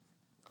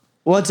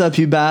What's up,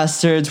 you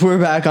bastards? We're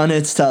back on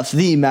It's Tough,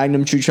 the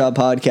Magnum True Child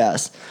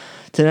podcast.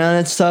 Today on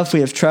It's Tough,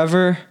 we have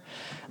Trevor.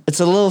 It's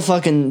a little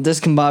fucking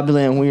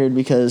discombobulating and weird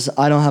because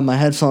I don't have my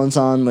headphones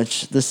on,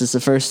 which this is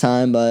the first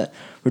time, but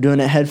we're doing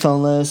it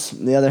headphoneless.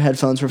 The other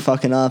headphones were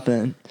fucking up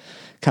and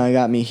kind of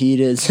got me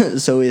heated,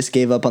 so we just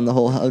gave up on the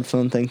whole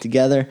headphone thing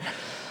together.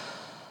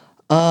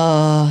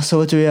 So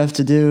what do we have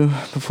to do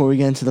before we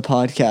get into the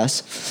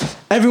podcast?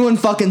 Everyone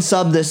fucking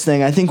sub this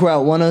thing. I think we're at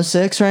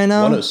 106 right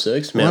now.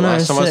 106? Man,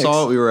 last time I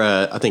saw it, we were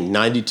at, I think,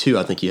 92,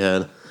 I think you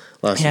had.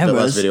 Last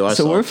video I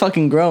saw. So we're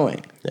fucking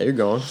growing. Yeah, you're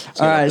going.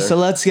 All right, so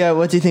let's get,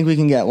 what do you think we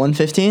can get?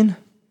 115?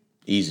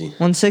 Easy.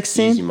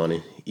 116? Easy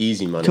money.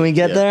 Easy money. Can we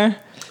get there?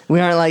 We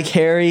aren't like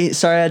Harry.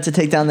 Sorry I had to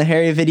take down the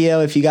Harry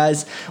video. If you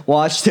guys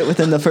watched it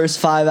within the first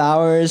 5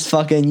 hours,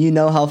 fucking you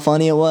know how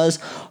funny it was.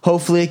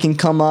 Hopefully it can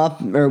come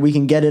up or we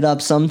can get it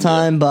up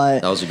sometime.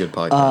 But that was a good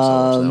podcast.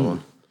 I watched that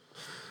one.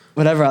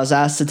 Whatever, I was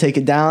asked to take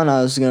it down.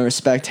 I was going to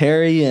respect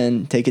Harry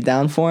and take it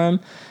down for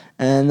him.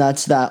 And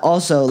that's that.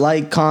 Also,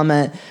 like,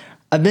 comment.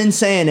 I've been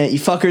saying it. You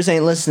fuckers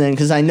ain't listening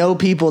because I know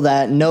people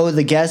that know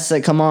the guests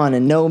that come on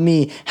and know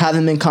me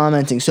haven't been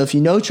commenting. So if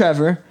you know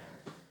Trevor,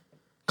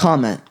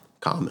 comment.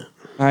 Comment.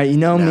 All right, you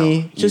know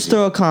me. Just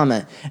throw a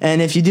comment.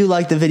 And if you do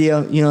like the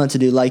video, you know what to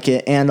do. Like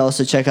it. And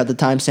also check out the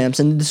timestamps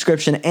in the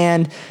description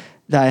and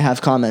that I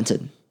have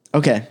commented.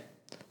 Okay.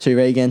 So you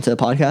ready to get into the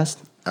podcast?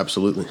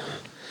 Absolutely.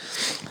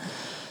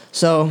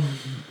 So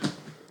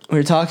we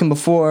were talking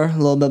before a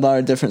little bit about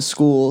our different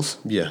schools.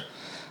 Yeah.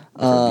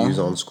 Different views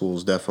on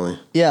schools, definitely.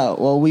 Yeah,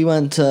 well, we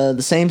went to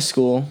the same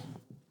school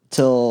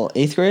till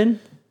 8th grade.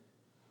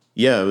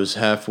 Yeah, it was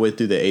halfway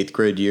through the 8th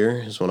grade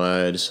year is when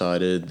I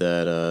decided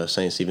that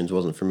St. Stephen's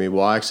wasn't for me.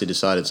 Well, I actually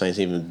decided St.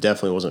 Stephen's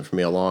definitely wasn't for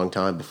me a long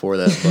time before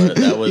that, but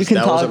that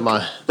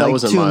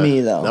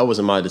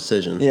wasn't my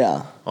decision.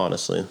 Yeah.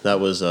 Honestly.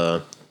 That was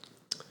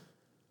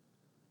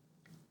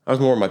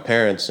more my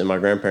parents and my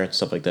grandparents and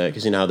stuff like that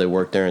because you know how they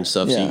work there and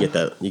stuff. Yeah. So you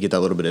get that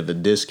little bit of a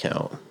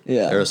discount.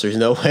 Yeah. Or else there's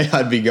no way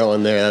I'd be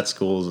going there. That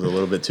school is a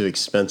little bit too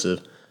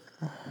expensive.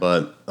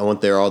 But I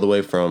went there all the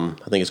way from,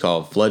 I think it's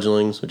called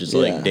Fledglings, which is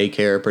like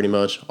daycare pretty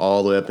much,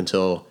 all the way up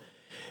until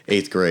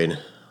 8th grade.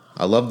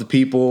 I love the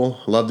people,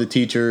 love the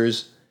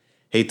teachers,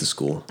 hate the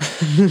school.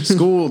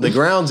 The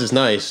grounds is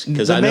nice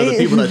because I know the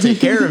people that take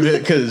care of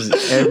it because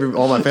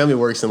all my family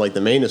works in like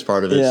the maintenance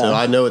part of it. Yeah. So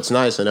I know it's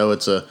nice. I know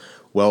it's a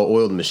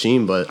well-oiled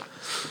machine, but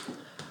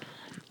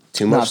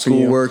too much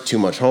schoolwork, too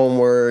much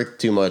homework,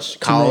 too much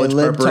college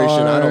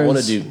preparation. I don't want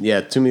to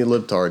do, too many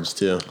libtards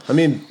too. I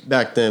mean,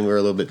 back then we were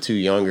a little bit too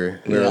younger.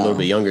 We were a little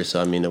bit younger,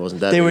 so I mean, it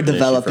wasn't that They were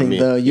developing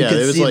though. You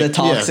could see the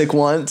toxic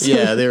ones.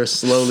 Yeah, they were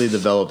slowly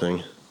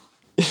developing.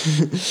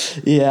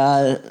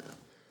 Yeah.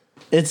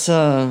 It's,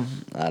 I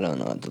don't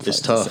know what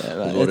it's tough. To say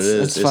about it.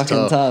 It's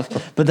fucking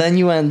tough. But then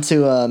you went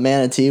to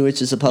Manatee,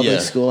 which is a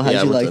public school. How'd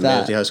you like that?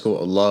 Manatee High School.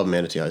 I love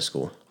Manatee High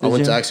School. I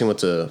went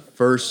to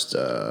first...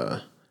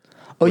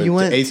 you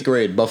went to 8th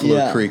grade,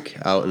 Buffalo Creek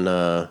out in...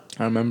 I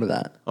remember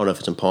that. I don't know if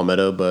it's in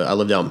Palmetto, but I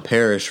lived out in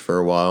Parrish for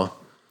a while.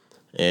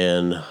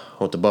 And I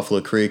went to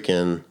Buffalo Creek,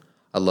 and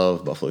I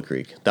love Buffalo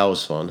Creek. That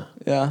was fun.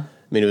 Yeah.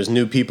 I mean, it was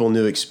new people,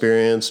 new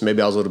experience.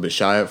 Maybe I was a little bit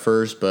shy at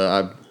first,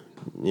 but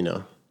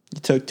You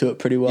took to it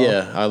pretty well.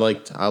 Yeah, I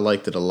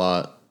liked it a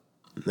lot.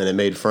 And it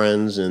made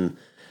friends, and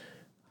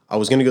I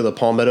was going to go to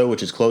Palmetto,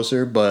 which is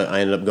closer, but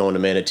I ended up going to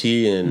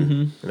Manatee,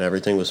 and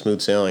everything was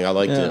smooth sailing. I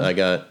liked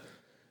it.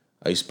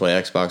 I used to play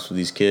Xbox with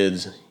these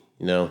kids,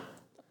 Then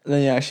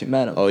you actually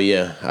met him. Oh,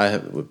 yeah.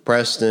 With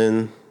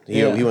Preston,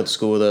 he went to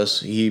school with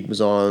us. He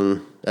was on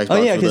Xbox with us.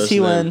 Oh, yeah, because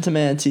he went to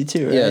Manatee,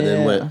 too, right?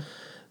 Yeah,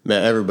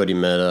 met everybody.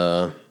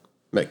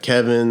 Met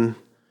Kevin,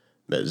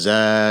 met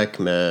Zach,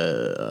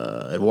 met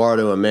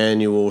Eduardo,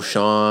 Emmanuel,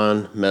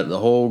 Sean, met the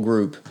whole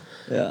group.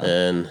 Yeah.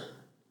 And,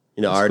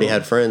 I already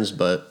had friends,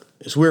 but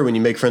it's weird when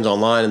you make friends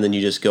online and then you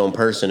just go in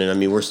person. And, I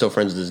mean, we're still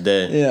friends to this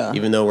day. Yeah.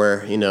 Even though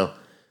we're,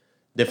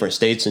 different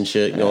states and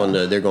shit,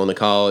 they're going to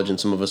college, and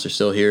some of us are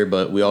still here,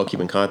 but we all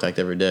keep in contact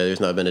every day. There's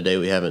not been a day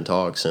we haven't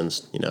talked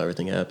since,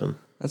 everything happened.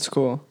 That's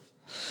cool.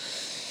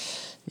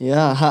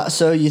 Yeah,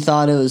 so you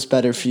thought it was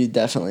better for you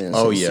definitely than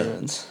St.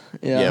 Stephen's.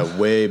 Yeah,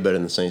 way better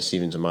than St.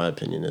 Stephen's in my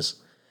opinion is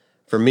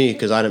for me,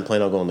 because I didn't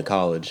plan on going to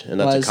college, and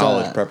that's a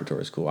college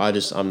preparatory school.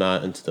 I'm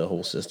not into the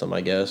whole system,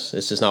 I guess.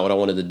 It's just not what I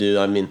wanted to do.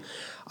 I mean,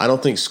 I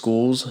don't think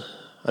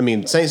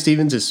St.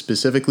 Stephen's is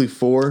specifically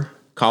for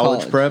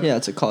college prep. Yeah,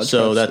 it's a college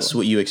prep. So that's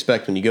what you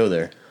expect when you go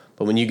there.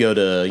 But when you go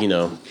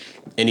to,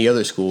 any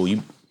other school,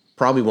 you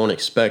probably won't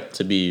expect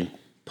to be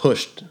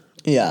pushed.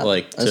 Yeah,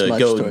 to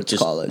go towards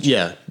college.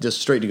 Yeah, just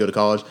straight to go to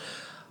college.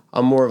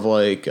 I'm more of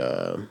like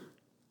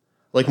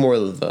more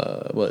of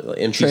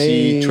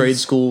MTC, trade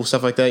school,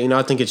 stuff like that.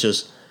 I think it's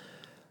just,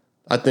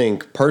 I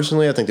think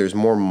there's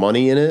more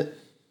money in it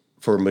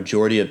for a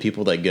majority of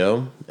people that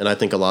go. And I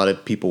think a lot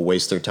of people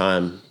waste their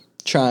time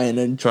trying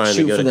to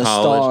shoot go for the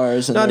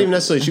college. Stars. Not even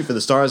necessarily shoot for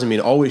the stars. I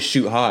mean, always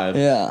shoot high.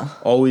 Yeah.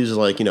 Always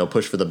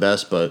push for the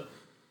best. But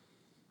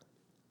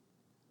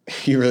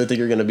you really think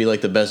you're going to be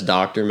like the best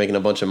doctor making a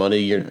bunch of money?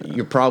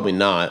 You're probably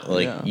not.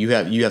 Like you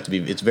have to be.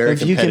 It's very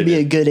competitive. If you can be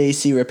a good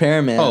AC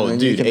repairman. Oh,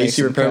 dude,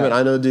 AC repairman.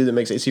 I know a dude that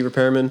makes AC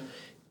repairman.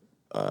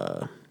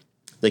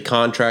 They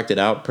contract it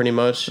out pretty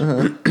much,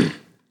 and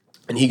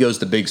he goes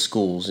to big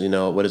schools. You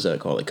know, what is that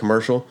called? Like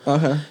commercial.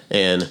 Okay.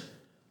 And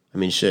I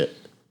mean, shit.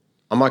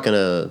 I'm not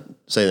gonna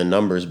say the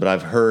numbers, but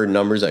I've heard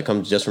numbers that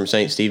come just from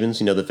St.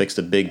 Stephen's. You know, they fix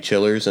the big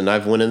chillers, and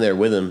I've went in there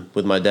with him,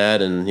 with my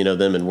dad, and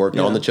them, and worked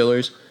on the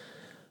chillers.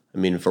 I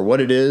mean, for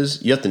what it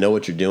is, you have to know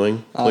what you're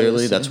doing. Clearly,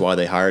 obviously. That's why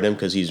they hired him,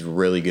 because he's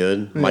really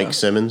good. Yeah. Mike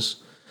Simmons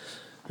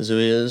is who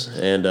he is,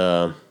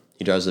 and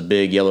he drives a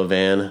big yellow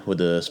van with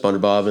the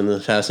SpongeBob in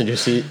the passenger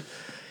seat.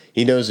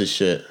 He knows his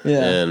shit,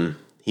 and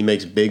he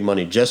makes big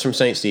money just from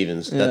St.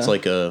 Stephen's. Yeah. That's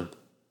like a,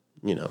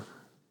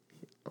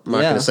 I'm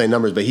not going to say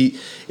numbers, but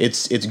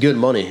it's good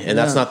money, and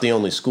that's not the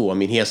only school. I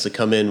mean, he has to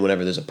come in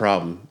whenever there's a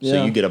problem.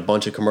 So you get a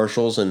bunch of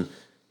commercials, and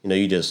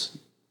you just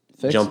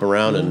jump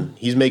around, and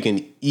he's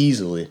making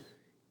easily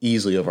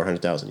over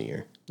 $100,000 a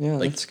year. Yeah,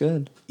 like, that's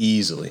good.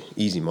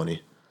 Easy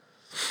money.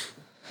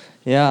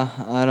 Yeah,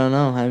 I don't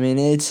know. I mean,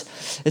 it's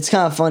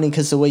kind of funny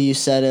because the way you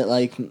said it,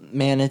 like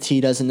Manatee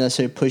doesn't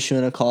necessarily push you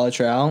in a college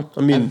route.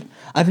 I mean,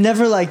 I've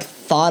never like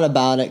thought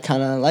about it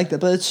kind of like that,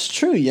 but it's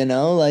true.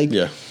 Like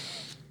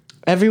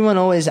everyone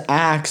always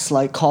acts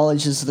like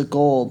college is the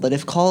goal, but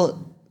if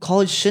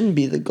college shouldn't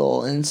be the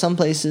goal, and in some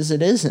places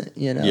it isn't.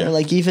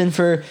 Like even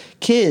for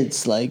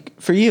kids, like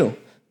for you,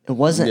 it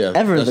wasn't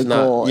ever the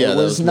goal. It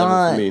was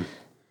not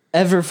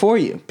ever for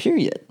you,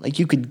 period. Like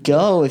you could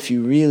go if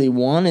you really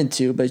wanted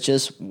to, but it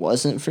just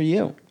wasn't for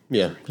you.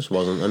 Yeah, just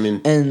wasn't. I mean,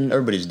 and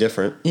everybody's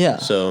different. Yeah.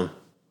 So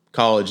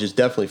college is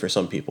definitely for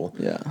some people.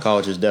 Yeah.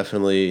 College is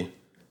definitely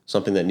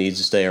something that needs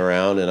to stay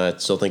around, and I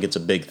still think it's a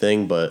big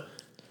thing, but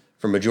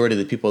for majority of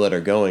the people that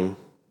are going,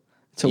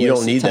 you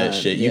don't need that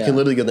shit. You can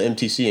literally go to the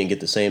MTC and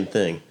get the same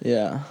thing.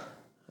 Yeah.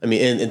 I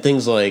mean, and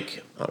things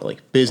like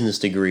business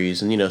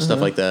degrees and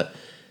stuff like that.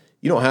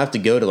 You don't have to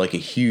go to like a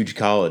huge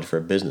college for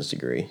a business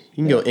degree. You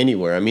can go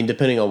anywhere. I mean,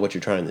 depending on what you're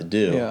trying to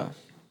do. Yeah.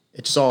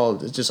 It just all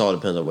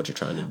depends on what you're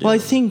trying to do. Well, I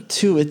think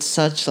too, it's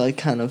such like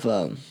kind of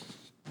a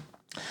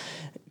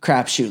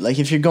crapshoot. Like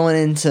if you're going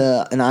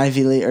into an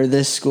Ivy League or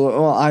this school,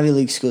 well, Ivy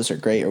League schools are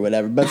great or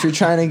whatever. But if you're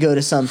trying to go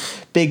to some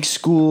big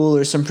school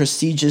or some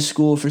prestigious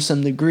school for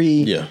some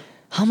degree,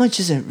 how much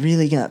is it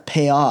really gonna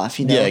pay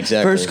off? Yeah,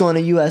 exactly. First going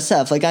to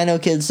USF. Like I know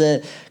kids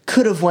that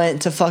could have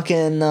went to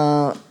fucking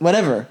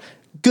whatever.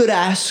 Good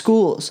ass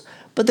schools,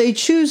 but they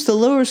choose the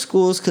lower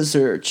schools because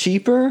they're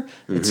cheaper.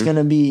 Mm-hmm. It's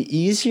gonna be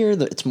easier.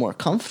 It's more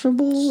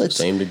comfortable. It's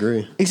same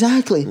degree,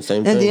 exactly. Same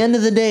and at the end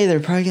of the day, they're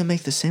probably gonna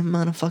make the same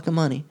amount of fucking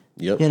money.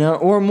 Yep.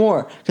 Or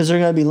more, because they're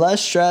gonna be less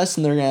stressed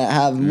and they're gonna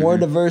have more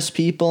diverse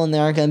people, and they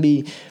aren't gonna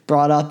be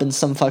brought up in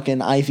some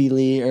fucking Ivy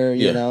League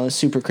or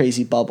super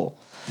crazy bubble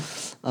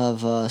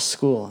of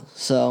school.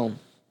 So,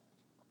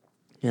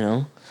 I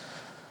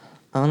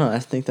don't know. I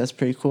think that's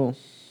pretty cool.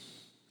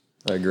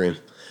 I agree.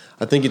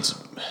 I think I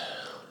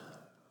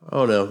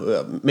don't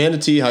know.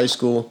 Manatee High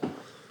School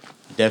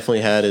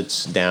definitely had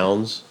its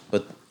downs,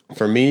 but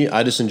for me,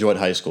 I just enjoyed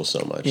high school so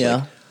much. Yeah.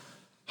 Like,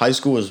 high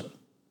school was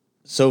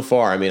so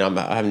far. I mean,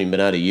 I haven't even been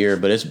out a year,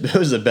 but it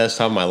was the best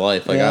time of my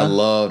life. Like I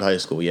loved high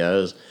school. Yeah, it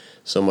was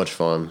so much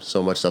fun,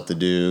 so much stuff to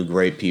do,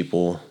 great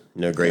people,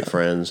 great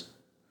friends,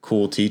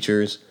 cool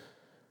teachers.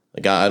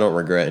 Like I don't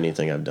regret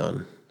anything I've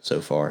done so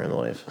far in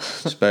life,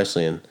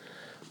 especially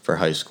for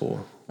high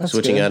school. That's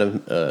Switching good.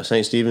 out of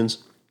St. Stephen's.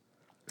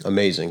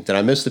 Amazing. Did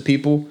I miss the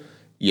people?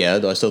 Yeah.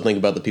 Do I still think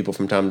about the people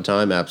from time to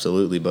time?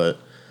 Absolutely. But,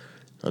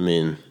 I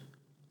mean,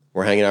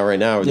 we're hanging out right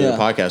now. We're doing a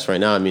podcast right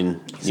now. I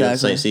mean, at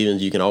St.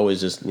 Stephen's, you can always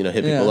just,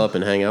 hit people up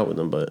and hang out with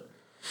them. But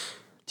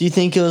do you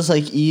think it was,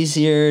 like,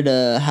 easier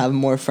to have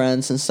more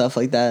friends and stuff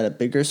like that at a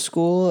bigger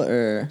school?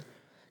 Or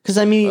because,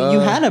 I mean, you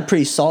had a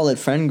pretty solid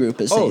friend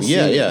group at St.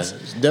 Stephen's. Yeah.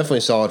 It's definitely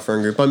a solid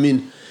friend group. I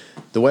mean,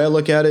 the way I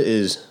look at it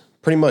is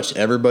pretty much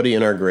everybody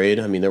in our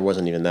grade. I mean, there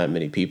wasn't even that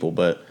many people,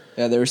 but...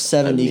 Yeah, there were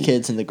 70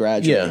 kids in the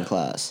graduating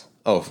class.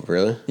 Oh,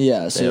 really?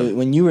 Yeah, so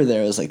when you were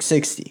there, it was like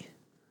 60.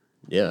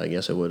 Yeah, I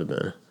guess it would have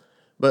been.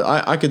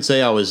 But I could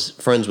say I was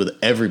friends with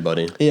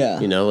everybody. Yeah.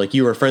 Like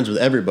you were friends with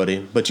everybody,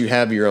 but you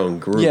have your own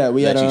group that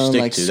you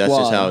stick to. Squad. That's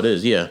just how it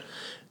is, yeah.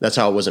 That's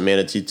how it was at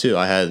Manatee, too.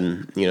 I had,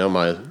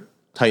 my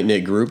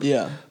tight-knit group.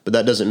 Yeah. But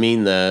that doesn't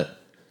mean that,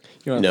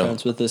 you're not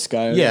friends with this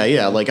guy.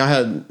 Yeah. Like I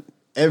had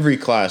every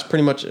class,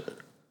 pretty much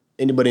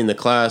anybody in the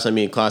class,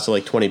 class of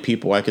like 20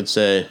 people, I could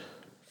say...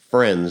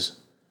 friends,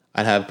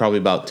 I'd have probably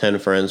about 10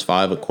 friends,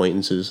 5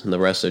 acquaintances, and the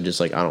rest are just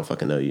like, I don't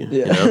fucking know you.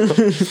 Yeah.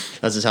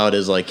 That's just how it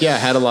is. Like, I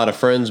had a lot of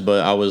friends, but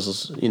I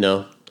was,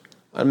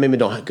 I maybe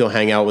don't go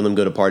hang out with them,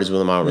 go to parties with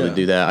them. I don't really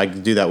do that. I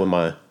do that with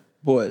my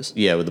boys.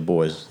 Yeah, with the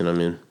boys. You know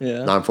what I mean?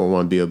 Yeah.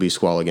 941 BOB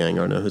Squalla Gang.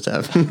 I don't know who's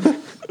having.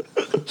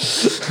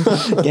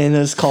 Getting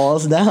those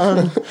calls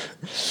down.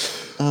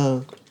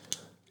 Here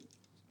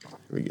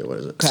we go. What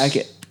is it? Crack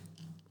it.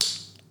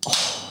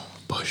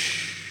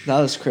 Bush. That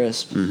was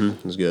crisp. Mm-hmm.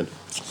 It was good.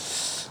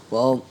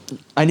 Well,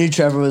 I knew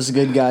Trevor was a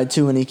good guy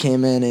too when he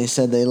came in and he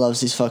said that he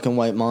loves these fucking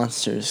white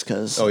monsters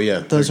because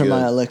those are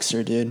my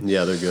elixir, dude.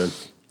 Yeah, they're good.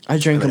 I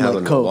drink them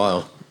like Coke. A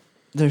while.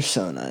 They're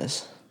so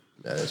nice.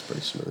 That is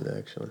pretty smooth,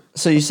 actually.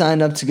 So you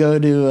signed up to go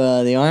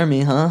to the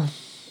Army, huh?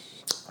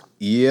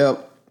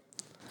 Yep.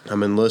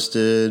 I'm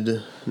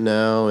enlisted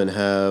now and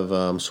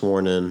have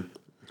sworn in,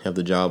 have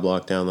the job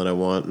locked down that I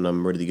want, and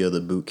I'm ready to go to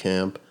the boot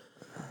camp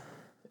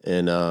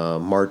in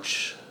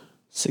March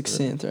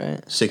 16th,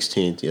 right?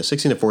 16th, yeah,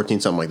 16 to 14,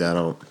 something like that. I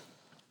don't.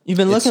 You've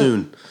been looking.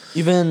 Soon.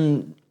 You've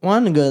been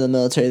wanting to go to the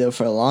military though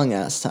for a long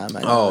ass time.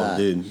 I know that.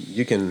 Dude,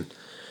 you can.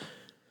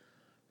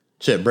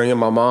 Shit, bring in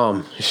my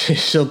mom.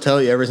 She'll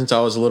tell you. Ever since I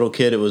was a little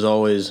kid, it was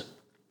always,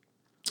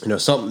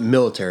 something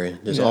military.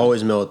 There's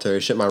always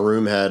military. Shit, my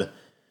room had,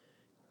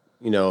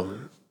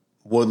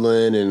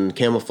 woodland and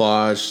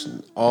camouflage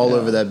all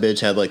over that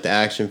bitch. Had like the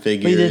action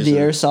figures. We did the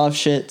airsoft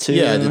shit too.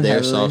 Yeah, I did the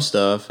airsoft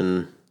stuff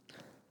and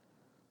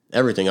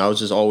everything. I was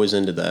just always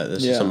into that.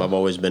 This is something I've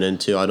always been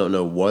into. I don't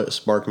know what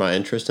sparked my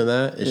interest in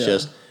that. It's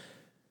just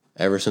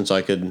ever since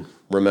I could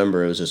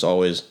remember, it was just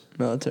always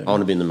military. I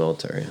want to be in the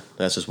military.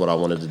 That's just what I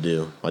wanted to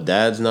do. My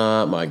dad's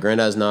not. My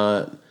granddad's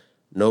not.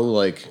 No,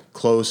 like,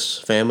 close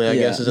family, I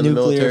guess, is in the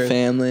military. Nuclear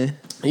family.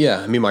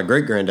 Yeah, I mean, my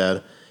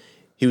great-granddad,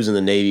 he was in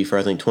the Navy for,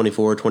 I think,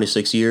 24,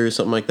 26 years,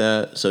 something like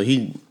that. So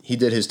he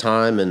did his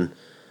time, and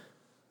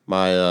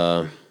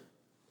my,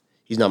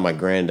 he's not my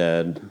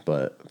granddad,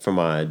 but from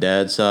my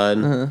dad's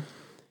side,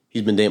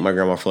 he's been dating my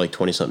grandma for, like,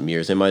 20-something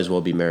years. They might as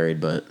well be married,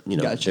 but,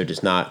 they're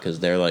just not, because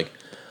they're like,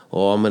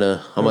 well, I'm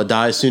gonna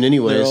die soon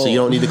anyway, so you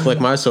don't need to collect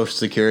my Social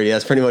Security.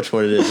 That's pretty much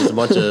what it is. It's a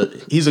bunch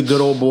of. He's a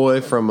good old boy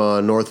from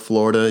North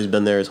Florida. He's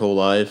been there his whole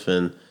life,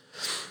 and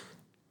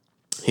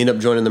he ended up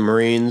joining the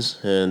Marines,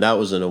 and that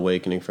was an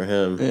awakening for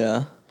him.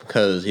 Yeah,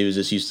 because he was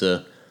just used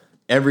to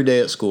every day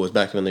at school. It was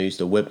back when they used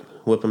to whip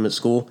him at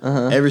school.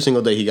 Every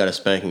single day he got a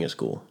spanking at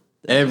school.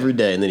 Every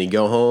day, and then he'd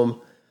go home,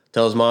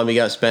 tell his mom he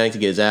got spanked, to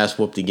get his ass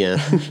whooped again.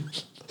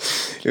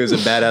 He was a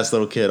badass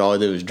little kid. All he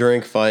did was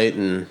drink, fight,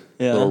 and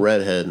little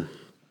redhead.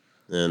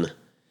 And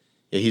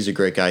he's a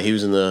great guy. He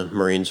was in the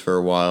Marines for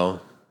a while,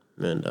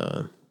 and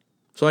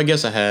so I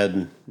guess I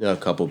had a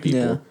couple people.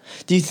 Yeah.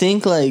 Do you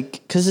think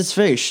because it's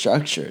very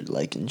structured,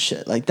 and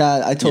shit like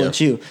that? I told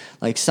you,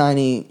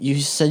 signing. You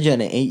said you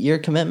had an 8-year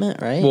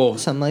commitment, right? Well,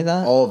 something like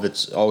that. All of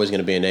it's always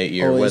going to be an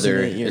 8-year.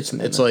 Whether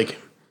it's like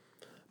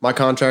my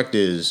contract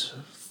is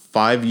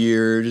 5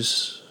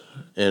 years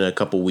and a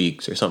couple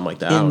weeks or something like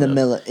that. In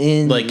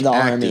the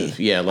Army,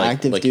 active,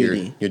 active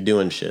duty. You're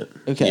doing shit.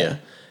 Okay. Yeah.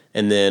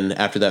 And then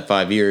after that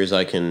 5 years,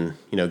 I can,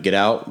 get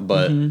out.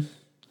 But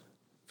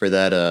for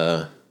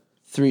that,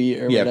 3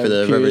 year, for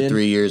the whatever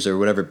 3 years or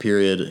whatever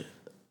period,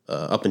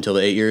 up until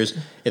the 8 years,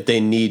 if they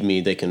need me,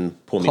 they can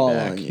pull me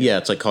back. Yeah,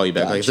 it's like call you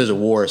back. Gotcha. Like if there's a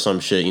war or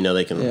some shit,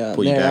 they can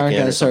pull you back in. They aren't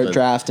going to start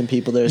drafting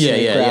people. They're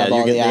grab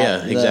all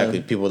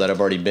exactly. People that have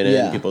already been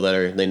in, people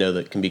that they know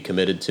that can be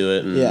committed to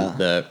it and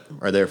that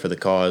are there for the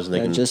cause, and they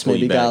can just pull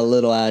maybe you back. got a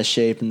little ass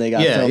shape and they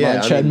got thrown on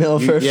a treadmill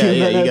for a few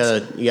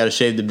minutes. You gotta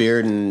shave the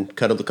beard and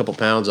cut a couple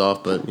pounds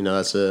off, but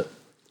that's it.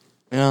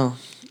 Yeah.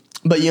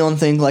 But you don't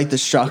think the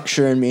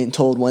structure and being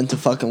told when to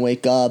fucking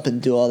wake up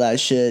and do all that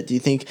shit? Do you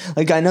think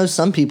I know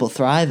some people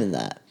thrive in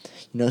that?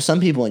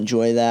 Some people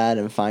enjoy that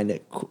and find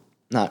it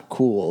not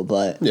cool,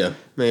 but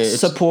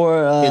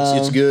support.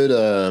 It's good.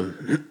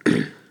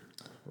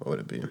 What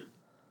would it be?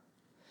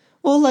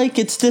 Well,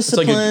 it's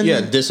discipline.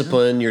 It's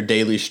discipline. Your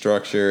daily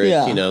structure.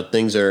 Yeah.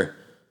 Things are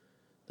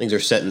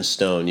set in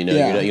stone. You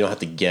don't have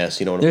to guess.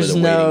 You don't want to play the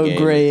waiting game. There's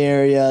no gray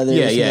area.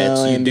 There's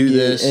no you do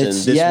this and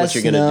this is what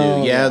you're gonna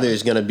do. Yeah,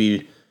 there's gonna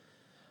be.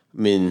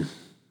 I mean,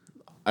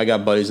 I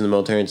got buddies in the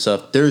military and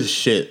stuff. There's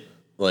shit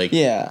I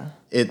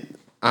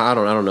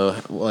don't know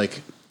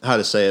how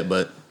to say it,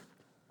 but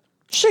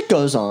shit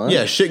goes on.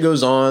 Yeah, shit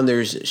goes on.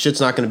 There's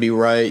shit's not going to be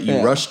right. You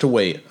rush to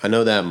wait. I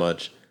know that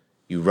much.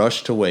 You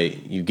rush to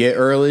wait. You get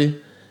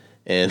early,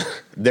 and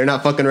they're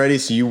not fucking ready,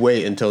 so you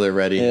wait until they're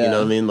ready. Yeah. You know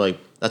what I mean?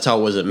 That's how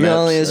it was at MEPS. You're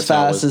only as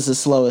fast as the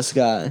slowest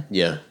guy.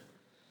 Yeah.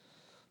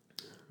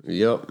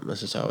 Yep,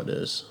 that's just how it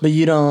is. But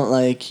you don't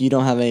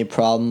have any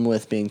problem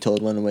with being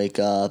told when to wake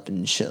up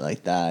and shit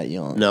like that.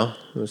 You don't. No,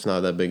 it's not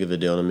that big of a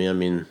deal to me. I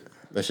mean,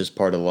 that's just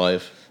part of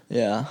life.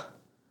 Yeah.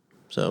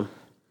 So.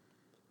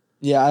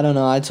 Yeah, I don't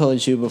know. I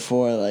told you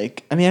before.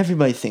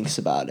 Everybody thinks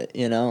about it.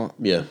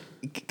 Yeah.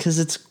 Because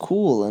it's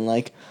cool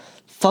and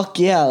fuck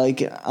yeah. I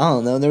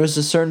don't know. There was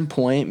a certain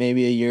point,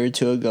 maybe a year or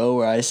two ago,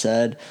 where I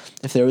said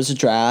if there was a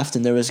draft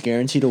and there was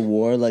guaranteed a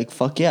war,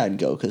 fuck yeah, I'd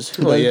go. Because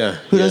who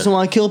doesn't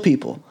want to kill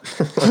people?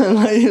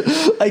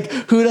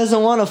 Who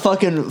doesn't want to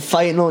fucking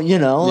fight?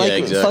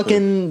 Exactly.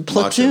 Fucking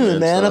platoon,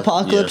 man.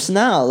 Apocalypse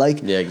Now.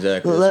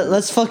 Exactly.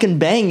 Let's fucking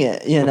bang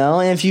it.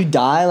 And if you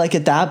die,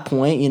 at that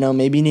point,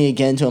 maybe you need to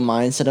get into a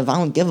mindset of I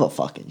don't give a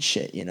fucking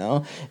shit.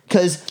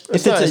 Because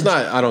it's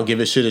not. I don't give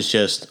a shit. It's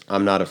just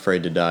I'm not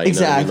afraid to die.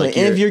 Exactly.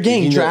 And if you're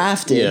getting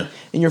drafted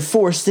and you're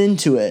forced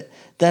into it,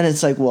 then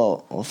it's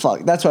well,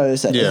 fuck. That's why I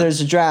said if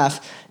there's a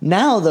draft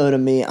now, though, to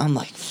me, I'm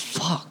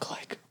fuck,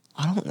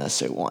 I don't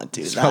necessarily want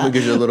to do that. Probably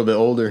because you're a little bit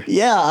older.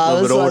 Yeah, a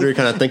little bit older. You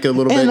kind of think a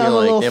little bit. And You're I'm a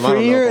little like,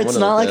 freer. It's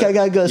not like I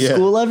gotta go to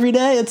school every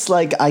day. It's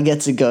like I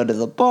get to go to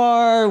the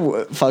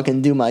bar,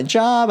 fucking do my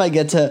job. I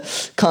get to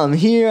come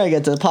here. I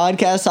get to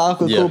podcast,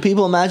 talk with cool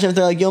people. Imagine if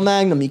they're like, "Yo,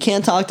 Magnum, you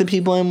can't talk to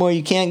people anymore.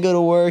 You can't go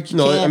to work.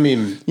 I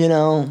mean, you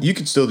know, you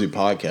could still do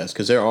podcasts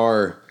because there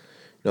are,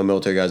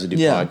 military guys that do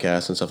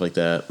podcasts and stuff like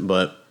that,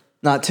 but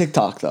not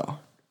TikTok though.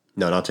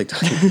 No, not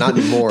TikTok. Not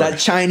anymore. That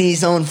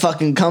Chinese-owned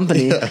fucking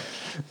company. Yeah.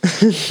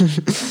 I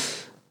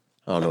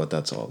don't know what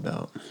that's all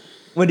about.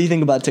 What do you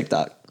think about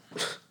TikTok?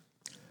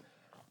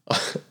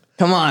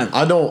 Come on.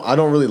 I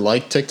don't really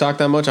like TikTok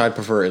that much. I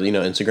prefer,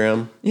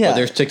 Instagram. Yeah. But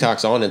there's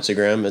TikToks on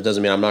Instagram. It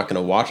doesn't mean I'm not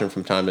going to watch them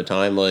from time to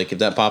time. Like, if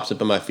that pops up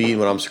in my feed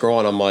when I'm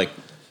scrolling, I'm like,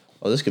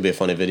 oh, this could be a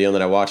funny video. And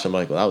then I watch it, I'm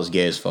like, well, that was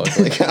gay as fuck.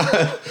 Like,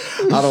 I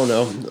don't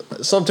know.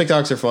 Some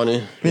TikToks are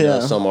funny.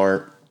 Some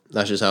aren't.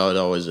 That's just how it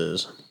always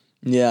is.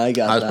 Yeah, I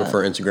just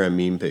prefer Instagram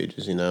meme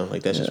pages,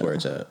 Like, that's just where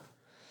it's at.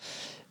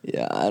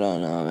 Yeah, I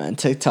don't know, man.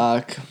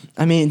 TikTok.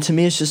 I mean, to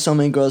me, it's just so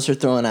many girls are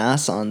throwing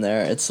ass on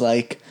there. It's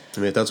like, I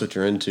mean, if that's what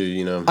you're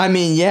into, I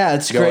mean, yeah,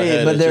 it's great,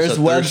 ahead. but there's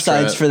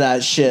websites for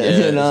that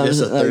shit. Yeah,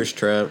 it's a thirst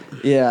trap.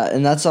 Yeah,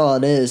 and that's all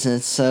it is. And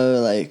it's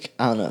so like,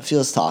 I don't know. It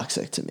feels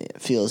toxic to me.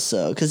 It feels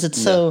so because it's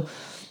so.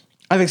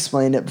 I've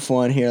explained it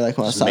before on here, like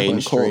when I was talking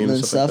with Colton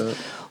and stuff. Like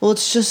well,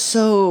 it's just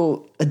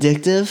so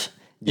addictive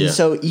and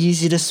so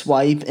easy to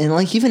swipe, and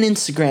like even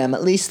Instagram,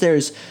 at least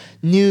there's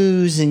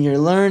news and you're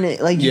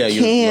learning. Like you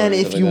can,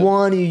 if you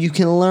want to, you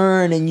can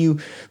learn and you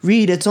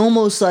read. It's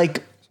almost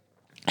like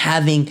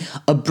having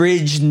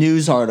abridged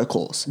news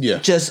articles. Yeah.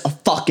 Just a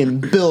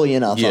fucking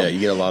billion of them. Yeah, you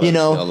get a lot of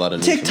a lot of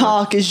news.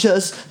 TikTok is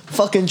just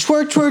fucking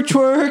twerk, twerk,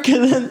 twerk,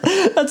 and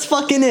then that's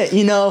fucking it,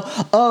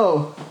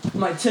 Oh,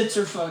 my tits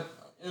are fucked.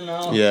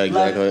 Yeah,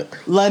 exactly.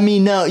 Let me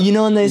know.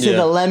 When they say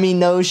the let me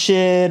know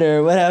shit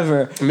or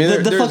whatever. I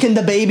mean, the fucking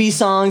the baby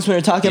songs when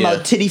they're talking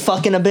about titty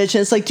fucking a bitch,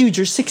 and it's like, dude,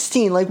 you're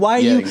 16. Like, why are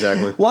you?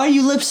 Exactly. Why are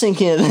you lip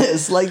syncing to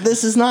this? Like,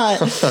 this is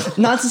not.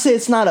 Not to say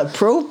it's not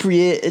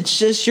appropriate. It's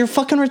just you're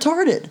fucking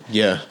retarded.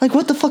 Yeah. Like,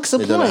 what the fuck's the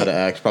point? They don't know how to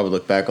act. Probably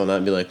look back on that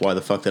and be like, why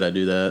the fuck did I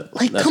do that?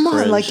 Like, that's come on.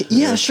 Cringe. Like,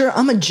 yeah, sure.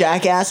 I'm a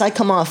jackass. I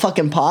come on a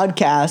fucking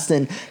podcast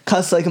and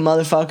cuss like a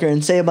motherfucker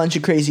and say a bunch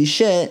of crazy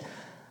shit.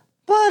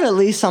 But at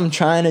least I'm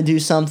trying to do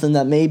something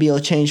that maybe will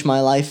change my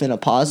life in a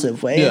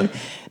positive way. Yeah. And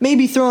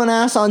maybe throw an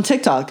ass on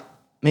TikTok.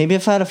 Maybe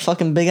if I had a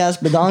fucking big ass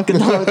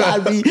badonkadonk,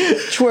 I'd be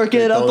twerking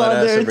it up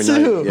on there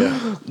too.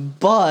 Yeah.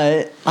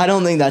 But I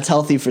don't think that's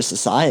healthy for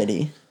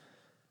society.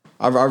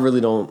 I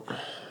really don't.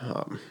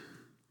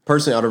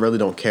 Personally, I really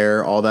don't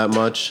care all that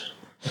much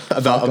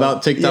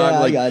about TikTok. Yeah,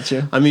 like, I got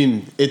you. I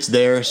mean, it's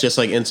there. It's just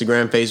like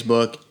Instagram,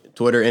 Facebook,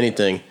 Twitter,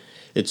 anything.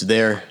 It's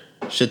there.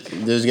 Shit.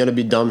 There's gonna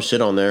be dumb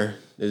shit on there.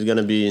 There's going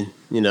to be,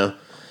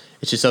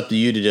 it's just up to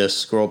you to just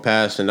scroll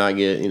past and not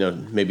get,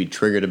 maybe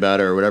triggered about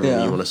it or whatever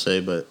you want to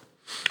say, but.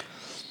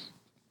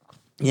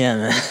 Yeah,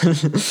 man.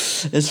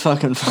 It's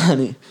fucking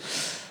funny.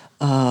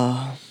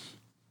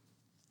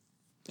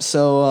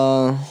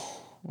 So,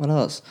 what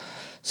else?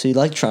 So you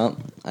like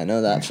Trump. I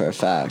know that for a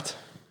fact.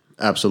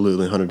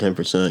 Absolutely,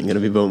 110%. Going to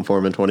be voting for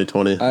him in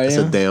 2020. That's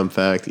a damn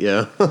fact,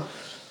 yeah.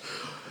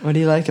 What do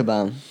you like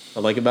about him? I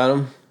like about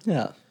him?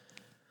 Yeah.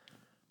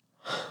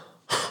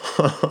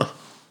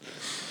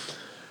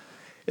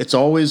 It's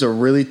always a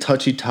really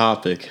touchy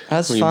topic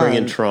when you bring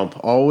in Trump.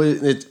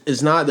 Always,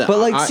 it's not that. But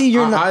like,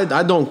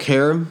 I don't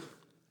care,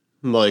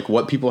 like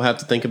what people have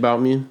to think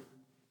about me.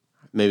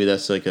 Maybe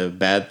that's like a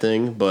bad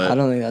thing, but I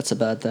don't think that's a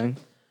bad thing.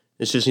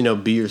 It's just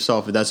be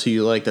yourself. If that's who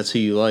you like, that's who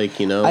you like.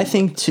 I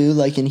think too,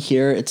 like in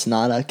here, it's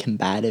not a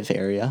combative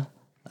area.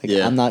 Like,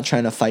 I'm not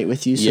trying to fight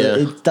with you, so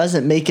it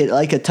doesn't make it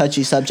like a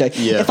touchy subject.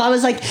 Yeah. If I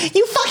was like,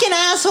 you fucking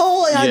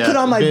asshole, and I put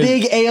on my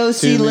big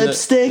AOC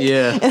lipstick,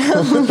 and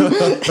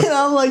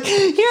I'm like,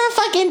 you're a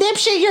fucking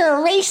dipshit, you're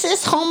a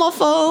racist,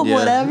 homophobe,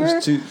 whatever.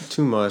 It's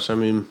too much. I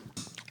mean,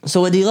 so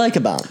what do you like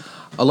about him?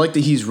 I like that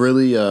he's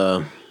really.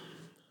 I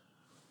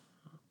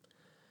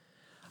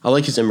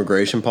like his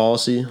immigration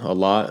policy a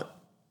lot.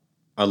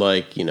 I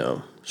like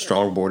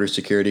strong border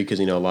security because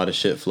a lot of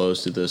shit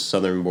flows through the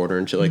southern border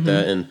and shit like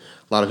that, and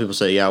a lot of people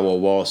say,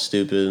 wall's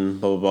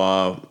stupid, blah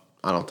blah blah.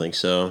 I don't think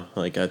so.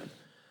 Like I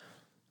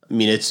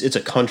mean, it's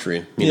a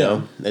country, you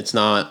know. It's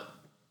not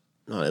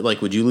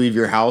like, would you leave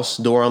your house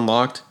door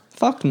unlocked?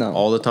 Fuck no.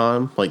 All the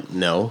time? Like,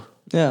 no.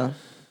 Yeah.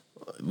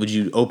 Would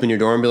you open your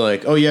door and be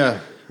like, oh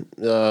yeah,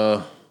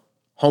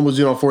 home was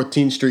on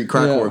 14th Street,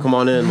 crack come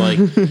on in. Like,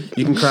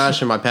 you can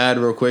crash in my pad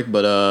real quick,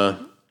 but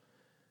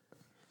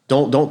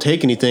don't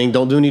take anything.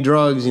 Don't do any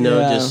drugs.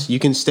 Just you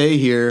can stay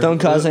here. Don't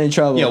cause any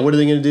trouble. Yeah. What are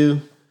they gonna do?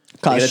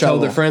 Cause trouble. Tell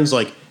their friends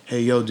like,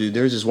 hey, yo, dude,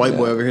 there's this white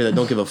boy over here that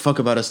don't give a fuck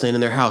about us staying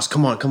in their house.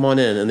 Come on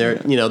in. And they're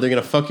they're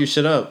gonna fuck your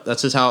shit up.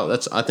 That's just how.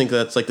 I think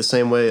that's like the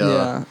same way.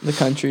 The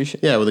country.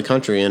 Yeah, with the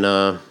country, and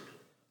I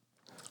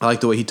like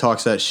the way he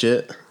talks that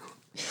shit.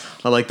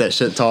 I like that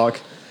shit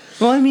talk.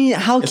 Well, I mean,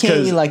 how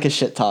can't you like a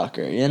shit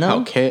talker?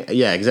 How can't?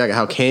 Yeah, exactly.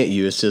 How can't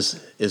you?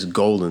 It's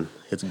golden.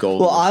 It's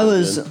golden.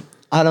 Well,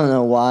 I don't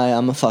know why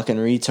I'm a fucking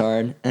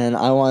retard, and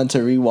I wanted to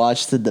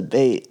rewatch the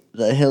debate,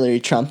 the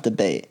Hillary-Trump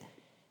debate.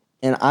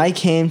 And I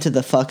came to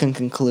the fucking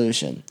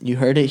conclusion. You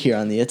heard it here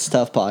on the It's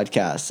Tough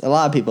podcast. A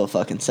lot of people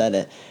fucking said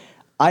it.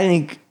 I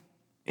think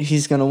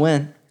he's going to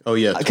win. Oh,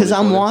 yeah. Because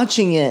I'm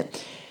watching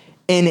it.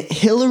 And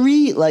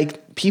Hillary,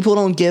 like, people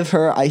don't give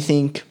her, I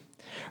think,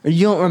 or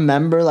you don't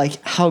remember,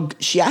 like, how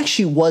she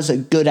actually was a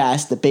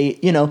good-ass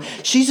debate. You know,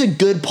 she's a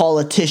good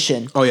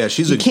politician. Oh, yeah.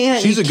 She's a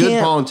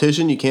good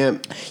politician. You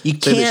can't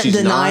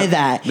deny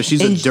that. But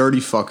she's a dirty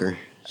fucker.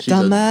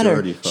 Doesn't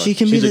matter. She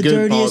can be the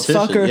dirtiest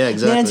fucker. Yeah,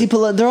 exactly. Nancy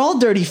Pelosi, they're all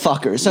dirty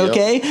fuckers,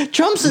 okay? Yep.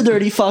 Trump's a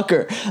dirty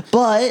fucker.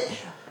 But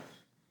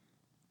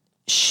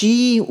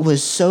she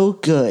was so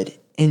good,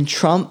 and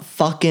Trump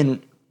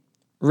fucking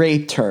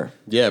raped her.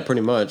 Yeah, pretty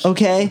much.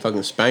 Okay?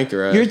 Fucking spanked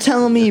her ass. You're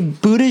telling me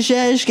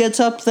Buttigieg gets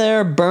up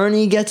there,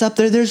 Bernie gets up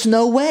there? There's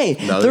no way.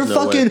 No, they're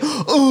fucking,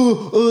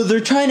 they're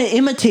trying to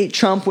imitate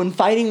Trump when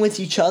fighting with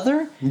each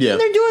other. Yeah.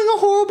 And they're doing a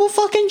horrible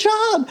fucking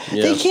job.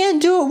 Yeah. They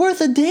can't do it worth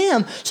a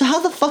damn. So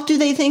how the fuck do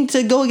they think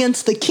to go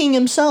against the king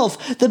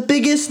himself? The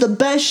biggest, the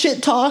best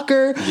shit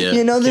talker? Yeah,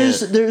 you know,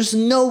 there's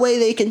no way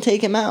they can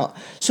take him out.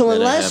 So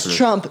unless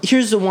Trump,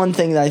 here's the one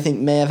thing that I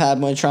think may have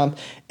happened with Trump,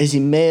 is he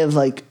may have,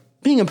 like,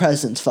 being a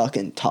president's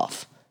fucking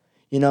tough.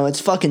 You know,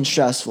 it's fucking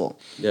stressful.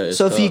 Yeah, it's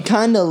so if tough. he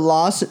kind of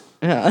lost,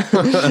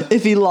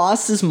 if he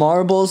lost his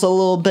marbles a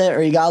little bit,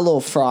 or he got a little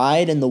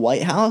fried in the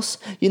White House,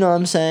 you know what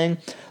I'm saying?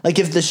 Like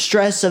if the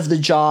stress of the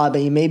job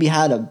and he maybe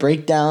had a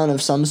breakdown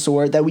of some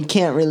sort that we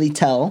can't really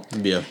tell.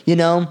 Yeah. You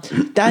know,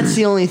 that's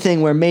the only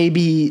thing where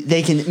maybe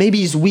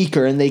he's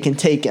weaker and they can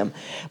take him.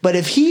 But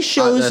if he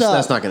shows up,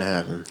 that's not going to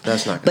happen.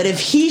 That's not. But if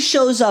he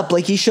shows up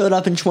like he showed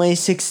up in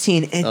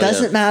 2016, it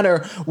doesn't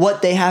matter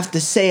what they have to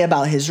say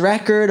about his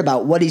record,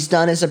 about what he's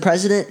done as a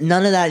president.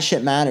 None of that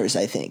shit matters,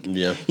 I think.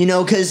 Yeah. You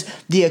know, because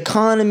the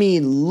economy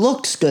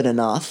looks good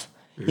enough.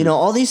 Mm-hmm. You know,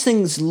 all these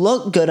things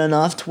look good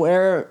enough to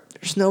where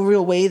there's no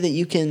real way that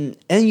you can,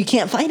 and you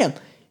can't fight him.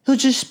 He'll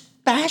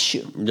just bash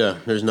you. Yeah,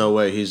 there's no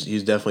way.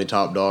 He's definitely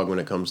top dog when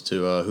it comes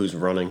to who's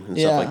running and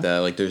stuff like that.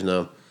 Like there's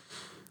no.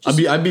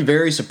 I'd be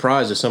very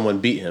surprised if someone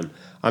beat him.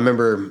 I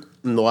remember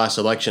in the last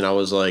election, I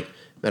was like,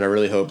 man, I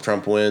really hope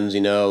Trump wins.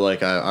 You know,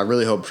 like I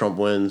really hope Trump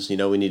wins. You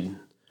know, we need,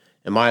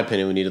 in my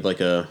opinion, we needed like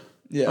a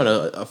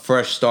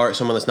fresh start.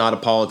 Someone that's not a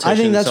politician. I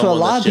think that's what a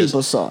lot of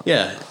people saw.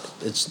 Yeah,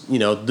 it's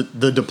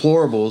the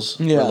deplorables.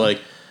 Yeah,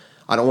 like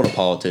I don't want a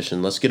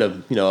politician. Let's get a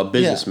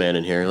businessman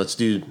in here. Let's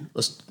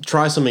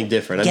try something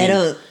different.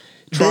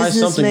 Try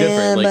something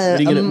different.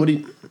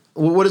 Like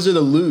what is there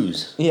to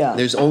lose? Yeah,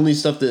 there's only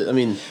stuff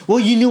that Well,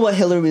 you knew what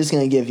Hillary was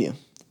going to give you.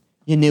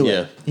 You knew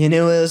it. You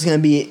knew it was going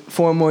to be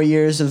 4 more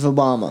years of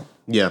Obama.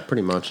 Yeah,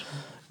 pretty much.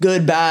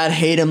 Good, bad,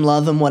 hate him,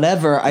 love him,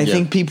 whatever. I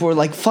think people were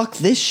like, "Fuck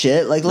this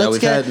shit!" Like, we've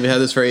had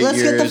this for 8 years.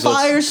 Let's get the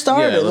fire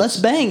started. Let's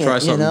bang it. Try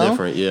something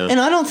different. Yeah, and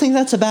I don't think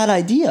that's a bad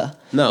idea.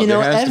 No,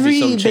 there has to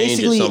be some change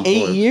basically at some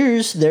 8 point.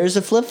 years, there's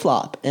a flip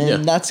flop,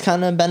 and that's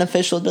kind of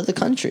beneficial to the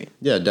country.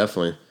 Yeah,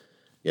 definitely.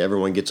 Yeah,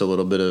 everyone gets a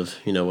little bit of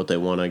what they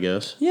want, I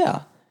guess.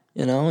 Yeah,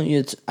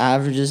 it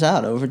averages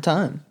out over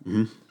time.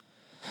 Mm-hmm.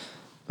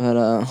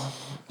 But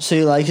so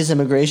you like his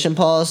immigration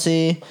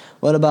policy?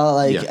 What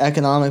about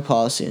economic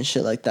policy and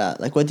shit like that?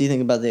 Like, what do you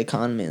think about the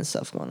economy and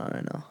stuff going on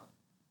right now?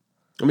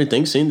 I mean,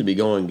 things seem to be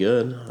going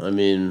good. I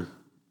mean,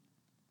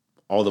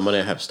 all the money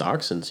I have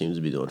stocks in seems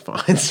to be doing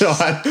fine. So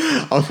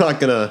I'm not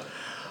gonna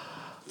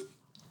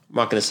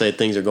say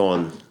things are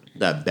going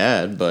that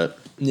bad, but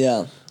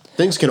yeah,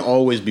 things can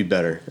always be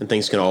better and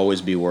things can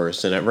always be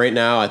worse. And right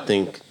now, I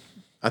think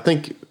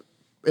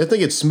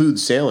it's smooth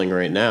sailing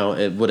right now.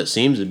 What it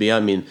seems to be. I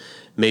mean,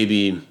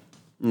 maybe.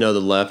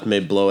 The left may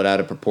blow it out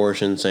of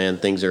proportion, saying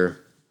things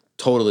are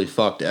totally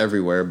fucked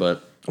everywhere,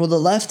 but... Well, the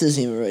left isn't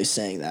even really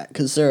saying that,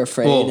 because they're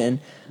afraid, and...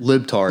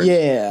 libtards.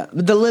 Yeah,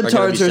 but the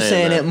libtards are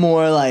saying it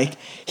more like,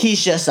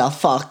 he's just a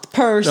fucked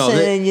person,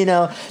 they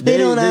don't actually... They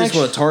just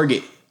want to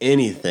target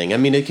anything. I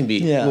mean, it can be...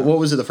 Yeah. What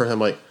was it the first time?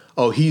 Like,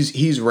 oh, he's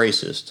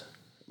racist.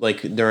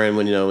 Like, during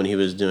when he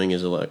was doing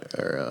his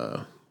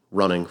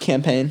running...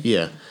 campaign?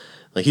 Yeah.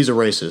 Like, he's a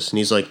racist, and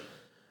he's like...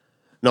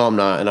 No, I'm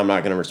not, and I'm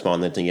not going to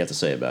respond to anything you have to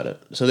say about it.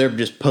 So they're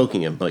just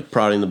poking him, like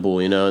prodding the bull,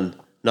 and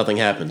nothing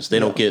happens. They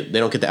don't get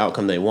the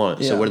outcome they want.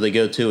 Yeah. So where do they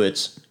go to?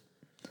 It's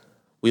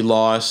we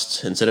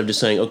lost. Instead of just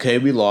saying, okay,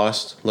 we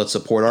lost, let's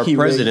support our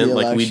president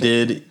like we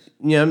did.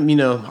 Yeah,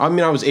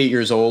 I was 8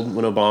 years old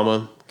when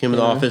Obama came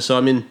into office. So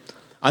I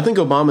think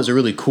Obama's a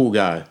really cool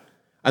guy.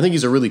 I think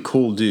he's a really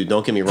cool dude.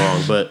 Don't get me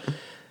wrong, but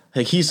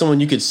like he's someone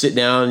you could sit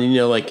down and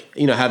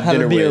have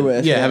dinner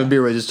with. Yeah, have a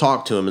beer with, just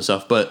talk to him and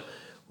stuff. But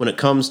when it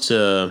comes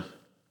to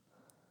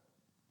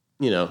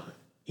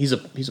he's a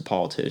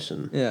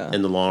politician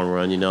in the long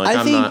run,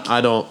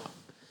 I don't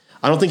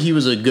think he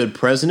was a good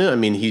president. I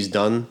mean,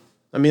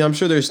 I'm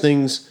sure there's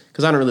things,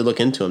 because I don't really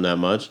look into him that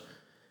much,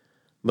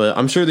 but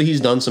I'm sure that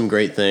he's done some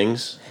great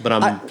things, but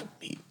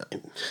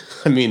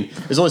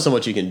there's only so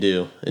much you can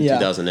do in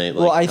 2008.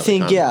 Well, I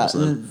think,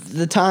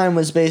 the time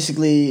was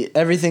basically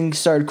everything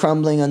started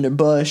crumbling under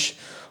Bush.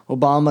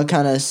 Obama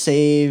kind of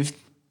saved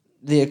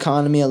the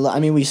economy. I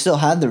mean, we still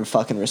had the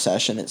fucking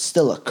recession. It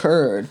still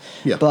occurred.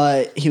 Yeah.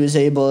 But he was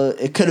able.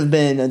 It could have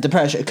been a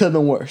depression. It could have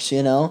been worse.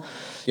 You know.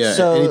 Yeah.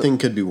 So, anything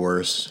could be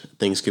worse.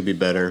 Things could be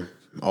better.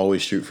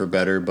 Always shoot for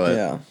better. But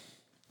yeah.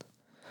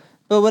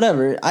 But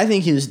whatever. I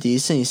think he was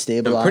decent. He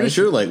stabilized. I'm pretty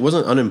sure like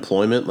wasn't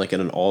unemployment like at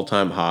an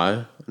all-time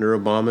high under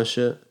Obama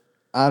shit?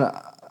 I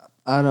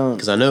don't.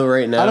 Because I know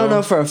right now. I don't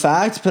know for a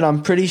fact, but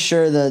I'm pretty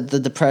sure that the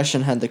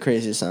Depression had the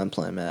craziest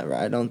unemployment ever.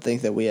 I don't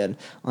think that we had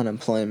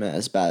unemployment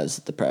as bad as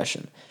the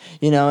Depression.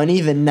 You know, and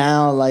even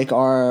now, like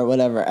our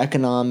whatever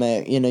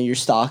economic, you know, your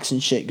stocks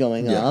and shit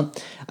going up.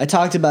 I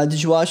talked about.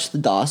 Did you watch the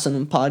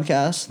Dawson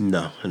podcast?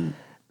 No.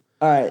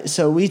 All right,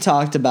 so we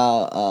talked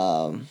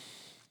about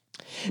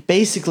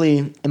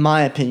basically, in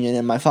my opinion,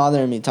 and my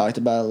father and me talked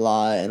about it a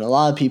lot, and a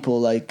lot of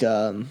people like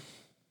a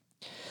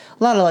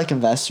lot of like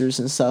investors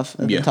and stuff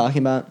have been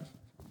talking about.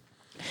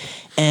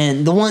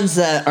 And the ones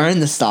that are in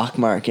the stock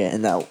market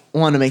and that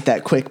want to make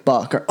that quick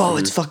buck are,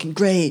 it's fucking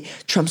great.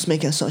 Trump's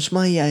making so much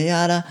money, yada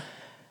yada.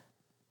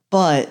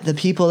 But the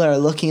people that are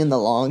looking in the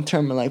long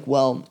term are like,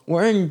 well,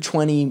 we're in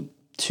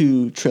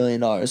 $22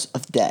 trillion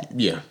of debt.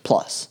 Yeah.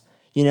 Plus.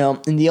 You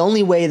know, and the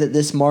only way that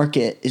this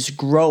market is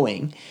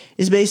growing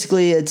is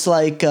basically it's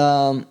like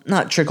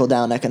not trickle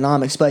down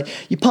economics, but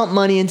you pump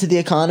money into the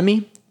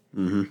economy,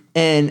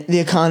 and the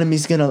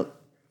economy's gonna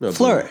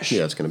flourish.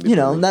 Yeah, it's gonna be. You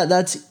know,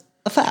 that's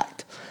a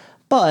fact.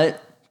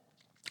 But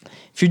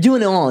if you're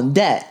doing it all in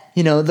debt,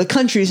 you know, the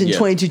country's in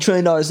 $22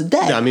 trillion of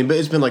debt. Yeah, I mean, but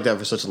it's been like that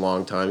for such a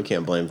long time. You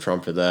can't blame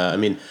Trump for that. I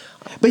mean,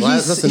 but he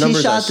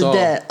shot the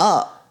debt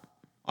up.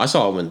 I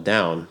saw it went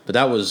down, but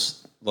that was.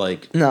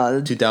 Like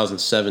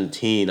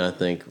 2017, I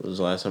think was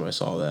the last time I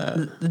saw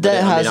that. The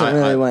debt hasn't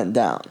really went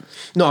down.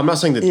 No, I'm not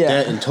saying the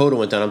debt in total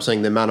went down. I'm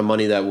saying the amount of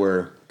money that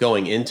we're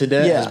going into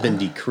debt has been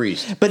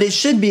decreased. But it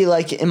should be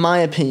like, in my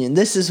opinion,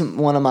 this is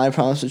one of my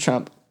problems with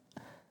Trump.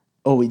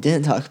 Oh, we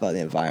didn't talk about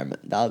the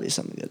environment. That'll be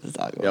something good to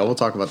talk about. Yeah, we'll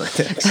talk about that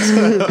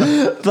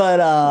next.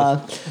 But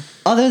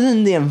other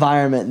than the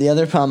environment, the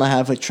other problem I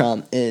have with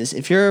Trump is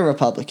if you're a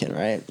Republican,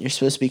 right, you're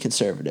supposed to be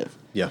conservative.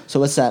 Yeah. So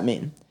what's that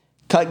mean?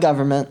 Cut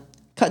government.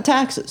 Cut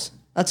taxes.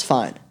 That's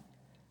fine.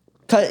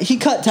 He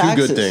cut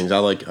taxes. Two good things. I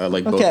like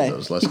both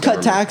of those. He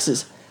cut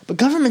taxes. But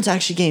government's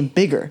actually getting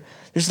bigger.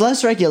 There's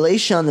less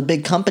regulation on the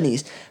big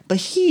companies. But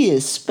he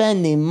is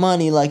spending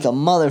money like a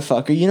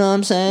motherfucker. You know what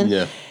I'm saying?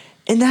 Yeah.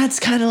 And that's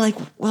kind of like,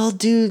 well,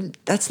 dude,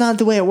 that's not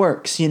the way it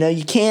works. You know,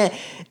 you can't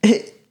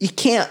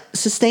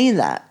sustain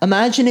that.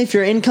 Imagine if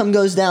your income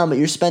goes down, but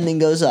your spending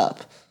goes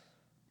up.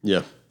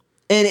 Yeah.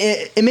 And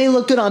it may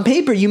look good on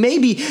paper. You may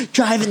be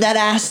driving that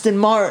Aston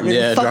Martin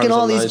and fucking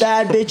all these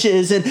bad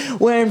bitches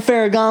and wearing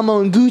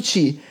Ferragamo and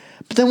Gucci.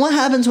 But then what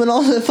happens when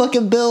all the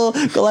fucking bill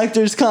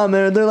collectors come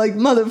and they're like,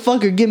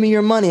 motherfucker, give me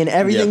your money, and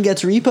everything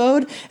gets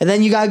repoed, and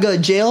then you gotta go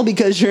to jail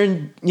because you're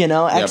in, you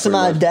know, X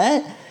amount of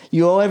debt?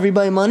 You owe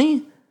everybody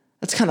money?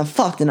 That's kind of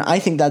fucked, and I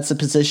think that's the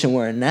position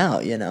we're in now,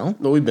 you know?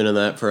 Well, we've been in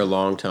that for a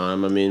long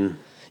time. I mean...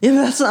 Yeah,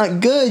 but that's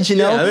not good, you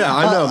know? Yeah,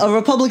 I know. A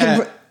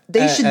Republican...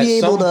 They should be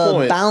able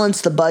to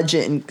balance the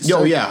budget and.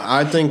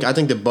 I think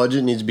the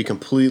budget needs to be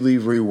completely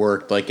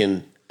reworked, like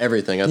in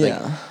everything. I think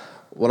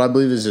what I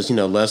believe is just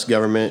less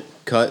government,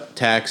 cut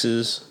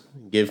taxes,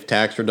 give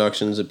tax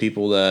reductions to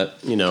people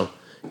that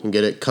can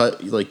get it,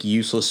 cut like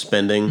useless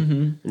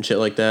spending and shit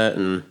like that,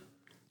 and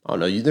I don't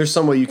know. There's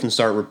some way you can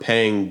start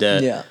repaying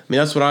debt. Yeah, I mean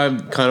that's what I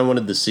kind of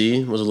wanted to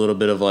see was a little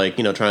bit of like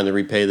trying to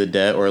repay the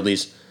debt, or at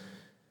least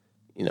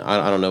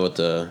I don't know what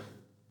the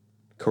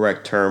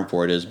correct term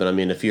for it is, but I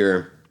mean if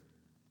you're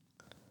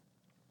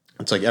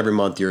it's like every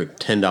month you're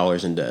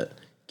 $10 in debt.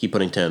 Keep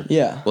putting 10.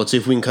 Yeah. Well, let's see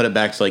if we can cut it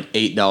back to like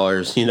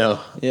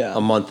 $8,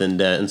 a month in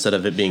debt instead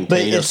of it being 10,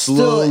 but it's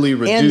slowly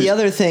reduced. And the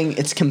other thing,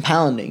 it's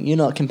compounding. You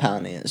know what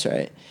compounding is,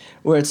 right?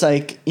 Where it's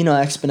like,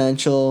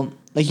 exponential.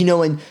 Like,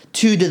 when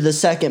 2 to the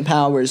second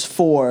power is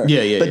 4.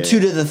 But 2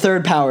 to the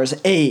third power is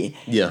 8.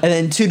 Yeah. And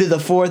then 2 to the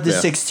fourth is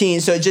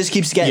 16. So it just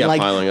keeps getting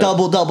like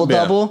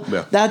double.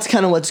 Yeah. That's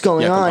kind of what's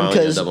going on.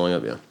 Because doubling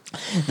up,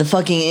 the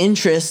fucking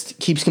interest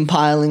keeps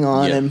compiling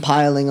on and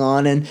piling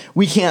on, and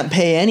we can't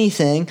pay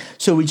anything,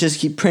 so we just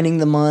keep printing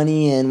the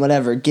money and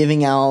whatever,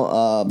 giving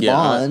out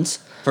bonds.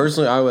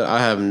 Personally, I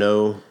have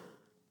no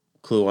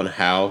clue on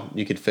how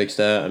you could fix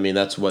that. I mean,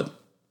 that's what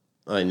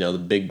I know the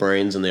big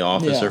brains in the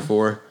office are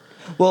for.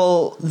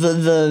 Well,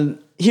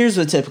 here's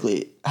what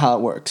typically how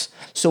it works.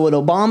 So what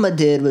Obama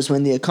did was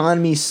when the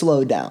economy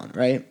slowed down,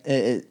 right?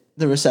 The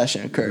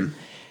recession occurred.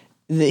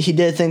 He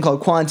did a thing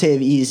called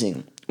quantitative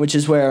easing, which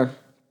is where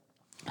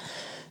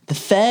the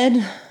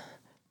Fed,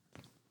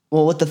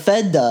 what the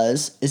Fed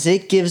does is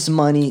it gives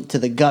money to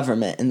the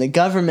government, and the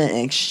government in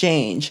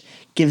exchange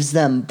gives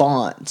them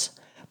bonds.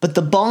 But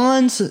the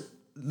bonds,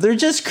 they're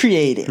just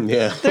creating.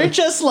 Yeah. They're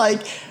just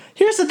like,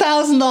 here's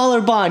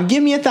 $1,000 bond,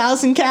 give me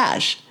 1,000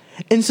 cash.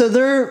 And so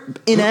they're,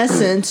 in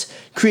essence,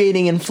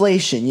 creating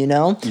inflation,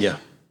 Yeah.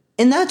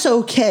 And that's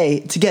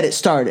okay to get it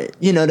started,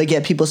 to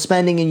get people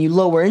spending, and you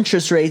lower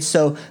interest rates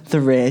so the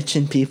rich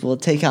and people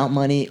take out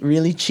money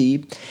really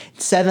cheap.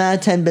 7 out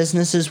of 10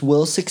 businesses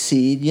will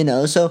succeed,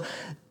 So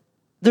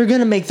they're going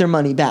to make their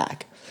money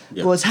back.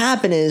 Yeah. But what's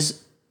happened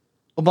is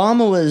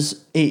Obama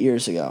was 8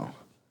 years ago.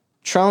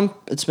 Trump,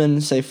 it's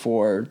been, say,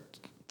 4,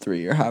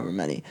 3, or however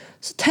many.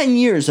 It's 10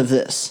 years of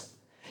this.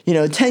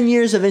 10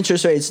 years of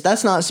interest rates,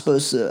 that's not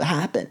supposed to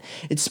happen.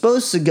 It's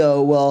supposed to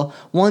go, well,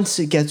 once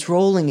it gets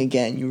rolling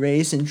again, you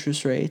raise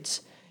interest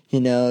rates.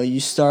 You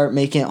start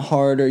making it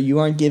harder. You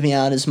aren't giving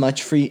out as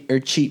much free or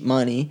cheap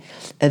money.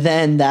 And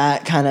then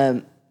that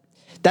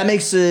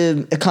makes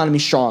the economy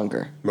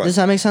stronger. Right. Does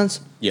that make sense?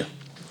 Yeah.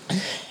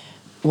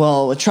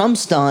 Well, what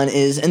Trump's done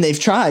is, and they've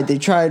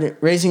tried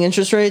raising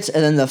interest rates,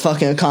 and then the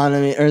fucking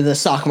economy or the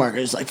stock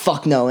market is like,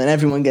 fuck no, and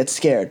everyone gets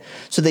scared.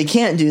 So they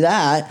can't do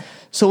that.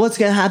 So what's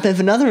going to happen if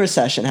another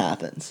recession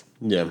happens?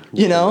 Yeah.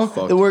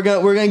 We're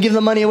going to give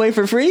the money away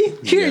for free?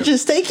 Here,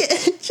 just take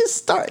it.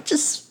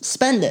 Just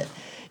spend it.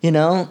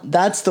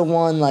 That's the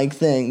one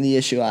the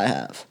issue I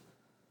have.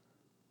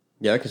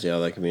 Yeah, I can see how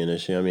that could be an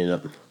issue. I mean,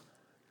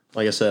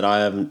 like I said, I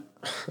haven't,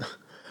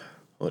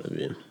 what would it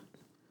be?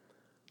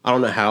 I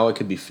don't know how it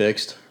could be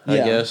fixed, I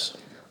guess.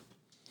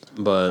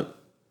 But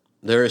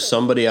there is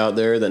somebody out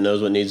there that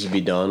knows what needs to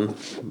be done,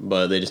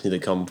 but they just need to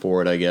come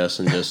forward, I guess,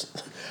 and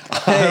just...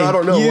 Hey, I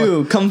don't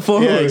know. Come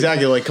forward. Yeah,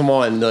 exactly. Come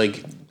on.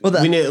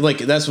 We need,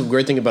 that's the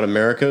great thing about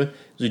America.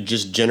 Is we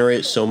just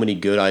generate so many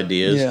good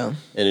ideas. Yeah.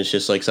 And it's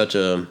just such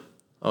a,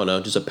 I don't know,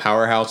 just a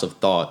powerhouse of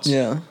thoughts.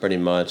 Yeah. Pretty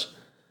much.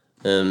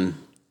 And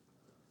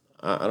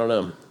I don't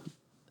know.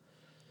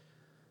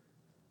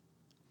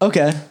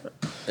 Okay.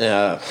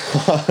 Yeah.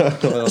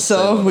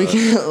 So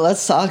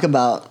let's talk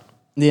about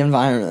the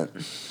environment.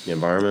 The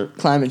environment?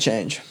 Climate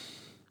change.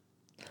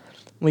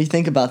 What do you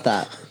think about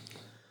that?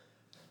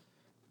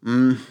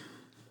 I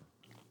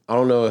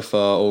don't know if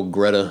old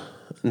Greta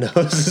knows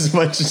as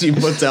much as she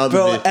puts out.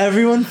 Bro,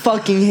 everyone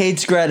fucking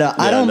hates Greta.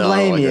 Yeah, I don't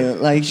blame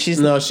you.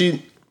 She's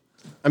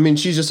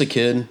just a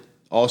kid.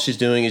 All she's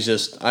doing is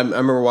just... I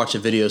remember watching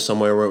a video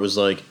somewhere where it was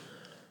like...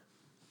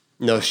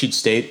 she'd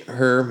state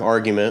her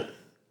argument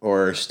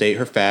or state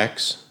her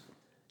facts,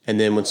 and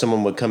then when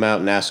someone would come out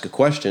and ask a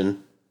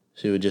question,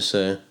 she would just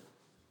say,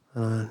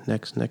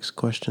 next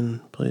question,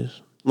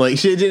 please. Like,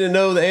 she didn't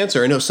know the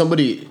answer. I know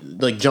somebody,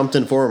 jumped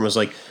in for her and was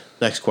like,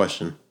 next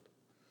question.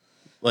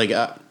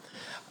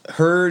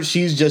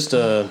 She's just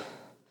a...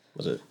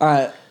 Was it? All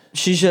right.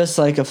 She's just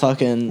like a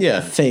fucking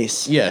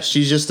face. Yeah,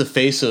 she's just the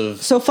face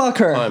of... So fuck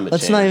her.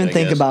 Let's not even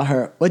think about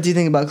her. What do you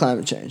think about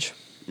climate change?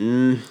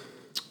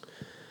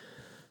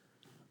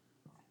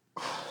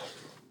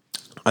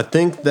 I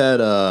think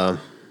that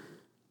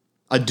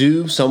I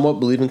do somewhat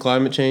believe in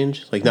climate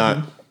change.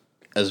 Not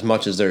as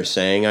much as they're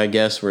saying, I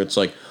guess, where it's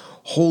like,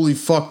 holy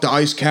fuck, the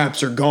ice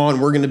caps are gone.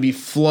 We're going to be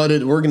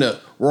flooded.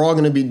 We're all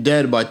going to be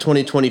dead by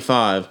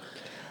 2025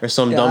 or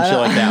some dumb shit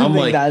like that. I'm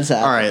like,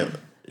 all right,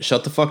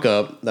 shut the fuck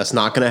up. That's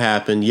not going to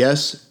happen.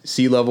 Yes,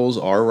 sea levels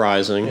are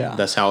rising. Yeah.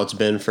 That's how it's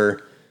been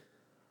for,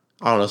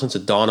 I don't know, since the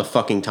dawn of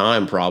fucking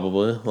time,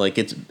 probably.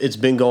 It's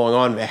been going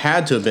on. It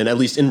had to have been, at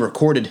least in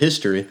recorded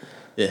history.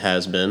 It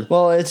has been.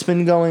 Well, it's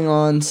been going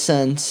on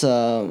since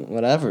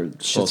whatever.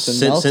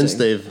 Since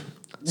they've...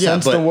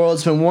 Since the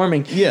world's been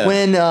warming. Yeah.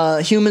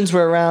 When humans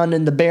were around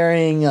in the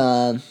Bering...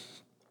 you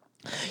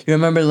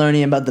remember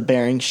learning about the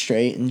Bering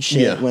Strait and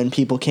shit when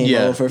people came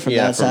over from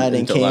that side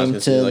and came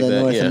to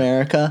North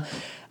America?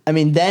 I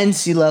mean, then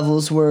sea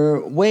levels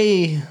were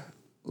way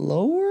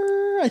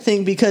lower, I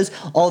think, because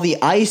all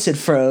the ice had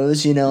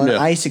froze, and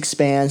ice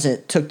expands and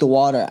it took the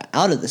water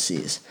out of the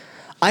seas.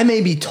 I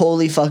may be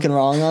totally fucking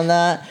wrong on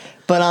that,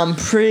 but I'm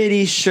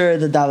pretty sure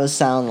that was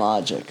sound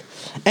logic.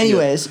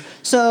 Anyways,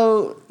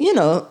 so,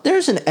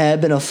 there's an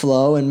ebb and a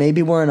flow, and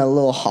maybe we're in a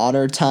little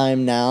hotter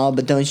time now,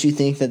 but don't you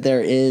think that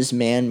there is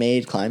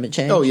man-made climate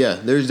change? Oh, yeah.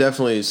 There's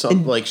definitely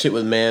some, shit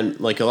with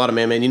a lot of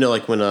man-made,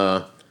 when,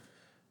 the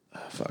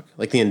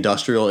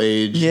industrial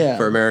age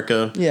for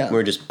America. Yeah.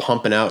 We're just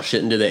pumping out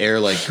shit into the air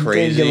like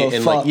crazy.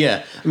 And, fuck.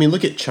 I mean,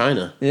 look at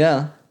China.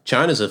 Yeah.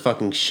 China's a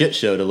fucking shit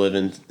show to live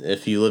in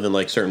if you live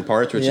in certain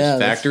parts where it's just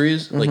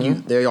factories.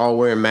 They're all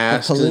wearing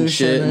masks and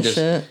shit and just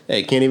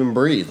hey, can't even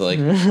breathe.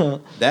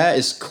 That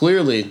is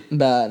clearly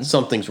bad.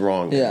 Something's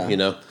wrong.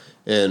 Yeah.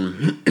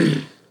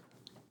 And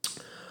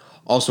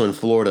also in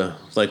Florida,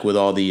 with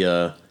all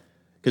the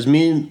because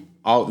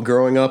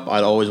growing up,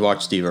 I'd always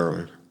watch Steve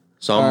Irwin.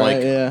 So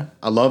I'm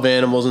I love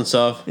animals and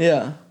stuff.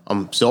 Yeah.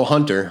 I'm still a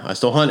hunter. I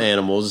still hunt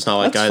animals. It's not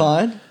like That's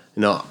fine.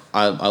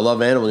 I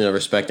love animals.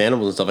 Respect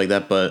animals and stuff like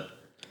that, but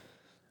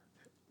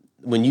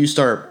when you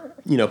start,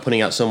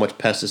 putting out so much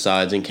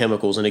pesticides and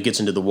chemicals and it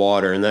gets into the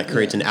water and that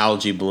creates an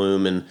algae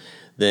bloom and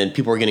then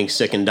people are getting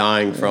sick and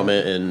dying from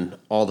it and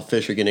all the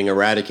fish are getting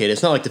eradicated.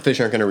 It's not like the fish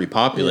aren't going to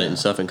repopulate and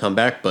stuff and come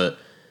back, but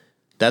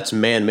that's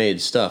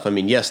man-made stuff. I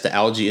mean, yes, the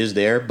algae is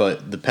there,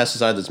 but the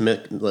pesticide that's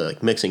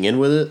mixing in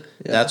with it,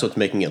 that's what's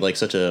making it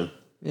such a...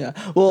 Yeah,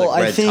 well,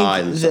 red I think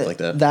tide and stuff like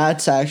that.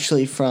 That's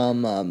actually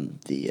from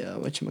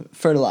the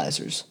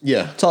fertilizers.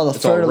 Yeah, it's all the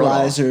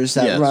fertilizers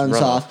that runs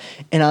runoff. off.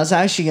 And I was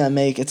actually gonna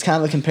make it's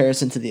kind of a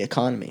comparison to the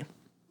economy.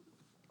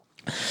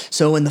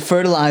 So when the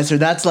fertilizer,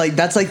 that's like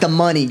the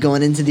money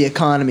going into the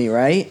economy,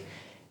 right?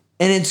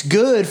 And it's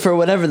good for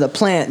whatever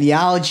the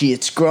algae,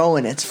 it's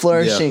growing, it's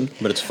flourishing. Yeah,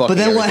 but it's fucking.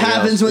 But then what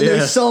happens when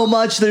there's so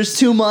much, there's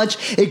too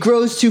much, it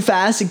grows too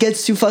fast, it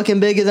gets too fucking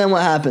big, and then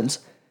what happens?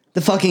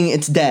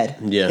 It's dead.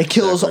 Yeah, it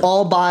kills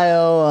all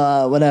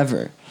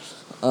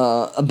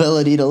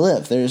ability to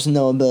live. There's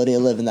no ability to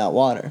live in that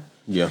water.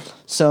 Yeah.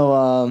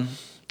 So,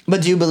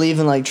 but do you believe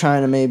in like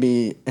trying to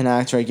maybe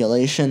enact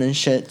regulation and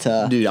shit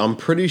to? Dude, I'm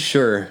pretty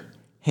sure,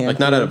 like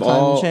not out of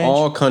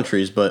all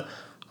countries, but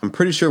I'm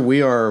pretty sure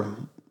we are.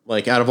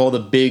 Like, out of all the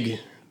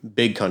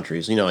big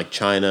countries, like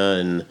China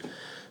and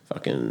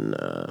fucking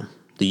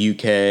the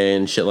UK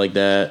and shit like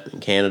that,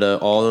 and Canada,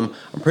 all of them,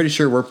 I'm pretty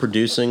sure we're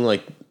producing,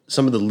 like,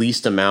 some of the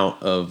least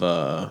amount of,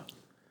 what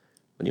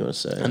do you want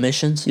to say?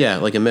 Emissions? Yeah,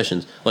 like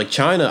emissions. Like,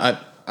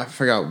 China, I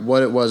forgot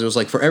what it was. It was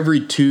like for every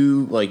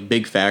 2 like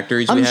big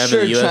factories we have in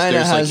the US, China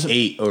there's like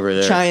 8 over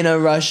there. China,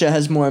 Russia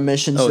has more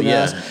emissions than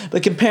us.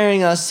 But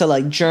comparing us to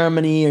like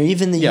Germany or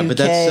even the UK, but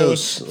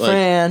that's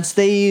France,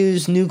 they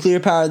use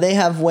nuclear power. They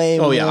have way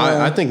more. Oh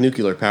yeah, I think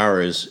nuclear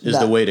power is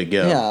the way to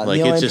go. Yeah,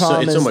 like it's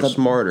so much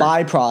smarter.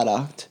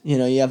 Byproduct, you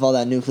have all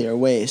that nuclear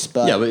waste,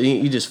 but but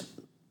you just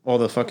all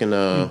the fucking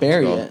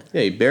bury it.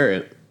 Yeah, you bury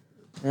it.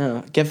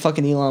 Yeah, get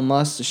fucking Elon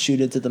Musk to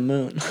shoot it to the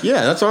moon.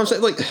 Yeah, that's what I'm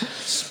saying. Like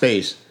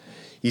space.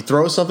 You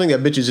throw something,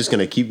 that bitch is just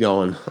gonna keep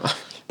going.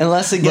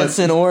 Unless it gets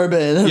in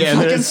orbit and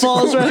fucking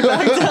falls right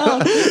back down.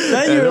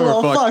 Then you're a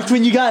little fucked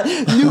when you got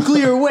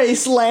nuclear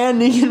waste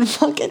landing and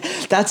fucking...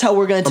 That's how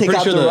we're going to take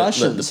out the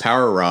Russians. The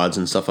power rods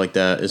and stuff like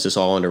that is just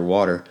all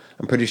underwater.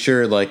 I'm pretty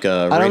sure like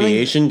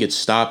radiation gets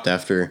stopped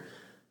after...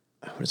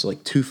 What is it,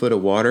 like 2 foot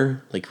of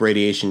water? Like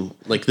radiation...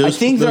 like those. I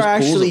think they're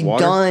actually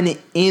done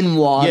in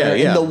water.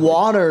 And the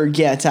water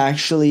gets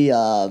actually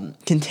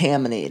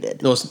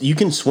contaminated. No, you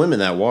can swim in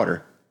that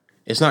water.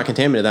 It's not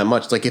contaminated that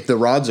much. Like if the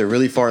rods are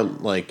really far,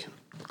 like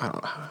I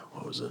don't know,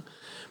 what was it?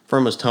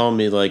 Firm was telling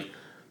me like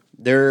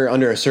they're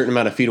under a certain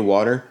amount of feet of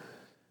water.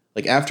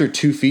 Like after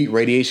 2 feet,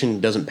 radiation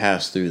doesn't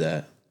pass through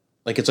that.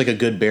 Like it's like a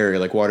good barrier.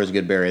 Like water's a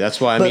good barrier.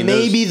 That's why But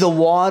maybe the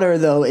water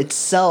though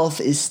itself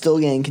is still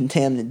getting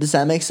contaminated. Does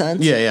that make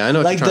sense? Yeah, I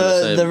know. What like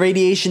the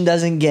radiation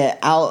doesn't get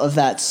out of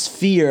that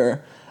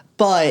sphere,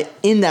 but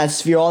in that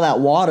sphere, all that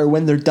water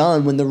when they're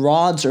done, when the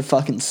rods are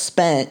fucking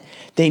spent.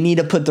 They need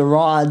to put the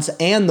rods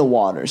and the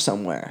water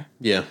somewhere.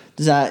 Yeah.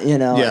 Does that,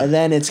 Yeah. And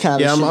then it's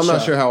kind of I'm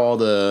not sure how all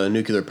the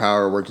nuclear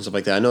power works and stuff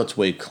like that. I know it's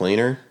way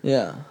cleaner.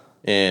 Yeah.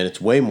 And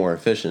it's way more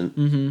efficient.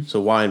 Mm-hmm. So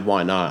why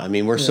not? I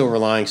mean, we're still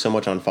relying so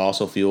much on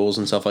fossil fuels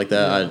and stuff like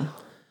that. Yeah.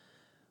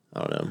 I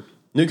don't know.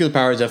 Nuclear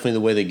power is definitely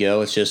the way to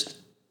go. It's just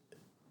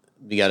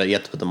you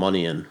have to put the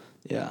money in.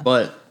 Yeah.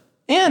 But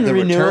and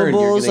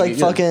renewables like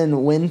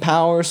fucking wind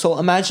power. So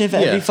imagine if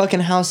every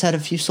fucking house had a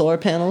few solar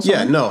panels.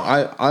 Yeah, no,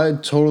 I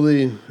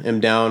totally am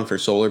down for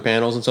solar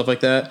panels and stuff like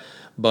that.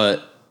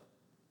 But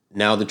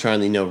now they're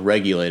trying to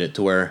regulate it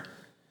to where,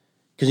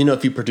 because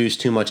if you produce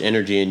too much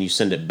energy and you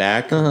send it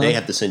back, they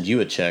have to send you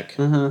a check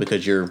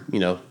because you're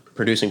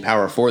producing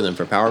power for them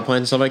for power plants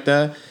and stuff like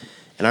that.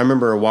 And I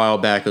remember a while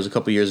back, it was a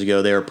couple years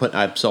ago,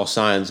 I saw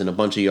signs in a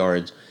bunch of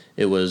yards.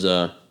 It was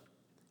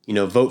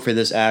vote for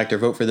this act or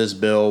vote for this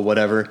bill,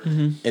 whatever.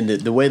 Mm-hmm. And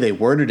the way they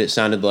worded it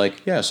sounded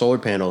like, solar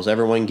panels,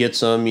 everyone gets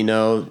them,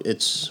 it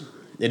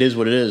is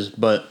what it is.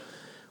 But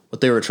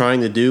what they were trying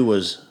to do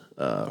was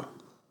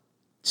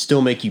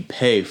still make you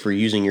pay for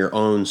using your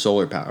own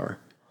solar power.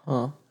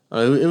 Huh.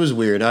 It was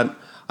weird.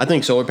 I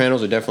think solar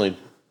panels are definitely,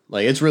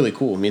 it's really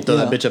cool. I mean, throw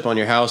that bitch up on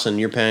your house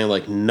and you're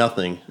paying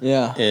nothing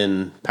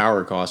in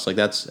power costs.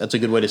 That's a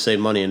good way to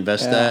save money.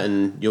 Invest that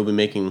and you'll be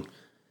making...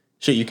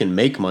 Shit, you can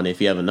make money if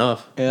you have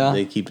enough. Yeah.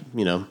 They keep,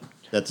 they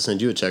have to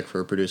send you a check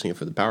for producing it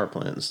for the power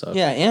plant and stuff.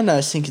 Yeah, and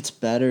I think it's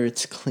better.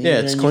 It's cleaner. Yeah,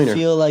 it's cleaner. You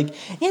feel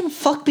and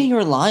fuck being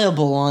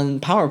reliable on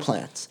power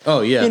plants.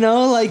 Oh, yeah.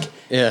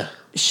 Yeah.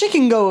 Shit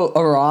can go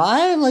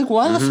awry.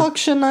 Why the fuck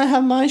shouldn't I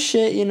have my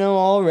shit,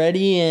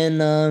 already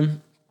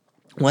in,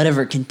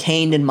 whatever,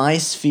 contained in my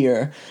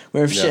sphere,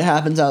 where if shit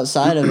happens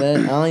outside of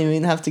it, I don't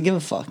even have to give a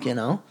fuck,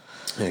 Yeah,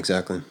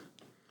 exactly.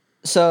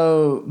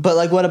 So,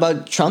 but what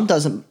about Trump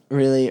doesn't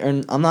really, or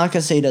I'm not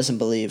going to say he doesn't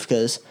believe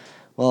because,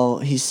 well,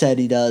 he said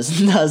he does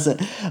and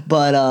doesn't.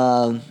 But,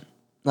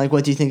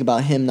 what do you think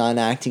about him not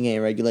enacting a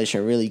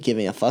regulation or really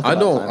giving a fuck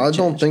about I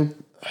don't think,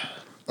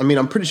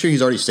 I'm pretty sure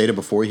he's already stated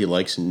before he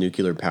likes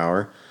nuclear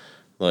power.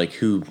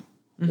 Who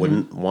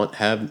wouldn't want to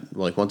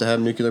have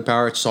nuclear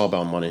power? It's all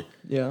about money.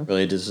 Yeah.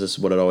 Really, this is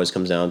what it always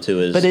comes down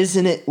to is. But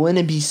wouldn't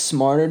it be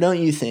smarter, don't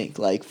you think,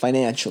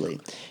 financially,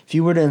 if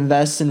you were to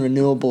invest in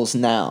renewables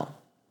now,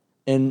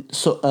 and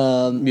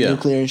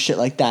nuclear and shit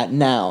like that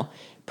now,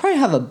 probably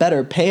have a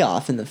better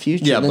payoff in the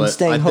future than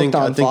staying hooked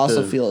on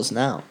fossil fuels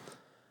now.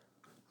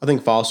 I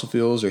think fossil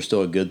fuels are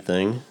still a good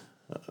thing,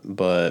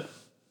 but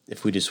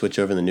if we just switch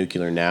over to the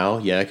nuclear now,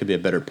 it could be a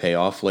better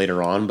payoff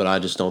later on, but I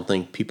just don't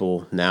think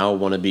people now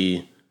want to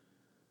be,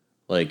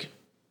 I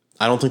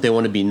don't think they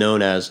want to be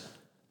known as,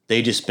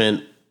 they just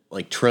spent,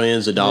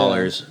 trillions of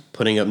dollars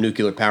putting up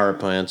nuclear power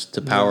plants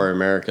to power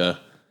America.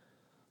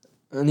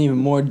 And even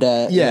more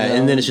debt. Yeah,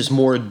 and then it's just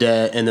more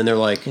debt, and then they're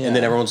like, and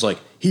then everyone's like,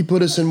 he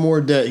put us in more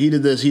debt, he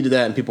did this, he did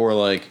that, and people were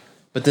like,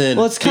 but then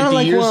well, it's kind of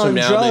like we're on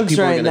drugs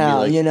right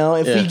now,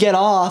 like, if we get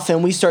off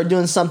and we start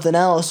doing something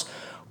else,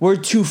 we're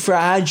too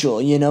fragile,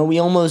 we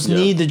almost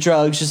need the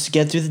drugs just to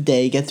get through the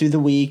day, get through the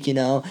week,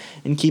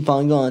 and keep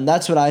on going.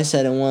 That's what I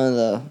said in one of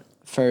the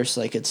first,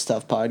 like, It's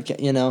Tough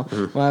podcast,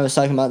 when I was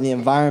talking about the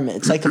environment.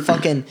 It's like a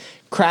fucking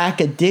crack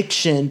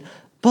addiction,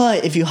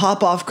 but if you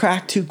hop off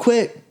crack too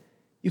quick,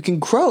 you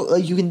can croak,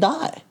 like you can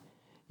die,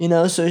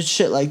 so it's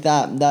shit like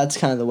that. That's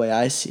kind of the way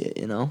I see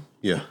it,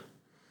 Yeah.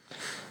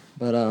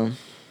 But,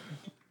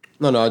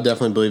 No, I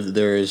definitely believe that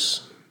there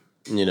is,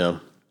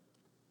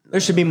 there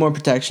should be more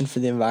protection for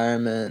the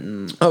environment.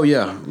 And oh,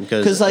 yeah.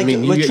 Because, like,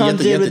 you have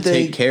to with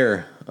take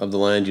care of the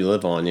land you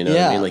live on, what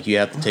I mean? Like, you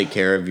have to take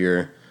care of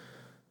you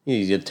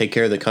have to take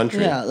care of the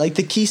country. Yeah, like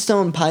the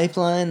Keystone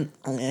Pipeline,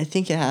 I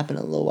think it happened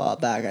a little while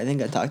back. I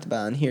think I talked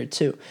about it on here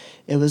too.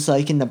 It was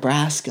like in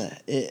Nebraska.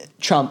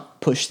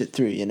 Trump pushed it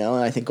through, and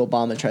I think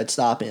Obama tried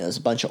stopping it. It was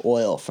a bunch of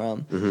oil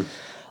from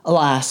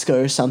Alaska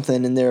or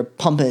something, and they were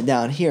pumping it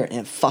down here, and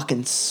it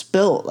fucking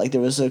spilled. Like there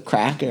was a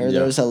crack or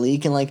there was a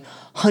leak, and like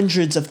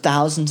hundreds of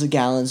thousands of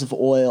gallons of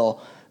oil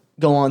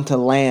go onto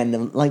land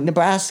in like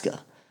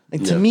Nebraska.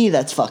 Like to me,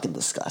 that's fucking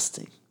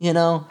disgusting,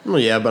 Well,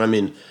 yeah, but I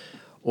mean,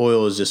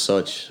 oil is just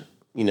such,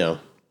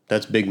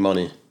 that's big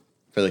money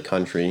for the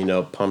country,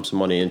 pumps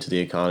money into the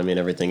economy and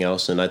everything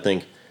else. And I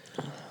think,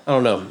 I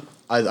don't know,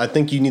 I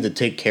think you need to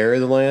take care of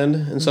the land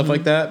and stuff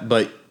like that,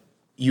 but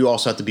you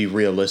also have to be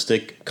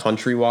realistic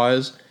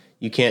country-wise.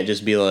 You can't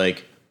just be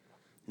like,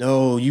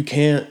 no, you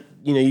can't,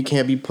 you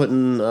can't be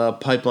putting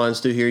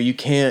pipelines through here. You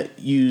can't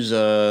use,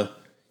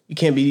 you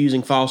can't be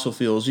using fossil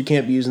fuels. You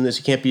can't be using this.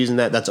 You can't be using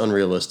that. That's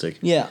unrealistic.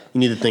 Yeah. You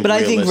need to think But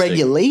realistic. I think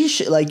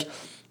regulation, like,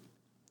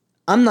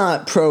 I'm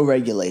not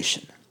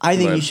pro-regulation. I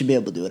think you should be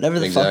able to do whatever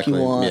the fuck you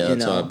want. Yeah,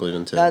 that's how I believe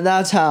in too.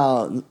 That's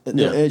how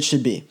it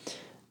should be.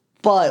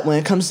 But when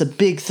it comes to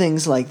big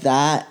things like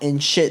that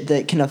and shit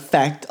that can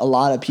affect a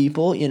lot of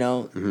people,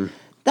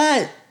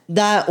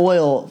 that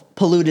oil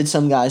polluted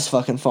some guy's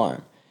fucking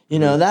farm.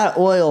 That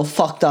oil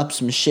fucked up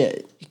some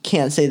shit. You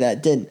can't say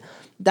that didn't.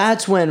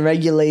 That's when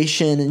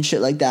regulation and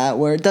shit like that,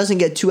 where it doesn't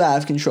get too out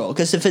of control.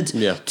 Because if it's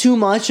too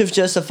much of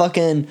just a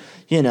fucking,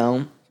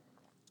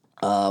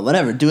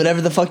 whatever, do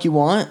whatever the fuck you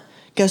want,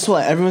 guess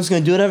what? Everyone's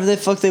going to do whatever the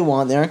fuck they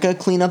want. They aren't going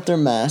to clean up their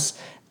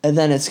mess. And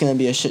then it's going to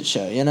be a shit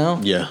show,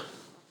 Yeah.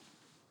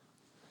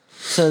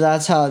 So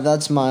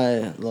that's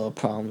my little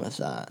problem with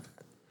that.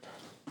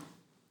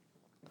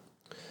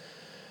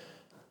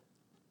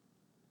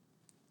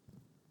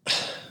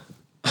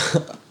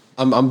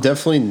 I'm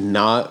definitely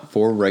not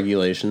for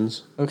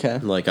regulations. Okay.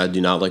 Like, I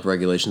do not like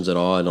regulations at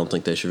all. I don't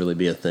think they should really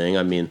be a thing.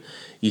 I mean,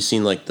 you've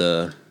seen, like,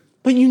 But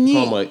you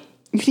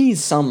need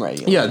some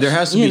regulation. Yeah, there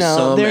has to be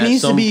some. There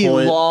needs to be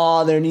point.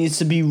 law. There needs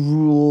to be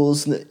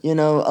rules.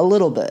 A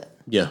little bit.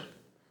 Yeah.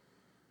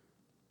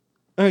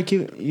 All right,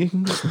 you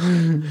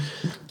can.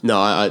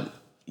 No,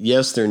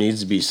 yes, there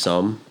needs to be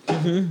some,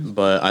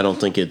 but I don't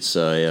think it's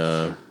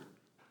I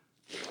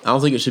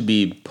don't think it should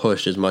be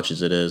pushed as much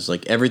as it is.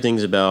 Like,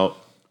 everything's about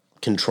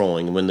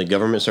controlling. When the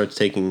government starts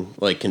taking,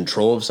 like,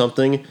 control of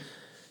something,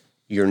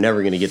 you're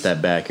never going to get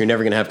that back. You're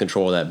never going to have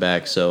control of that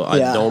back. So I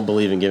don't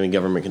believe in giving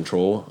government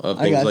control of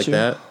things like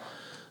that.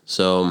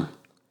 So,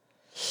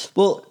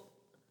 well,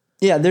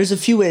 yeah, there's a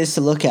few ways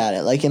to look at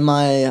it. Like in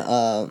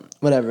my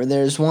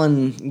there's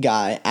one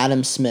guy,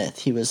 Adam Smith.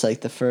 He was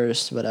like the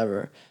first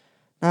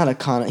not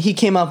economist. He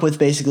came up with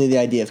basically the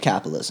idea of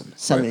capitalism,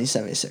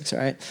 1776,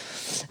 right?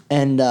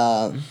 And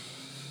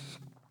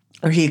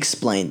or he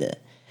explained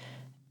it.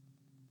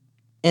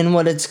 And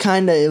what it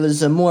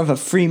was more of a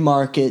free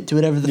market, do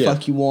whatever the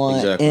fuck you want.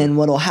 Exactly. And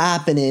what'll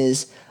happen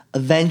is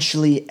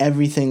eventually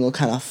everything will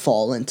kind of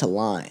fall into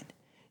line.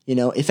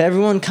 If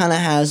everyone kind of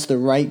has the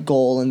right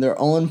goal and their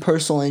own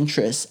personal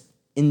interests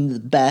in the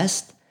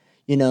best,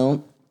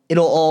 it'll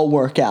all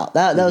work out.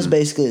 That was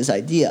basically his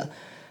idea.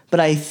 But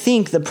I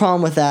think the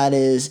problem with that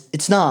is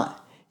it's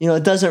not.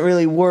 It doesn't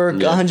really work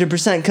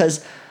 100%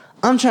 because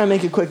I'm trying to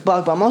make a quick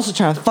buck, but I'm also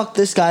trying to fuck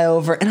this guy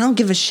over, and I don't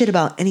give a shit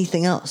about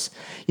anything else,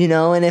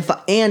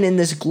 and in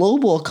this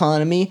global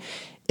economy,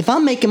 if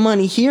I'm making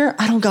money here,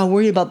 I don't gotta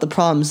worry about the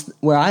problems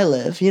where I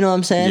live. You know what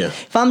I'm saying? Yeah.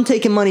 If I'm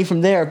taking money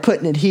from there,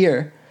 putting it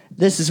here,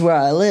 this is where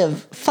I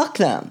live. Fuck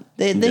them.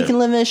 They can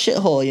live in a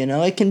shithole.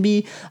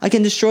 I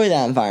can destroy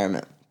that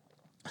environment.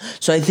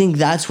 So I think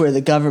that's where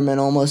the government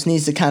almost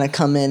needs to kind of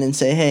come in and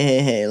say,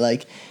 hey,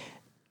 like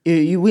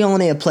we all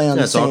need to play on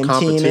the same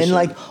team and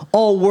like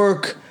all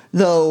work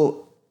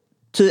though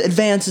to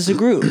advance as a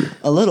group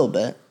a little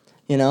bit,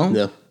 Yeah.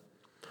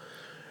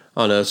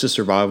 I don't know. It's just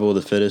survival of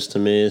the fittest to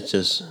me. It's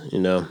just,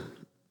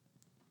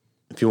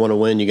 if you want to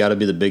win, you got to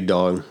be the big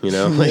dog,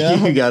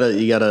 Like you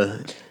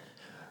gotta.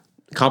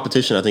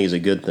 Competition, I think, is a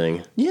good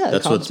thing. Yeah,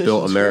 that's what's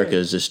built America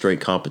is just straight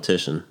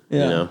competition.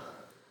 Yeah.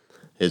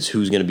 It's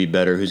who's going to be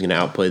better, who's going to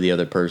outplay the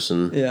other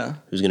person. Yeah.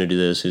 Who's going to do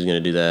this, who's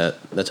going to do that.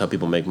 That's how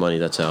people make money.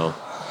 That's how,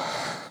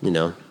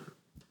 I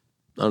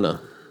don't know.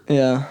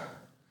 Yeah.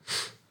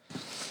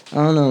 I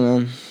don't know,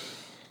 man.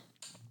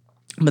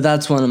 But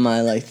that's one of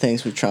my like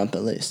things with Trump,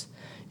 at least.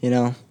 You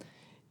know,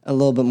 a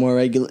little bit more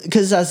regular,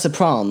 because that's the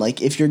problem.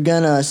 Like, if you're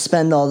gonna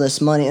spend all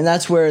this money, and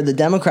that's where the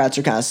Democrats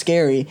are kind of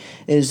scary,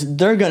 is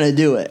they're gonna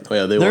do it. Oh,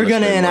 yeah, they're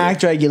gonna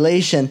enact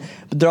regulation,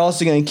 but they're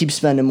also gonna keep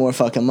spending more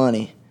fucking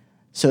money.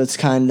 So it's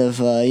kind of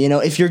you know,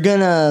 if you're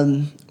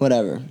gonna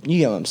whatever, you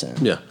get what I'm saying.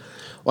 Yeah.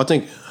 Well, I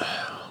think,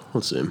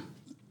 let's see.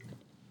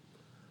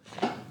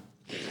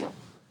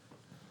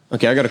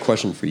 Okay, I got a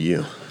question for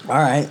you. All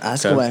right,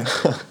 ask away.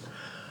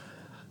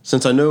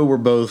 Since I know we're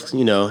both,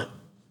 you know,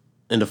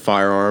 into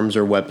firearms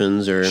or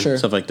weapons or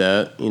stuff like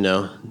that, you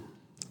know.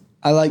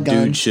 I like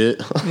guns. Dude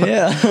shit.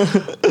 Yeah.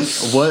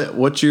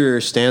 What's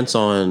your stance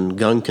on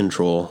gun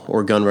control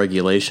or gun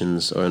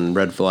regulations and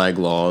red flag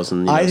laws?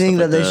 And I think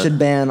that they should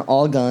ban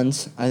all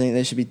guns. I think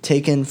they should be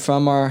taken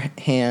from our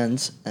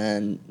hands,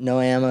 and no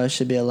ammo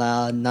should be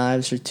allowed.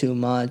 Knives are too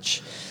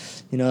much.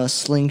 You know, a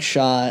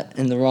slingshot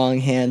in the wrong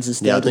hands is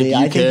deadly.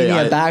 I think you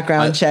need a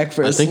background check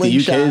for a slingshot. I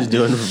think the UK is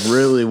doing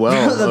really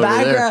well. The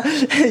background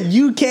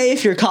UK,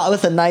 if you're caught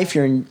with a knife,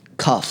 you're in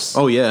cuffs.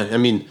 Oh yeah, I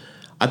mean,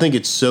 I think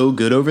it's so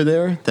good over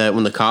there that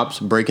when the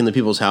cops break into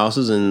people's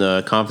houses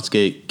and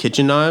confiscate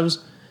kitchen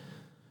knives,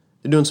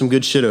 they're doing some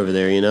good shit over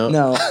there, you know?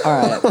 No,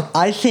 all right.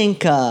 I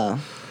think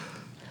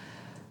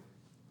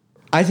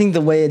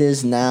the way it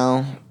is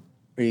now,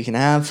 where you can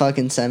have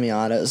fucking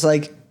semi-autos,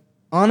 like,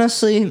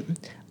 honestly,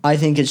 I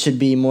think it should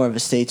be more of a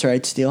states'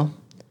 rights deal.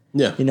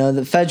 Yeah. You know,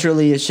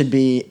 federally, it should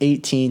be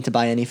 18 to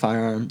buy any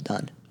firearm,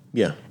 done.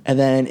 Yeah. And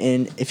then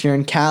if you're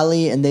in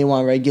Cali and they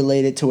want to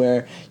regulate it to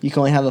where you can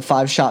only have a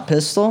 5-shot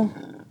pistol,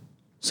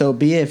 so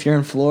be it. If you're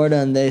in Florida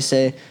and they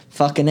say,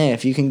 fucking A,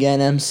 if you can get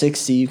an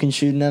M60, you can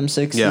shoot an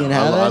M60 and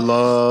have it. I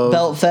love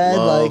belt fed,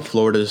 like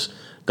Florida's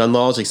gun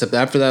laws, except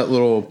after that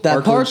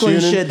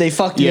Parkland shit, they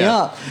fucked me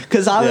up.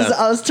 Because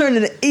I was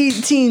turning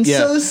 18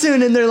 so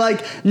soon, and they're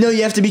like, no,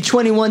 you have to be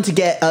 21 to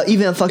get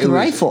even a fucking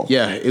rifle.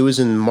 Yeah, it was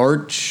in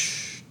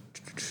March.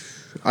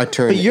 I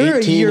turned 18 But you're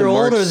a year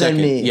older than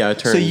me. Yeah, I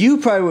turned. So you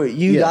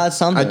probably got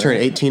something. I turned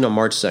 18 on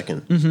March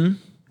 2nd. Mm-hmm.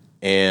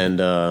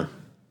 And I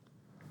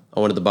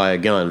wanted to buy a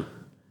gun.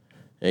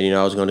 And, you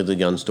know, I was going to the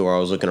gun store. I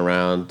was looking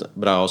around,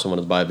 but I also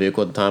wanted to buy a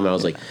vehicle at the time. And I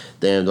was like,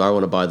 damn, do I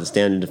want to buy the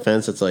Standard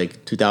Defense that's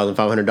like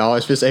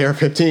 $2,500 for this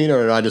AR-15?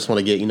 Or do I just want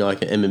to get, you know,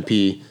 like an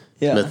M&P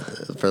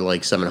Smith for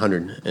like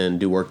 $700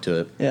 and do work to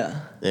it? Yeah.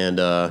 And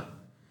I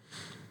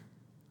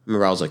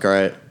remember I was like, all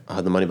right, I'll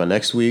have the money by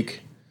next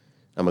week.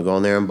 I'm going to go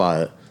in there and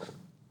buy it.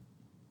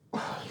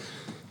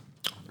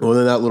 Well,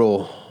 then that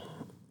little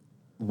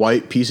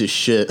white piece of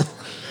shit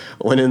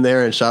went in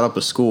there and shot up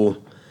a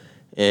school.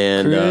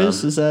 And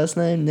Cruz, his last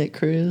name, Nick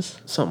Cruz,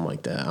 something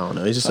like that. I don't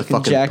know. He's just fucking a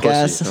fucking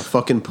jackass. pussy. A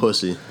fucking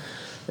pussy.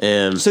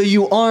 And so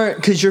you aren't,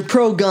 because you're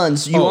pro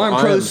guns. You aren't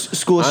pro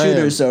school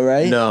shooters, though,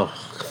 right? No.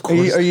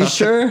 Are you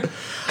sure?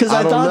 Because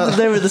I thought that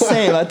they were the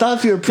same. I thought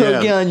if you were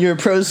pro gun, you were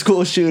pro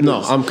school shooters.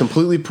 No, I'm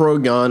completely pro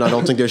gun. I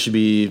don't think there should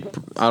be.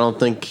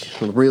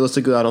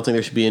 Realistically, I don't think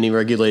there should be any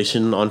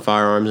regulation on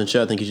firearms and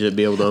shit. I think you should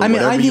be able to own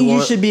whatever you want.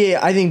 You should be.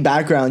 I think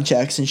background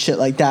checks and shit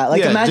like that.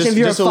 Like, imagine if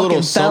you're a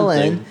fucking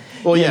felon.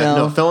 Well,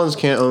 no, felons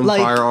can't own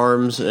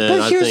firearms, and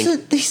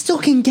but they still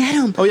can get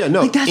them. Oh yeah,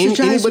 no, like, that's what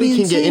drives anybody me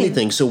can insane. get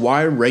anything. So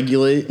why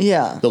regulate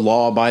the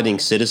law-abiding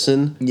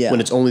citizen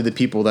when it's only the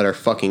people that are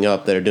fucking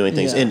up that are doing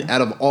things? And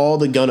out of all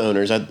the gun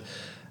owners, I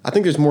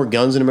think there's more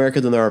guns in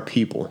America than there are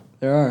people.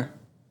 There are,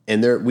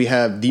 and we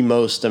have the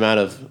most amount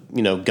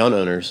of gun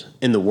owners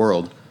in the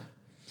world.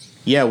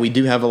 Yeah, we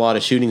do have a lot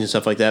of shootings and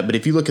stuff like that, but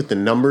if you look at the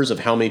numbers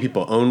of how many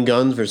people own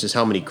guns versus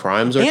how many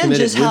crimes are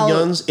committed with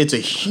guns, it's a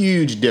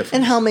huge difference.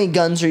 And how many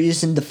guns are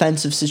used in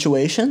defensive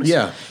situations?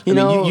 Yeah. I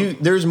mean,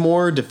 there's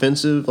more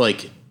defensive,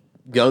 like,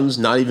 guns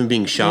not even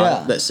being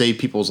shot that save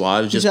people's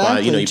lives just by,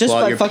 you pull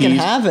out your fucking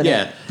having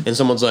it. And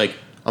someone's like,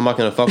 I'm not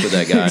going to fuck with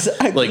that guy.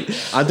 Exactly. Like,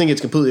 I think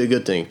it's completely a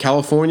good thing.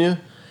 California,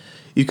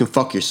 you can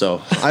fuck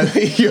yourself.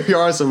 You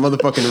are some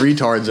motherfucking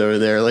retards over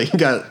there. Like, you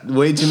got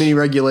way too many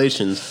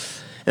regulations.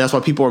 And that's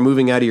why people are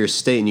moving out of your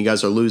state and you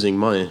guys are losing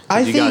money.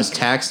 Because you guys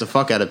tax the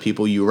fuck out of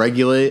people. You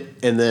regulate.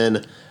 And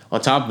then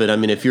on top of it, I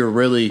mean, if you're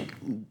really,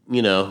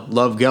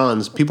 love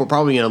guns, people are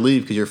probably going to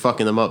leave because you're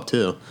fucking them up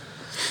too.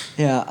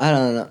 Yeah, I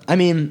don't know. I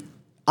mean,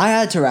 I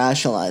had to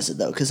rationalize it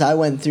though because I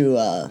went through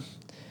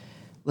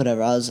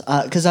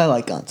because I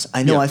like guns.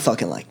 I know I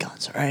fucking like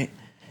guns, all right?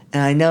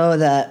 And I know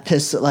that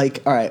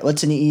all right,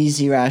 what's an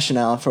easy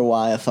rationale for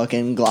why a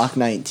fucking Glock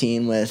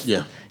 19 with,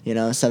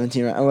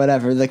 17 or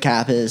whatever the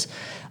cap is,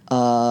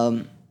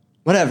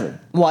 whatever,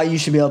 why you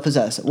should be able to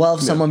possess it. Well,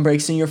 if someone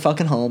breaks in your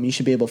fucking home, you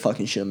should be able to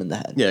fucking shoot them in the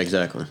head. Yeah,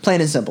 exactly.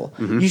 Plain and simple.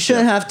 Mm-hmm. You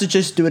shouldn't have to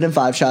just do it in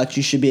 5 shots.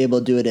 You should be able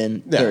to do it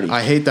in 30.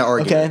 I hate that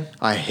argument. Okay?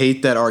 I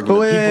hate that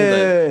argument.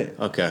 Wait.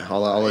 Okay,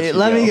 I'll let you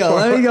Let me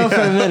go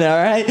for a minute,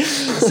 all right?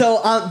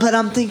 So, but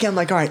I'm thinking, I'm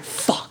like, all right,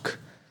 fuck.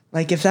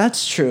 Like, if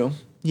that's true,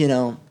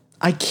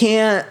 I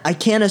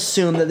can't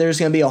assume that there's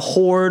going to be a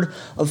horde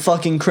of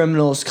fucking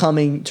criminals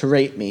coming to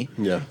rape me.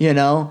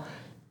 Yeah.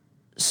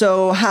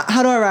 So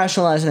how do I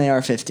rationalize an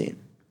AR-15?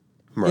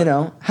 Right.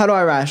 How do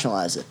I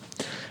rationalize it?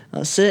 I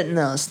was sitting,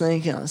 I was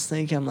thinking,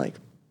 I'm like,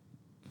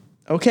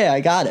 okay, I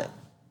got it.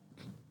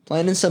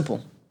 Plain and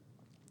simple.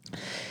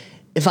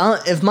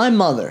 If my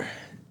mother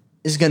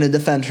is going to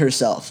defend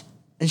herself,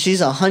 and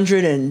she's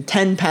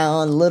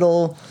 110-pound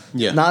little,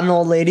 not an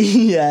old lady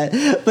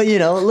yet, but,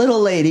 little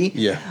lady.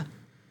 Yeah.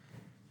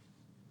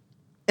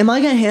 Am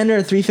I going to hand her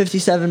a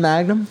 .357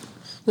 Magnum?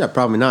 Yeah,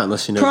 probably not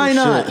unless she knows Probably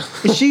not.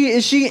 shit.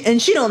 Is she,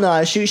 and she don't know how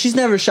to shoot. She's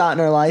never shot in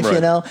her life,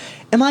 right.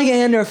 Am I going to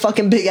hand her a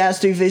fucking big-ass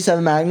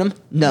 .357 Magnum?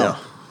 No.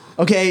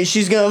 Okay,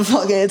 she's going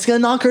to it's going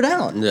to knock her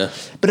down. Yeah.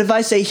 But if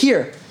I say,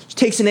 here, she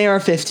takes an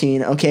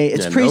AR-15, okay?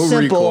 It's pretty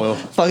simple. Recoil.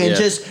 Fucking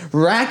just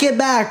rack it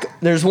back.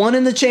 There's one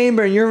in the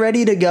chamber and you're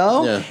ready to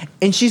go. Yeah.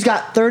 And she's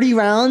got 30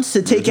 rounds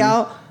to take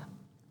out.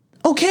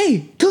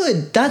 Okay,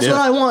 good. That's what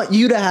I want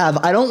you to have.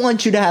 I don't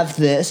want you to have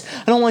this.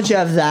 I don't want you to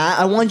have that.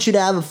 I want you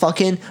to have a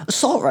fucking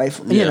assault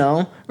rifle,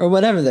 or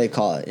whatever they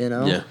call it,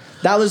 Yeah.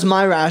 That was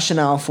my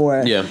rationale for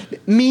it. Yeah.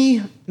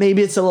 Me,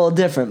 maybe it's a little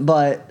different,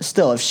 but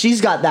still, if she's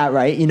got that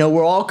right,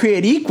 we're all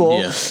created equal.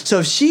 Yeah. So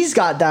if she's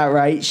got that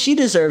right, she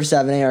deserves to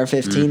have an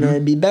AR-15, and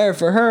it'd be better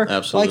for her.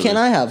 Absolutely. Why can't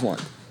I have one?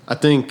 I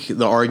think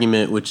the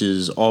argument, which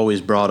is always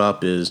brought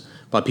up, is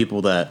by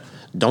people that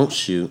don't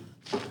shoot,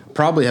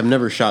 probably have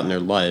never shot in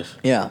their life.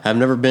 Yeah. Have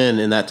never been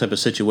in that type of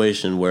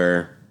situation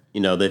where,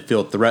 they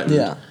feel threatened.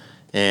 Yeah.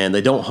 And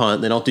they don't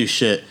hunt, they don't do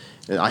shit.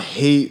 And I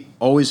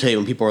always hate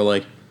when people are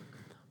like,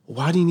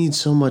 why do you need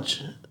so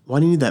much? Why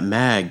do you need that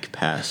mag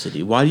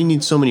capacity? Why do you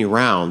need so many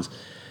rounds?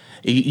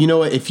 You know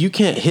what? If you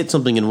can't hit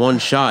something in one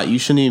shot, you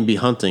shouldn't even be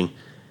hunting.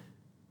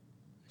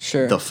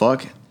 Sure. The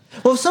fuck?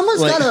 Well, if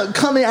someone's gotta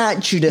come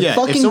at you to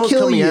fucking if someone's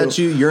kill coming you. at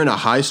you, you're in a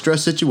high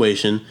stress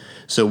situation.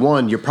 So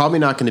one, you're probably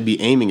not going to be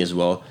aiming as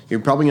well. You're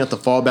probably going to have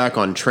to fall back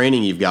on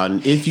training you've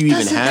gotten if you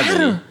even have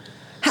any.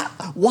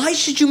 Why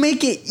should you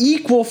make it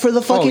equal for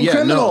the fucking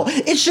criminal? No.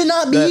 It should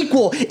not be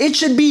equal. It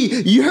should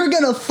be, you're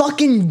gonna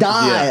fucking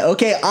die.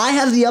 Okay, I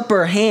have the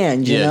upper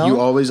hand. You know? You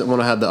always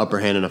want to have the upper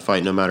hand in a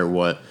fight, no matter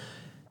what.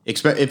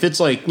 If it's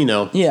like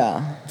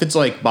if it's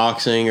like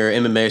boxing or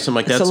MMA or something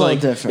like that, it's a little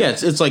different.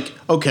 Yeah, it's like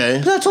okay.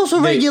 But that's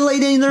also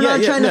regulating. They're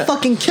not trying to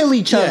fucking kill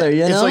each other.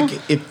 You know, it's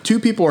like if two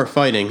people are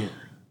fighting,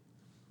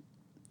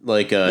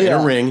 like in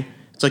a ring,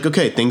 it's like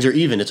okay, things are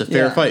even. It's a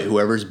fair fight.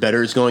 Whoever's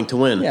better is going to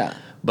win. Yeah.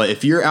 But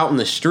if you're out in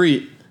the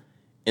street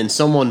and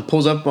someone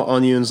pulls up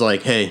on you and is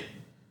like, "Hey,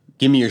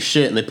 give me your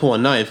shit," and they pull a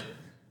knife,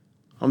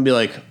 I'm gonna be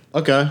like,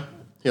 "Okay,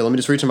 here, let me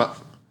just reach him out."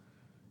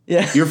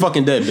 Yeah, you're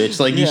fucking dead, bitch.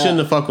 Like you shouldn't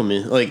have fucked with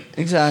me. Like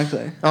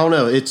exactly. I don't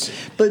know.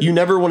 But you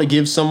never want to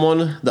give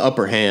someone the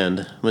upper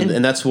hand,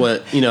 and that's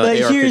what But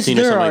AR-15 here's or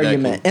their something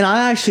argument, like that. and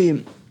I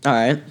actually, all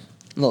right, a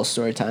little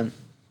story time.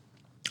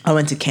 I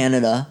went to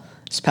Canada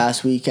this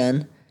past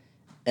weekend.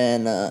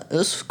 And it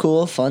was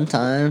cool, fun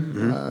time.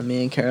 Mm-hmm.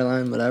 Me and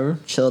Caroline, whatever,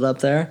 chilled up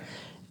there.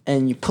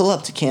 And you pull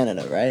up to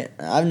Canada, right?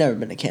 I've never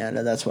been to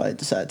Canada. That's why I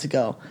decided to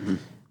go. Mm-hmm.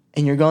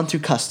 And you're going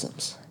through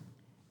customs.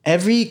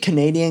 Every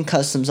Canadian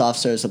customs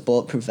officer has a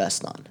bulletproof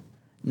vest on.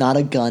 Not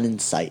a gun in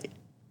sight.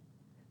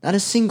 Not a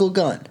single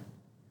gun.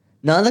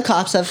 None of the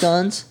cops have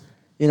guns.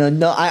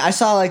 I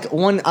saw like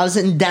one. I was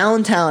in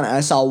downtown and I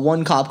saw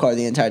one cop car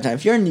the entire time.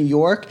 If you're in New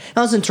York,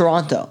 I was in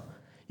Toronto.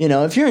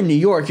 If you're in New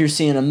York, you're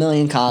seeing a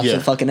million cops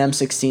with fucking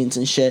M16s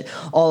and shit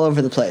all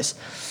over the place.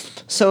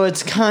 So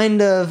it's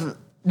kind of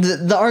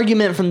the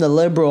argument from the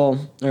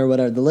liberal or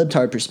whatever, the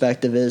libtard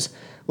perspective is,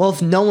 well,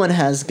 if no one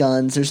has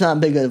guns, there's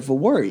not big of a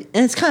worry.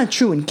 And it's kind of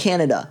true in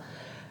Canada.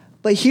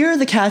 But here,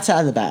 the cat's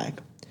out of the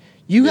bag.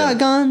 You got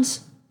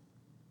guns.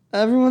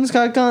 Everyone's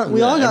got guns.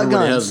 We all got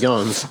guns. Has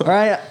guns. All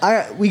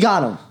right, we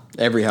got them.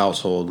 Every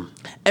household.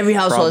 Every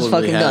household has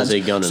fucking guns. A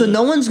gun so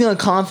no one's going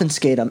to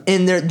confiscate them.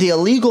 And the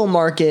illegal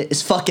market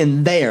is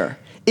fucking there.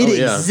 It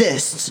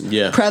exists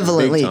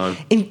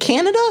prevalently. In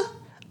Canada,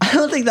 I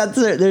don't think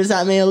there's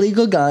that many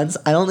illegal guns.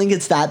 I don't think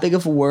it's that big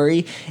of a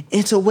worry.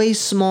 It's a way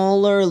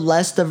smaller,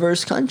 less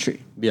diverse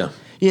country. Yeah.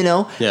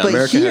 Yeah, but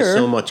America here, has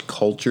so much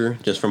culture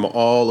just from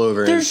all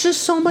over. There's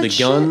just so much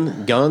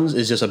guns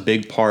is just a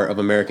big part of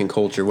American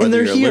culture.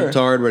 Whether you're a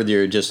libtard, whether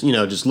you're just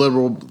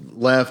liberal,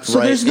 left, so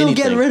right, there's no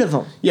getting rid of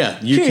them. Yeah,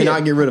 you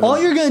cannot get rid of them.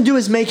 All you're going to do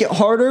is make it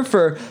harder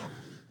for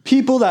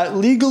people that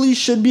legally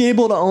should be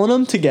able to own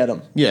them to get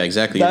them. Yeah,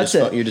 exactly. That's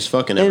you're just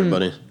fucking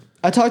everybody.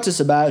 I talked to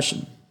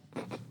Sebastian.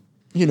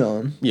 You know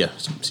him. Yeah,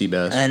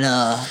 Seabass. And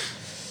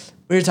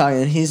we were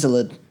talking. He's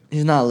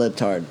not a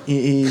libtard.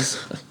 He's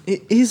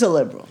a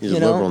liberal. He's a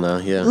liberal now,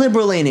 yeah.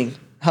 Liberal leaning.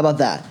 How about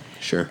that?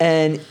 Sure.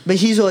 But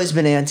he's always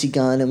been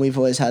anti-gun, and we've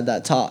always had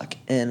that talk.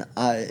 And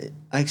I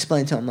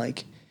explained to him,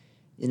 like,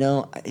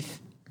 I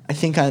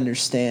think I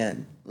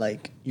understand,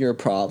 like, your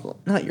problem.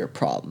 Not your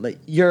problem, but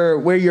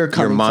where you're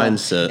coming from. Your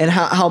mindset. And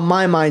how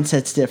my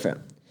mindset's different.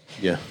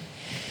 Yeah.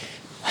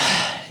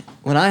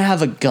 When I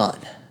have a gun,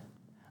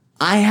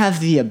 I have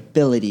the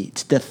ability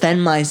to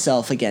defend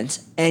myself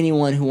against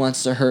anyone who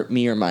wants to hurt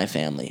me or my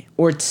family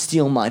or to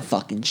steal my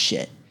fucking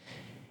shit.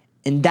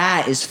 And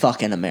that is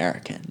fucking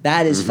American.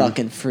 That is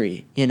fucking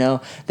free,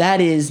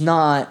 That's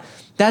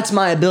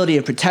my ability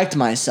to protect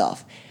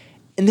myself.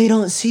 And they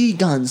don't see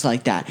guns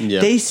like that.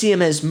 Yeah. They see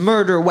them as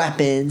murder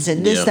weapons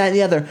and this, Yeah. that, and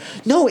the other.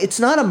 No, it's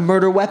not a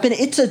murder weapon.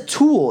 It's a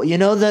tool. You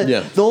know,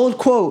 the old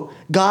quote,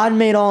 God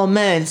made all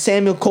men,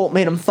 Samuel Colt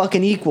made them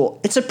fucking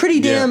equal. It's a pretty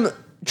damn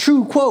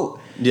true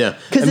quote. Yeah.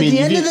 Because at the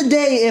end of the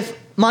day, if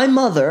my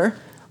mother,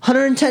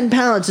 110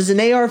 pounds, is an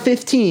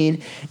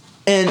AR-15,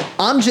 and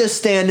I'm just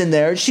standing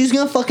there, she's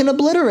going to fucking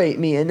obliterate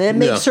me. And it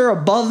makes her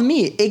above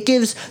me. It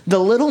gives the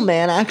little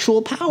man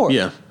actual power.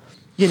 Yeah.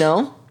 You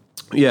know?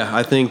 Yeah,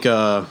 I think...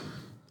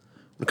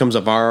 when it comes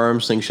to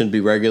firearms, things shouldn't be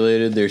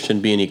regulated. There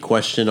shouldn't be any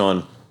question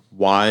on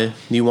why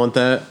you want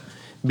that.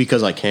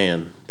 Because I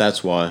can.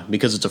 That's why.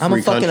 Because it's a free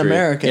country. I'm a fucking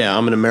American. Yeah,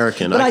 I'm an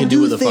American. But I can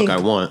do what the fuck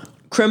I want.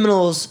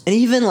 Criminals, and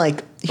even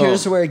like,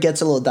 here's where it gets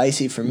a little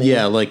dicey for me.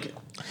 Yeah, like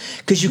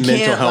because you mental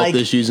can't health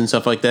issues and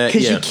stuff like that.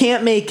 Because you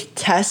can't make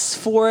tests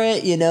for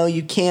it. You know,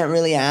 you can't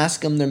really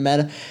ask them their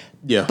meta.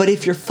 Yeah. But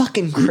if you're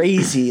fucking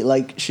crazy,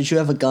 like, should you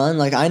have a gun?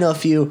 Like, I know a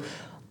few.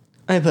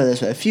 I put it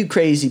this way: a few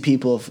crazy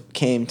people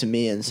came to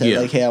me and said,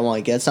 like, "Hey, I want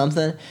to get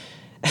something."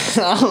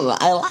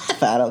 I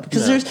laugh at them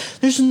because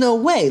there's no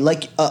way.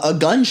 Like, a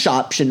gun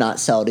shop should not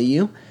sell to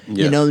you.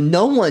 Yeah. You know,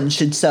 no one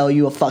should sell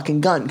you a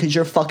fucking gun because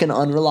you're fucking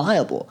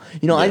unreliable.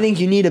 You know, I think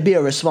you need to be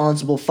a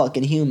responsible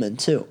fucking human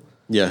too.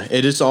 Yeah,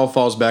 it just all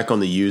falls back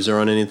on the user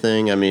on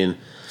anything. I mean,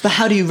 but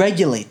how do you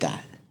regulate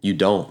that? You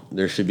don't.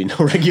 There should be no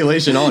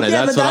regulation on it.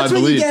 Yeah, that's but what that's I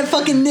believe. when you get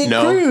fucking Nick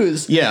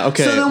Cruz. Yeah,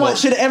 okay. So then what?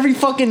 Should every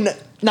fucking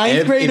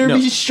ninth grader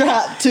be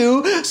strapped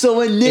to? So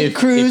when Nick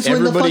Cruz,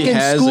 when the fucking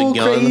school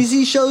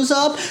crazy shows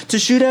up to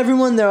shoot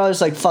everyone, they're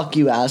always like, "Fuck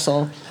you,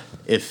 asshole."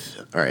 If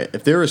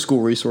there were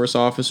school resource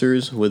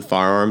officers with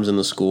firearms in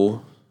the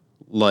school,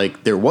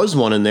 like there was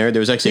one in there.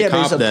 There was actually a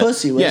cop but he's a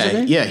pussy,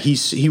 wasn't he? Yeah,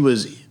 he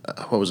was.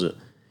 What was it?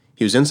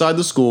 He was inside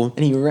the school,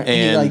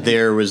 and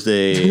there was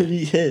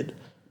he hid.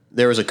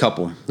 There was a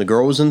couple. The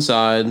girl was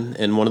inside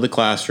in one of the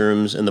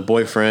classrooms, and the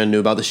boyfriend knew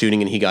about the shooting,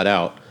 and he got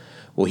out.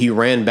 Well, he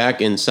ran back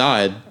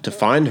inside to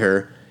find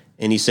her,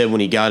 and he said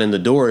when he got in the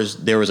doors,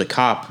 there was a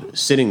cop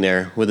sitting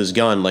there with his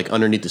gun, like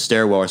underneath the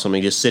stairwell or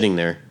something, just sitting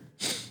there,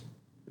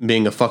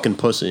 being a fucking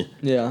pussy.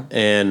 Yeah.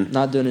 And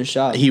not doing his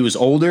job. He was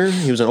older.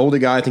 He was an older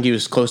guy. I think he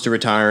was close to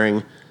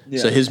retiring.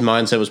 Yeah. So his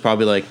mindset was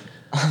probably like,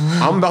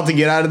 I'm about to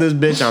get out of this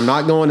bitch. I'm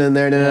not going in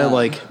there.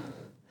 Like,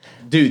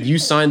 dude, you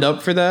signed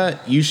up for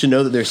that. You should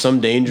know that there's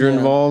some danger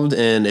involved.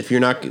 And if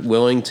you're not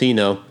willing to, you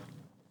know,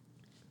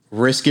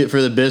 risk it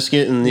for the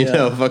biscuit and, you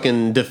know,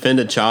 fucking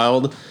defend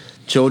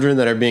children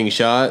that are being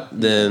shot,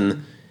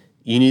 then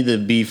you need to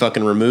be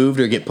fucking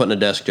removed or get put in a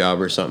desk job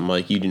or something.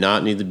 Like, you do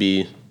not need to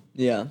be.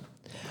 Yeah.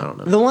 I don't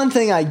know. The one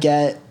thing I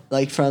get,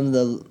 like, from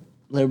the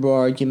liberal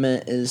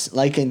argument is,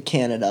 like, in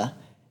Canada,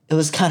 it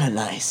was kind of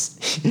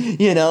nice.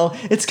 You know,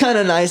 it's kind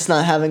of nice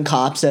not having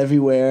cops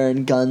everywhere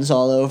and guns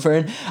all over.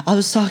 And I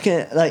was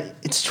talking, like,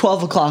 it's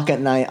 12 o'clock at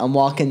night. I'm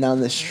walking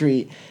down the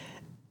street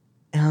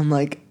and I'm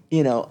like,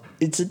 you know,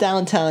 it's a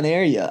downtown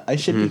area. I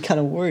should be kind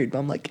of worried. But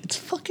I'm like, it's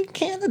fucking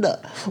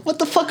Canada. What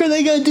the fuck are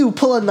they going to do?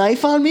 Pull a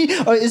knife on me?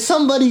 Or is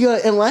somebody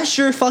going to, unless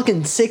you're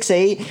fucking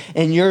 6'8"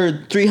 and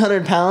you're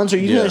 300 pounds, are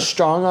you going to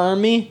strong arm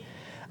me?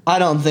 I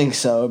don't think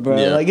so, bro.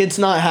 Yeah. Like, it's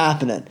not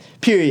happening.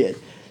 Period.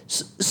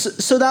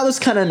 So that was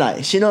kind of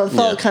nice, you know. It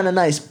felt kind of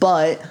nice,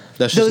 but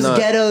those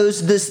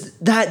ghettos,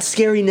 that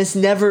scariness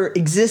never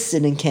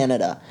existed in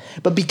Canada.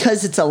 But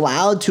because it's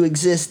allowed to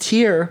exist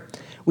here,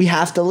 we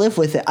have to live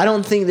with it. I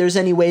don't think there's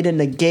any way to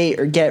negate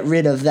or get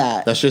rid of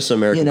that. That's just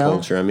American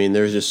culture. I mean,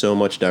 there's just so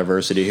much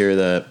diversity here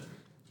that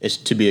it's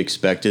to be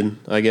expected,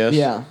 I guess.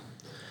 Yeah.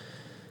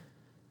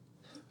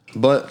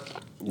 But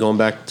going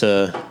back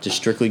to just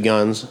strictly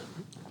guns.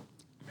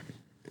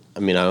 I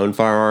mean, I own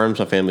firearms.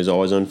 My family's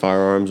always owned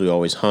firearms. We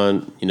always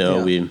hunt. You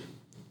know, we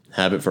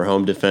have it for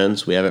home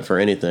defense. We have it for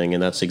anything,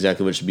 and that's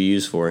exactly what it should be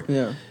used for.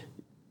 Yeah.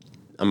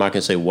 I'm not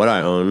going to say what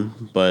I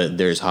own, but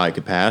there's high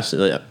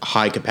capacity.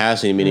 High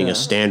capacity meaning a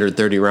standard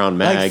 30-round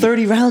mag. Like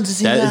 30 rounds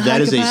is even that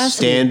is capacity. A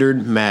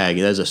standard mag.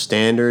 That is a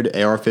standard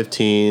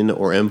AR-15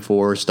 or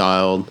M4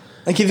 styled.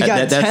 Like if you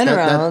got 10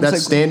 rounds.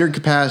 That's standard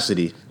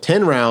capacity.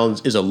 10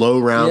 rounds is a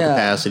low round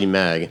capacity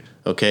mag.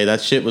 Okay,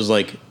 that shit was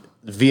like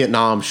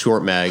Vietnam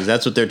short mags.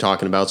 That's what they're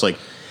talking about. It's like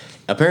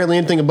apparently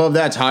anything above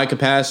that's high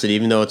capacity,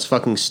 even though it's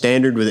fucking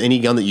standard with any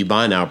gun that you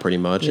buy now. Pretty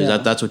much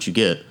that's what you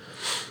get.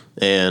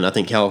 And I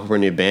think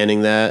California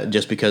banning that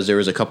just because there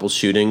was a couple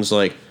shootings.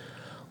 Like,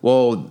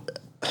 well,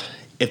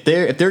 if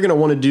they're gonna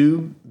want to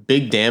do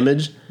big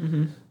damage,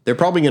 they're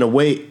probably gonna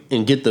wait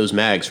and get those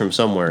mags from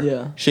somewhere.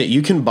 Yeah, shit,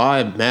 you can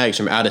buy mags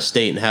from out of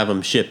state and have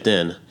them shipped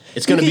in.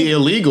 It's gonna be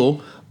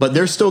illegal. But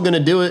they're still going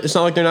to do it. It's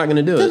not like they're not going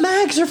to do it. The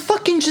mags are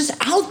fucking just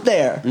out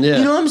there. Yeah.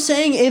 You know what I'm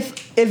saying?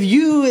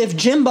 If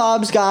Jim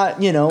Bob's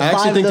got, you know,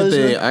 five of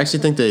those. I actually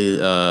think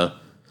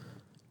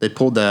they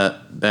pulled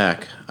that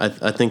back.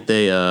 I think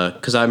they,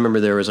 because I remember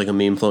there was like a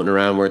meme floating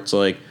around where it's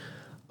like,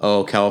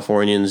 oh,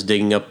 Californians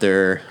digging up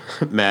their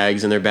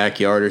mags in their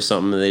backyard or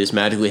something, and they just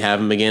magically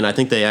have them again. I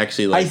think they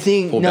actually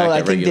pulled back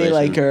that regulation. they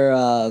like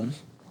are,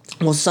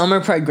 well, some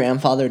are probably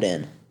grandfathered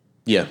in.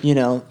 Yeah. You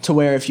know, to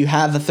where if you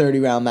have a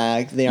 30-round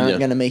mag, they aren't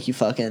going to make you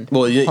fucking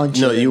punch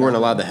no, it you weren't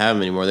allowed to have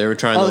them anymore. They were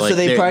trying to like... so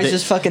they probably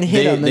just fucking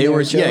hit them. They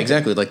were yeah,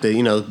 exactly. Like, they,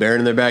 you know, buried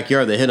in their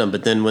backyard, they hit them.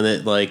 But then when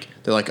it, like,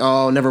 they're like,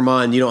 oh, never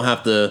mind, you don't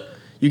have to...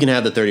 You can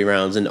have the 30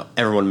 rounds, and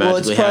everyone magically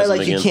has them again. Well, it's probably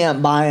like you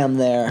can't buy them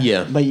there.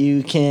 Yeah. But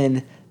you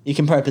can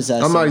probably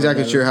possess them. I'm not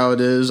exactly sure how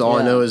it is. All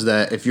I know is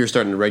that if you're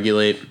starting to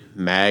regulate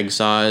mag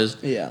size,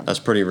 that's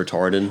pretty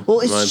retarded.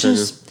 Well, it's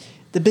just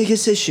the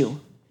biggest issue.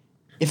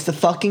 If the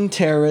fucking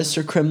terrorists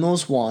or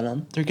criminals want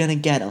them, they're gonna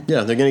get them.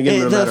 Yeah, they're gonna get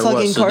them no matter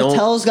what. The fucking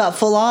cartels got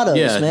full autos,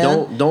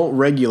 man. Don't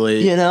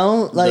regulate. You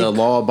know, like the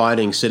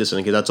law-abiding citizen,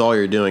 because that's all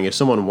you're doing. If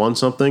someone wants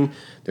something,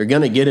 they're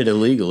gonna get it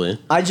illegally.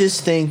 I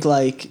just think,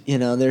 like, you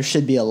know, there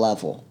should be a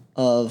level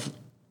of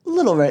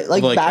little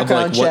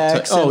background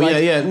checks.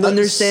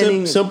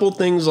 Understanding simple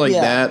things like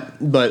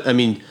that. But I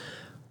mean,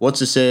 what's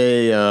to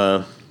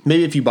say?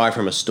 Maybe if you buy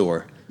from a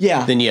store.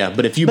 Yeah. Then yeah,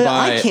 but if you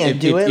buy... I can't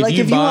do it. Like,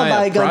 if you want to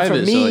buy a gun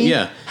from me,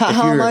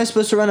 how am I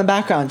supposed to run a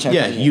background check?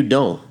 Yeah, you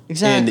don't.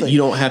 Exactly. And you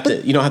don't have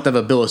to have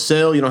a bill of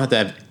sale. You don't have to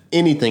have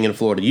anything in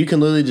Florida. You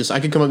can literally just... I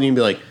could come up to you and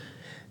be like,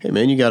 hey,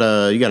 man, you got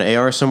an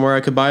AR somewhere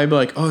I could buy? I'd be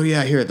like, oh,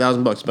 yeah, here,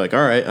 $1,000. Be like,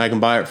 all right, I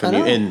can buy it from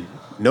you. And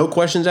no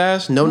questions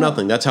asked,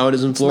 nothing. That's how it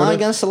is in Florida. It's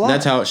not against the law.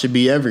 That's how it should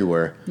be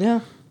everywhere.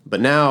 Yeah. But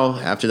now,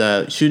 after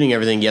that shooting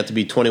everything, you have to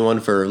be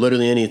 21 for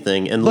literally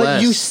anything. Unless,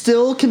 but you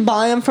still can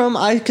buy them from...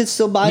 I could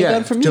still buy a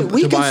gun from you.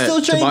 We can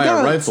still trade guns. To buy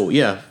a rifle,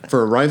 yeah.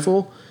 For a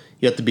rifle,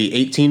 you have to be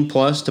 18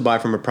 plus to buy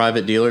from a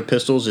private dealer.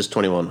 Pistols, just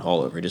 21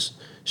 all over. Just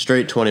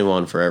straight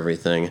 21 for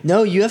everything.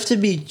 No, you have to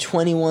be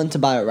 21 to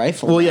buy a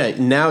rifle. Well, yeah,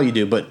 now you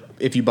do. But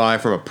if you buy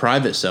from a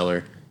private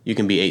seller, you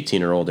can be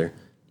 18 or older.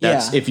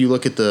 That's if you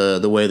look at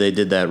the way they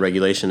did that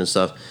regulation and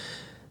stuff.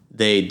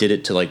 They did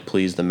it to like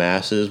please the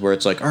masses, where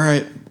it's like, all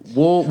right,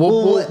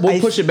 we'll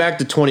push it back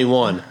to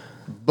 21,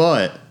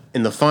 but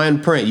in the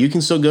fine print, you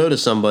can still go to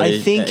somebody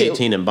at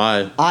 18 and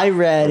buy. I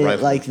read it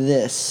like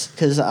this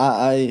because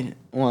I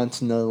want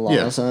to know the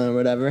laws on it or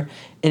whatever,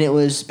 and it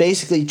was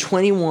basically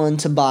 21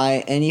 to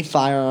buy any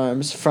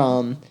firearms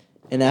from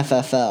an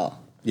FFL.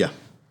 Yeah,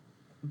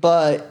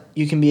 but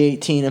you can be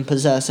 18 and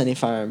possess any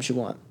firearms you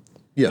want.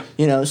 Yeah,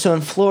 you know, so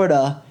in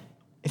Florida.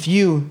 If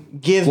you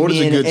give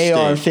me an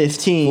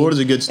AR-15, Florida's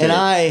a good state,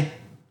 and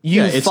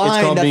you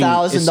find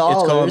 $1,000, it's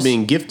called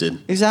being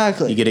gifted.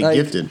 Exactly, you get it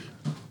gifted.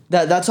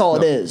 That's all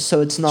it is. So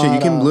it's not. So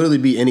you can literally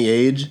be any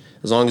age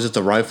as long as it's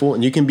a rifle,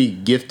 and you can be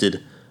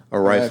gifted a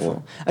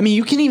rifle. I mean,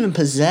 you can even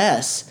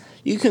possess.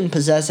 You can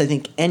possess, I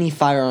think, any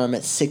firearm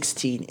at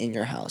 16 in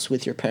your house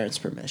with your parents'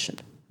 permission.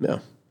 Yeah.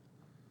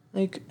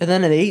 Like, and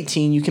then at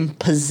 18, you can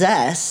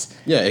possess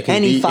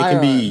any firearm. It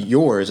can be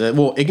yours.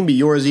 Well, it can be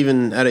yours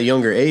even at a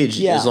younger age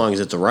as long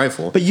as it's a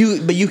rifle. But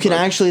you can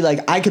actually,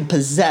 like, I could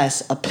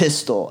possess a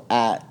pistol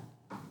at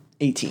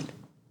 18.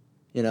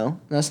 You know?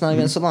 That's not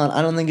against the law.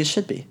 I don't think it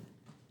should be.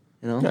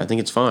 You know? Yeah, I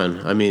think it's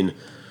fine. I mean,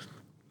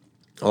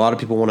 a lot of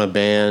people want to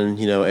ban,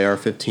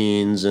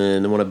 AR-15s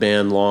and they want to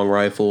ban long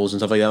rifles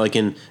and stuff like that. Like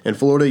in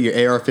Florida,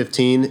 your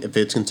AR-15, if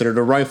it's considered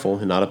a rifle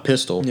and not a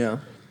pistol,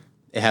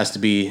 it has to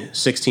be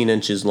 16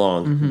 inches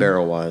long,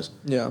 barrel-wise.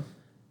 Yeah.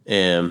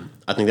 And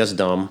I think that's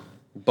dumb.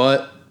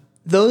 But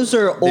those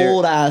are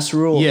old-ass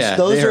rules. Yeah,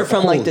 those are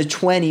from, like, the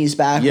 20s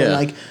back when,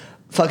 like,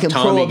 fucking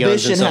Tommy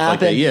Prohibition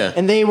happened. Like that,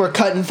 and they were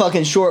cutting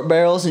fucking short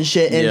barrels and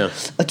shit. And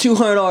a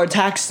 $200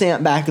 tax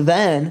stamp back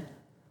then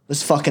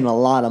was fucking a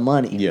lot of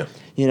money. Yeah.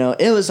 You know,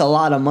 it was a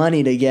lot of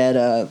money to get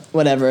or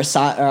I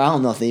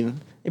don't know if they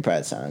even... They probably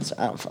had silence.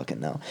 I don't fucking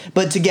know.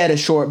 But to get a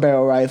short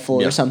barrel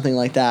rifle or something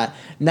like that,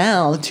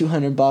 now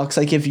 $200.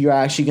 Like if you're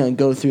actually going to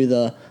go through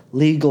the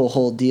legal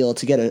whole deal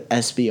to get a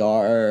SBR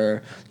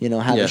or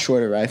have a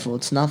shorter rifle,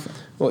 it's nothing.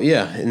 Well,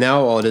 yeah.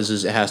 Now all it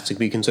is it has to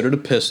be considered a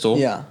pistol.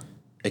 Yeah.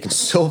 It can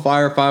still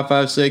fire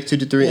 5.56,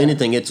 223,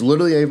 anything. It's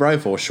literally a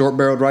rifle, a short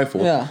barreled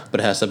rifle. Yeah. But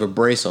it has to have a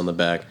brace on the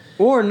back.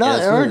 Or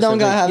not, or don't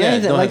gotta have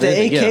anything. Like the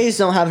AKs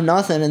don't have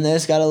nothing, and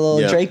it's got a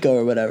little Draco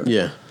or whatever.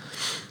 Yeah.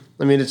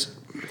 I mean,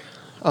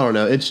 I don't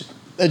know. It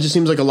just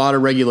seems like a lot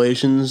of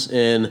regulations,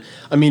 and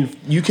I mean,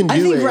 you can do.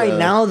 I think right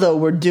now though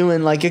we're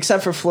doing like,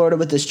 except for Florida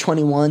with this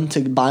 21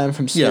 to buy them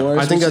from stores.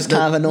 I think that's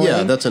kind of annoying.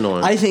 Yeah, that's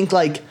annoying. I think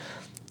like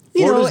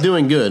Florida's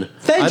doing good.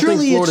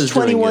 Federally, it's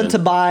 21 to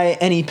buy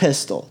any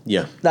pistol.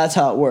 Yeah, that's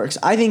how it works.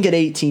 I think at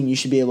 18 you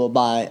should be able to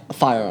buy a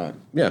firearm.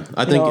 Yeah,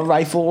 I think a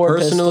rifle or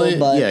personally, pistol.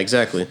 But yeah,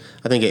 exactly.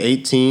 I think at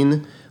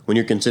 18. When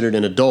you're considered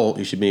an adult,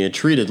 you should be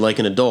treated like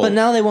an adult. But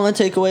now they want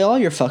to take away all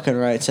your fucking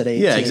rights at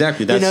 18. Yeah,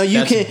 exactly. That's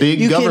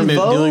big government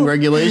doing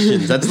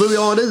regulations. That's literally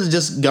all it is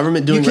just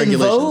government doing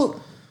regulations. You can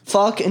vote,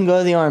 fuck, and go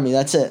to the army.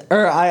 That's it.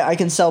 Or I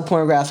can sell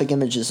pornographic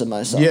images of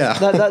myself. Yeah.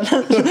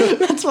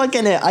 That's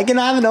fucking it. I can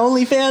have an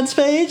OnlyFans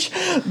page,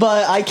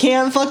 but I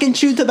can't fucking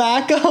chew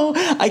tobacco.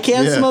 I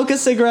can't smoke a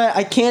cigarette.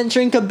 I can't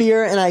drink a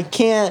beer, and I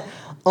can't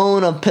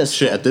own a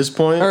pistol. Shit, at this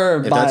point,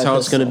 if that's how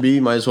it's going to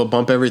be, might as well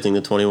bump everything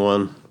to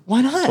 21.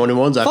 Why not?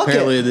 21's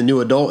apparently the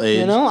new adult age.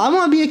 You know, I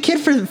want to be a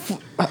kid for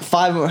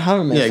 5 or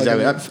however many. Yeah,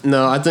 exactly.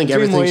 No, I think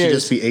everything should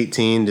just be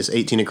 18, just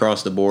 18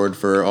 across the board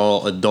for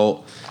all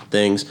adult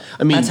things.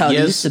 I mean, that's how it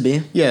used to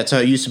be. Yeah, it's how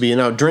it used to be.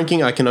 Now,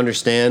 drinking, I can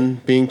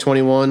understand being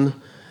 21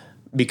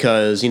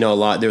 because, you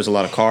know, there's a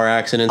lot of car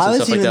accidents and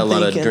stuff like that, a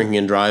lot of drinking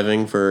and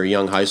driving for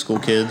young high school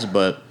kids,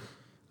 but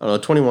I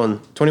don't know,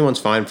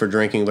 21's fine for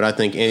drinking, but I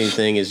think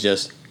anything is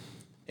just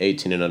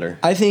 18 and under.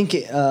 I think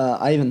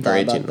I even thought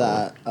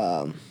about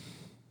that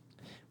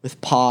with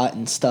pot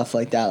and stuff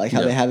like that, like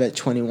how they have it at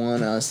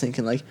 21. I was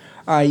thinking like,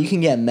 all right, you can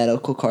get a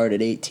medical card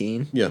at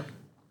 18. Yeah.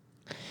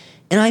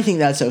 And I think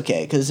that's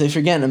okay, because if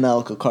you're getting a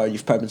medical card,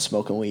 you've probably been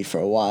smoking weed for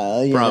a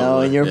while, you know,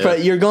 and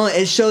you're going.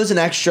 It shows an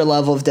extra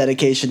level of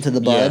dedication to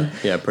the bud.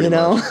 Yeah, pretty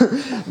much.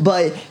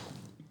 But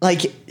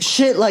like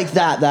shit like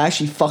that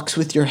actually fucks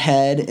with your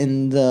head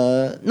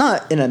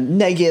not in a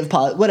negative,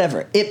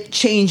 whatever. It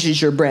changes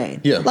your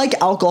brain. Yeah, like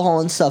alcohol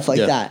and stuff like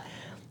that.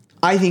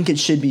 I think it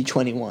should be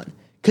 21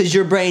 because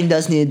your brain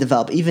does need to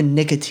develop. Even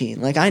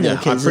nicotine, like I know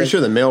kids. I'm pretty sure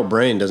the male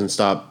brain doesn't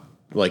stop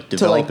like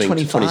developing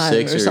like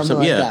 26 or something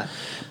like that.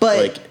 But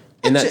like,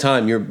 in that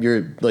time,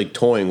 you're like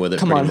toying with it.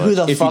 Come on, who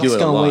the fuck's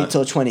gonna wait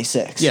till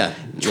 26? Yeah,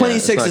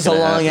 26 is a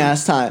long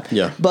ass time.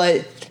 Yeah,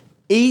 but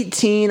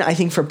 18, I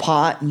think for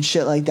pot and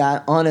shit like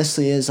that,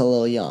 honestly, is a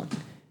little young.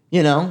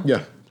 You know?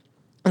 Yeah.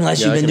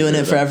 Unless you've been doing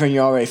it forever and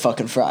you're already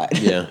fucking fried.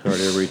 Yeah,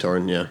 already a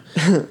retard.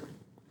 Yeah.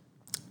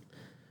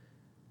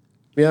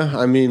 Yeah,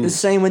 I mean, the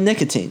same with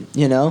nicotine.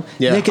 You know,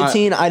 yeah,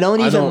 nicotine. I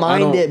don't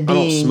mind it being.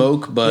 I don't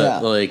smoke,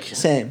 but like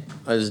same.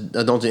 I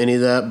don't do any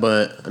of that.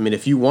 But I mean,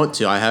 if you want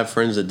to, I have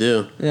friends that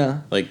do.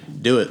 Yeah,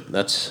 like do it.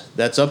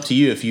 That's up to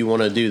you if you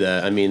want to do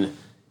that. I mean,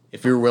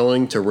 if you're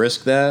willing to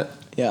risk that,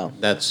 yeah,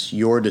 that's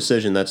your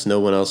decision. That's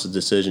no one else's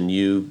decision.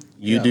 You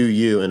do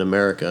you in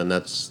America, and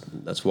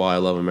that's why I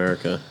love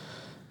America.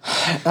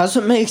 That's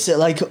what makes it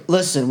like.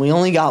 Listen, we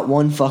only got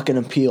one fucking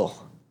appeal.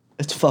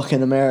 It's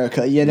fucking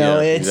America, you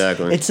know. Yeah,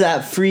 exactly. It's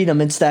that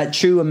freedom. It's that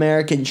true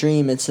American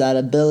dream. It's that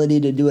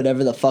ability to do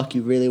whatever the fuck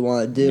you really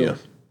want to do. Yeah.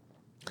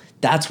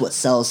 That's what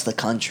sells the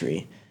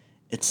country.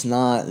 It's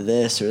not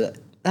this or that.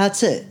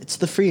 That's it. It's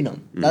the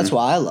freedom. Mm-hmm. That's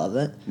why I love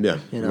it. Yeah,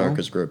 you know?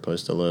 America's a great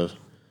place to live.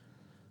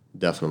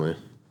 Definitely.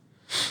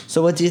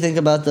 So, what do you think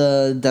about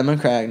the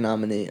Democratic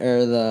nominee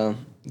or the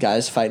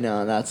guys fighting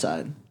out on that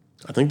side?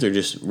 I think they're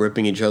just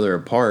ripping each other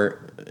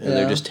apart and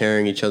they're just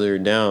tearing each other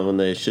down when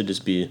they should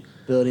just be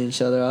building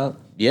each other up.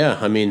 Yeah,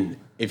 I mean,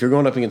 if you're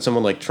going up against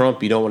someone like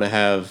Trump, you don't want to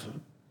have.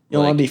 You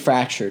don't want to be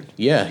fractured.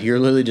 Yeah, you're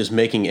literally just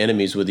making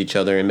enemies with each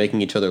other and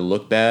making each other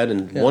look bad.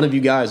 And one of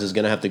you guys is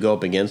going to have to go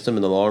up against him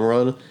in the long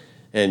run,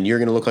 and you're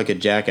going to look like a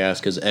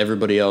jackass because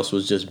everybody else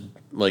was just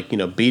like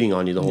beating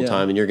on you the whole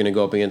time, and you're going to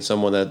go up against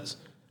someone that's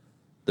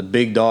the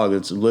big dog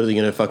that's literally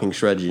going to fucking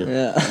shred you.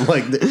 Yeah,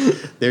 like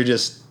they're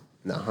just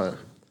no.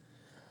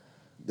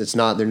 It's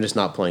not. They're just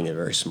not playing it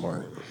very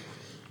smart.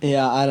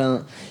 Yeah, I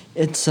don't.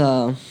 It's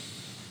No.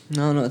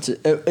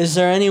 Is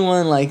there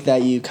anyone like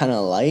that you kind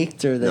of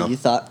liked or that you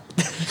thought?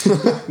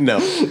 No.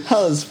 That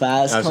was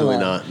fast. Absolutely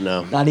not.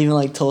 No. Not even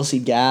like Tulsi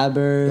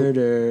Gabbard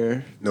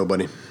or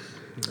nobody.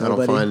 I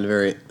don't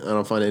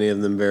find any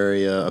of them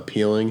very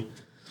appealing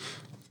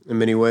in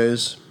many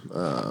ways.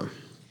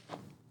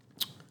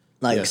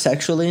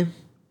 Sexually?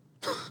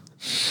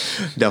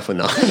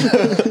 Definitely not.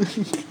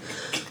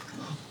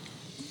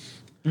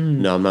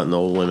 No, I'm not into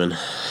old women.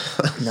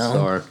 No.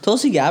 Sorry.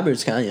 Tulsi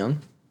Gabbard's kind of young.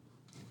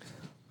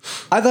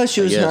 I thought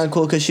she was kind of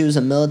cool because she was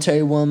a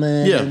military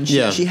woman. Yeah, and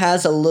she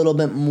has a little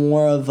bit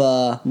more of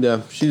a.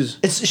 Yeah, she's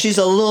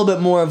a little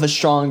bit more of a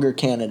stronger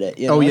candidate.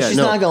 You know? She's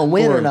not going to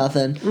win or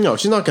nothing. No,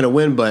 she's not going to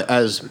win, but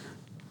as.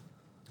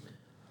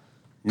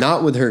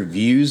 Not with her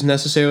views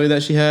necessarily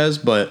that she has,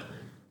 but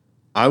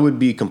I would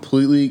be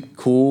completely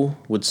cool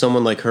with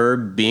someone like her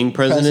being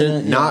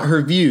president not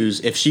her views.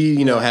 If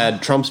she,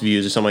 had Trump's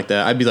views or something like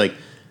that, I'd be like,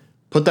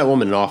 put that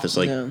woman in office.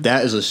 Like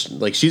that is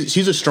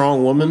she's a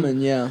strong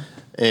woman.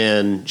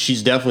 And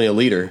she's definitely a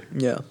leader.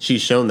 Yeah.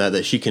 She's shown that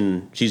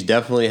she's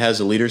definitely has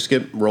the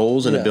leadership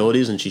roles and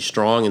abilities, and she's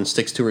strong and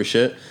sticks to her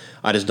shit.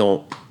 I just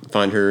don't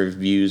find her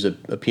views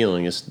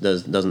appealing. It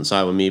doesn't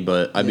side with me,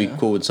 but I'd be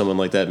cool with someone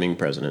like that being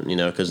president,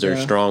 because they're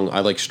strong. I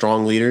like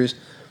strong leaders.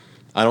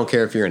 I don't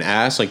care if you're an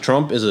ass. Like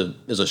Trump is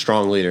a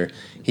strong leader.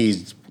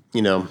 He's,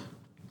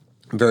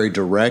 very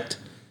direct,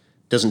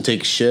 doesn't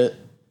take shit,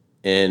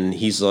 and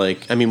he's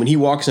like, I mean, when he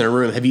walks in a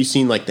room, have you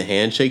seen like the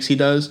handshakes he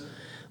does?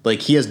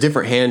 Like, he has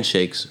different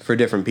handshakes for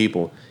different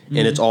people,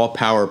 and it's all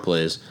power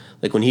plays.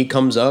 Like, when he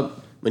comes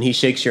up, when he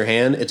shakes your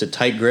hand, it's a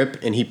tight grip,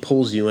 and he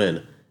pulls you in.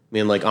 I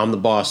mean, like, I'm the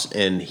boss,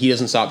 and he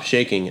doesn't stop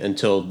shaking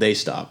until they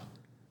stop.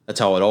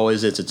 That's how it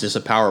always is. It's just a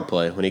power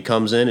play. When he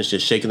comes in, it's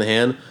just shaking the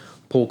hand,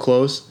 pull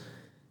close,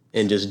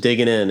 and just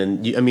digging in.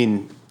 And,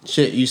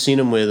 you've seen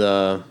him with,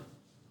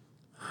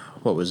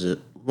 what was it?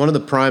 One of the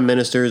prime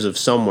ministers of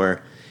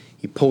somewhere.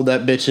 He pulled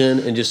that bitch in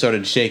and just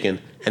started shaking.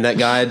 And that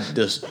guy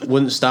just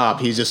wouldn't stop.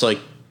 He's just like,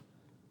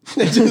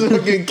 it just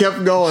fucking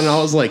kept going. And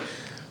I was like,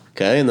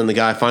 okay. And then the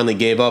guy finally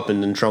gave up,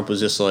 and then Trump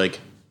was just like,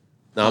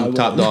 I'm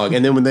top dog.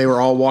 And then when they were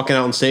all walking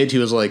out on stage, he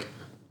was like,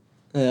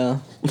 yeah,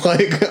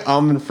 like,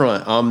 I'm in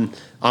front.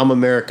 I'm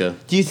America.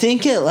 Do you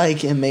think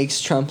it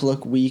makes Trump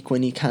look weak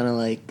when he kind of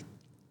like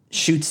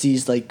shoots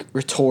these like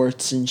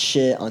retorts and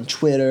shit on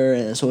Twitter,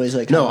 and it's always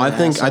like, no, I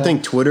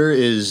think Twitter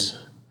is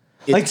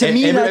like, to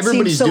me that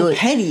seems so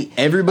petty.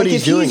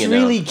 Everybody's doing it now.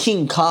 If he's really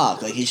king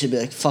cock, like, he should be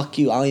like, fuck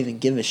you, I don't even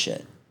give a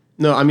shit.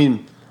 No, I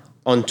mean,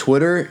 on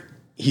Twitter,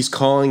 he's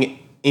calling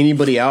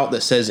anybody out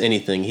that says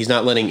anything. He's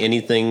not letting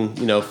anything,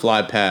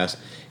 fly past.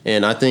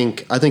 And I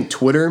think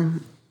Twitter,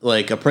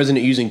 like, a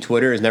president using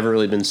Twitter has never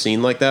really been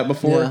seen like that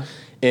before. Yeah.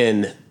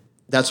 And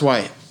that's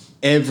why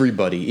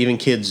everybody, even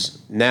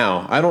kids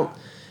now,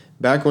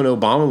 back when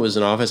Obama was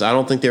in office, I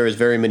don't think there was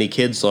very many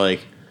kids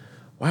like,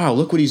 wow,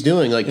 look what he's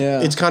doing. Like,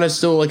 It's kind of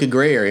still like a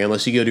gray area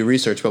unless you go do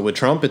research. But with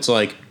Trump, it's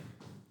like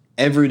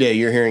every day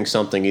you're hearing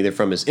something either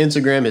from his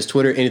Instagram, his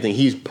Twitter, anything.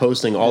 He's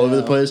posting all over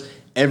the place.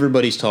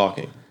 Everybody's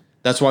talking.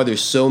 That's why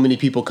there's so many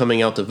people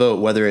coming out to vote,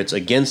 whether it's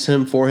against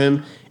him, for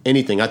him,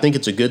 anything. I think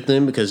it's a good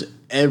thing because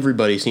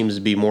everybody seems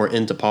to be more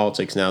into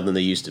politics now than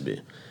they used to be.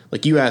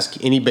 Like, you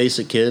ask any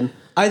basic kid,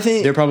 I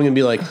think they're probably going to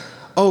be like,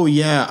 oh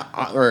yeah,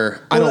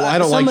 or I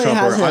don't like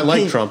Trump, or I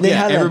like Trump.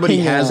 Yeah, everybody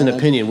has an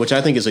opinion, which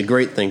I think is a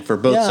great thing for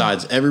both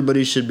sides.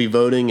 Everybody should be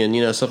voting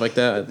and stuff like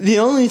that. The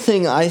only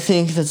thing I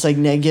think that's like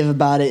negative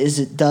about it is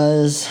it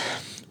does,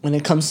 when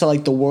it comes to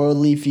like the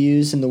worldly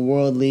views and the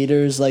world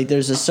leaders, like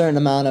there's a certain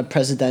amount of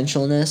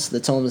presidentialness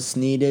that's almost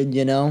needed,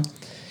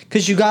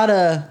 because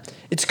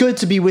it's good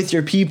to be with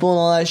your people and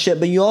all that shit,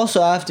 but you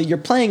also you're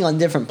playing on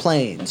different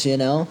planes,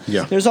 Yeah.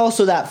 There's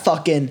also that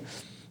fucking,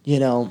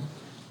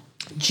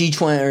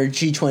 G20 or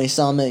G20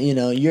 summit,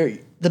 you're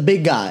the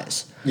big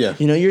guys. Yeah.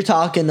 You're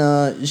talking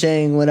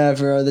Zhang,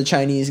 whatever, or the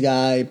Chinese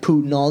guy,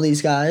 Putin, all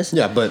these guys.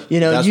 Yeah, but you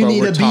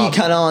need to be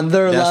kind of on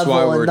their level. That's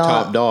why we're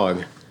top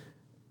dog.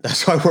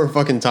 That's why we're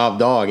fucking top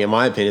dog, in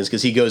my opinion, is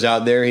because he goes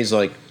out there, he's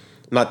like,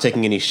 I'm not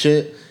taking any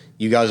shit.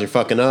 You guys are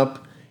fucking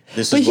up.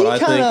 This is what I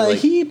think. Like,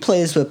 he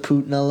plays with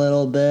Putin a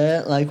little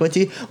bit. Like, what do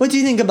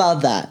you think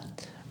about that?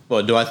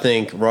 Well, do I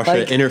think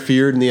Russia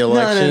interfered in the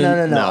election?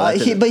 No.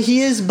 But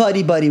he is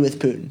buddy with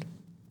Putin.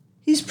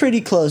 He's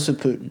pretty close with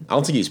Putin. I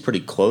don't think he's pretty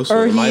close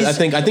with him. I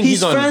think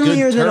he's on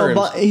good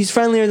terms. He's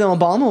friendlier than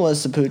Obama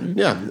was to Putin.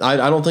 Yeah,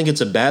 I don't think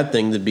it's a bad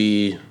thing to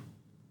be,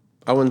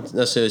 I wouldn't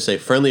necessarily say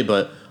friendly,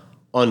 but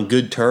on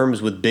good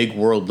terms with big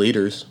world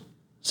leaders.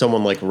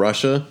 Someone like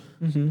Russia.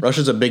 Mm-hmm.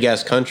 Russia's a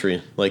big-ass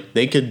country. Like,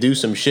 they could do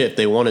some shit if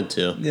they wanted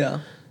to. Yeah.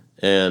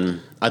 And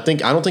I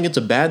don't think it's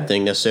a bad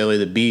thing necessarily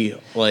to be,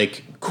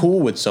 like, cool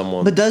with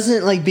someone. But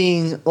doesn't, like,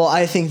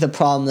 I think the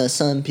problem that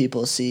some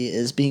people see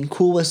is being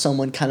cool with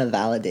someone kind of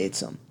validates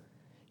them.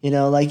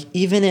 Like,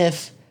 even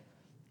if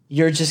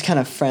you're just kind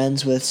of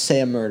friends with, say,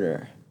 a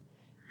murderer.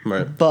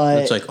 Right.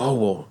 But it's like, oh,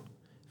 well,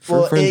 if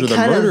we're friends with a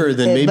murderer,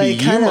 then maybe you might. But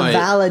it kind of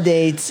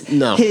validates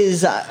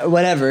his,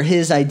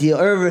 his ideal.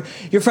 Or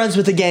you're friends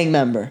with a gang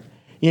member.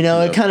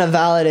 It kind of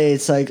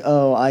validates, like,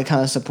 oh, I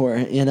kind of support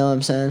it. You know what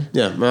I'm saying?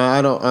 Yeah,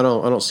 I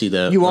don't see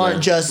that. You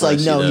aren't just like,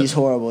 no, he's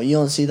horrible. You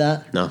don't see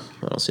that? No,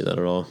 I don't see that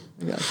at all.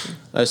 Gotcha.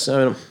 I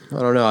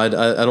don't know. I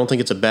don't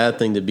think it's a bad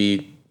thing to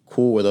be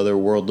cool with other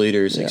world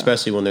leaders,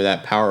 especially when they're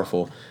that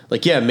powerful.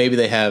 Like, yeah, maybe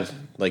they have,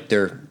 like,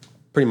 they're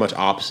pretty much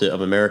opposite of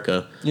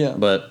America. Yeah.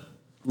 But,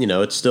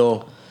 it's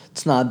still...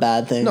 It's not a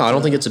bad thing. No, I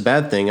don't think it's a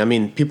bad thing. I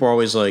mean, people are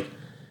always like,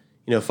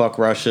 fuck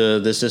Russia,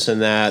 this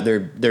and that.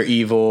 They're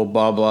evil,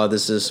 blah blah.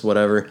 This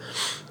whatever.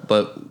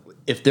 But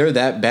if they're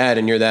that bad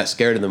and you're that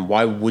scared of them,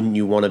 why wouldn't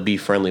you want to be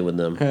friendly with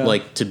them? Yeah.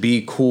 Like, to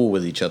be cool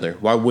with each other.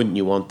 Why wouldn't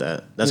you want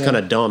that? That's kind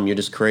of dumb. You're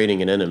just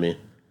creating an enemy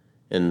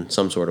in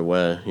some sort of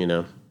way.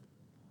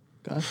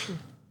 Gotcha.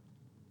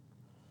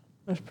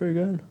 That's pretty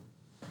good.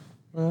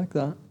 I like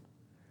that.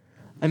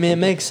 I mean, it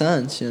makes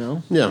sense.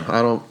 Yeah,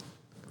 I don't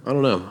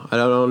know. I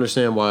don't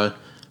understand why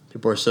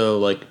people are so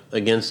like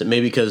against it.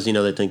 Maybe because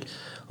they think.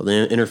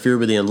 They interfered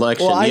with the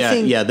election. Well,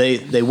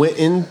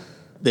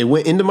 they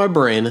went into my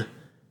brain.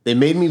 They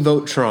made me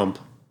vote Trump.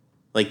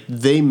 Like,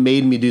 they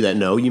made me do that.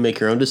 No, you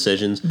make your own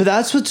decisions. But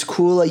that's what's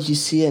cool. Like, you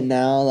see it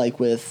now, like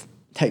with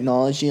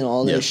technology and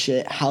all this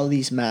shit. How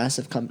these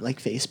massive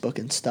like Facebook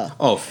and stuff.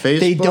 Oh,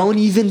 Facebook. They don't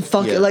even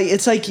like.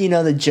 It's like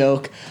the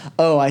joke.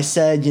 Oh, I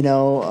said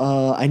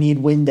I need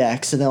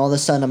Windex, and then all of a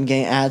sudden I'm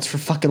getting ads for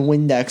fucking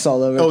Windex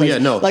all over. Oh yeah,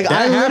 no. Like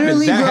that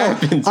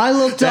happens. I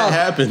looked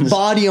up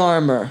body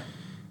armor.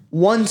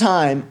 One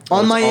time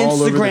on my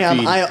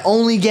Instagram, I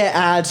only get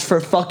ads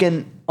for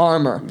fucking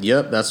armor.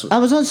 Yep, I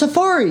was on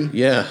Safari.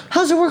 Yeah.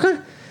 How's it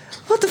working?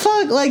 What the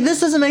fuck? Like,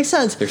 this doesn't make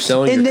sense. They're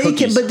selling your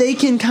cookies. But they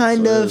can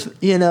kind of,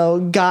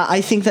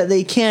 I think that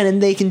they can,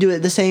 and they can do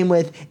it the same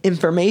with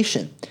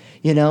information.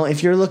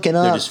 If you're looking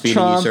up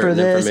Trump or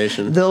this,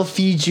 they'll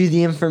feed you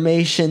the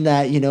information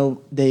that,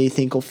 they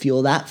think will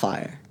fuel that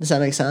fire. Does that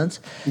make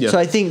sense? Yeah. So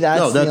I think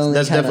that's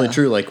definitely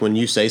true. Like, when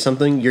you say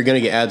something, you're going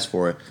to get ads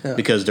for it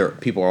because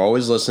people are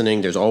always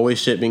listening. There's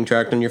always shit being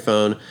tracked on your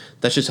phone.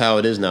 That's just how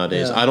it is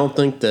nowadays. Yeah. I don't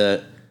think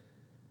that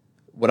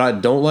what I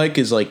don't like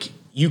is, like,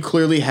 you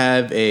clearly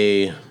have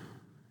I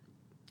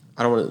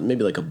I don't want to,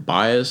 maybe like a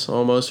bias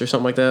almost or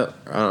something like that.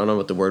 I don't know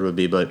what the word would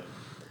be, but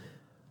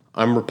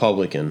I'm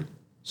Republican.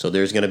 So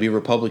there's going to be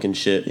Republican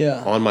shit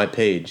on my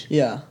page.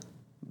 Yeah.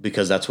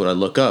 Because that's what I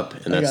look up,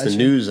 and that's the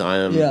news I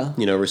am,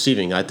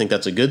 receiving. I think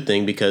that's a good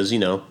thing because,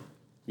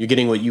 you're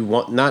getting what you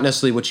want, not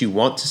necessarily what you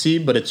want to see,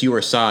 but it's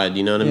your side,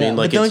 you know what I mean?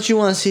 Like, but don't you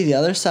want to see the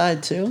other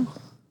side too?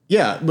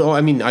 Yeah, well,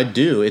 I mean, I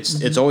do.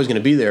 It's always going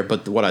to be there,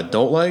 but what I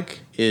don't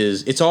like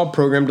is it's all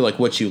programmed to like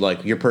what you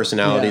like, your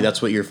personality. Yeah. That's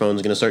what your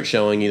phone's going to start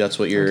showing you. That's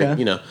what you're,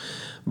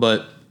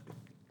 But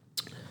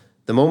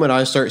the moment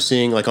I start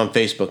seeing, like on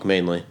Facebook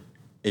mainly,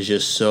 is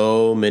just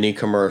so many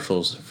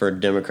commercials for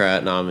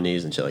Democrat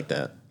nominees and shit like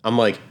that. I'm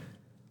like,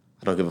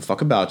 I don't give a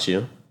fuck about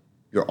you.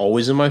 You're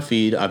always in my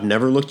feed. I've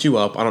never looked you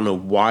up. I don't know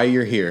why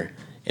you're here.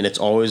 And it's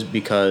always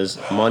because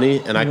money.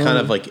 And I kind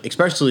of like,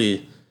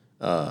 especially...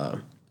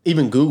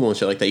 even Google and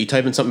shit like that. You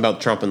type in something about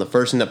Trump, and the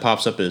first thing that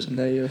pops up is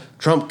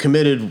Trump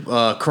committed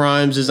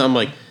crimes. I'm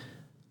like,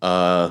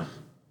 no,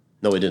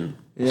 he didn't.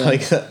 Yeah.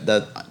 Like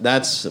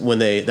that's when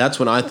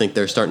I think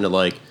they're starting to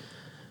like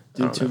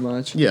do too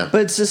much. Yeah, but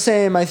it's the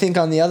same. I think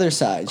on the other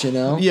side,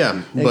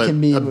 Yeah, but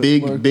can be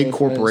big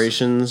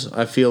corporations,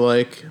 I feel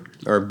like,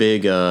 or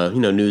big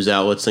news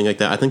outlets, thing like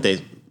that. I think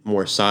they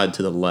more side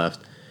to the left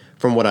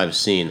from what I've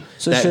seen.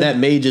 So that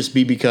may just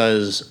be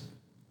because.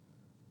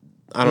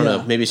 I don't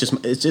know. Maybe it's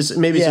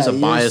just a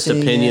biased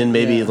opinion.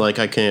 Maybe like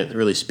I can't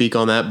really speak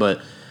on that,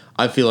 but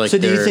I feel like. So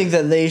do you think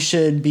that they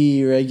should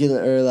be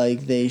regular or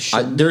like they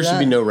should? There should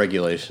be no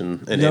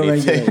regulation in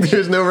anything.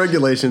 There's no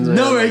regulations.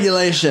 No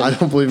regulation. I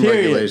don't believe in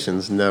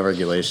regulations. No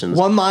regulations.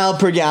 1 mile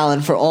per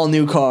gallon for all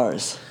new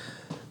cars.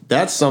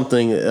 That's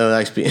something that would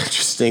actually be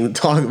interesting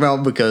to talk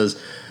about because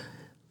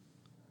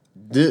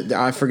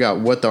I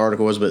forgot what the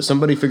article was, but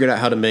somebody figured out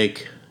how to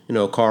make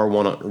a car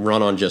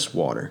run on just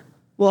water.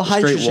 Well,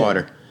 hydrogen. Straight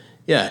water.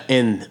 Yeah,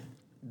 and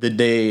the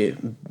day,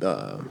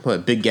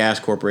 big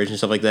gas corporation,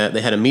 stuff like that, they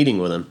had a meeting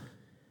with him,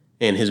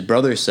 and his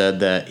brother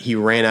said that he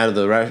ran out of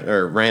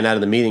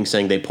the meeting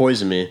saying they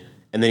poisoned me,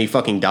 and then he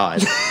fucking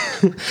died.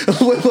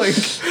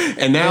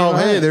 And now,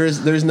 hey,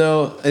 there's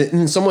no,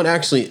 and someone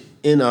actually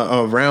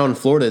around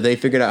Florida, they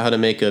figured out how to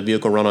make a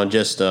vehicle run on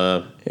just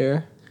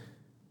air.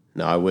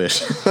 No, I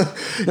wish.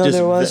 No,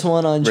 there was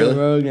one on Joe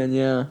Rogan.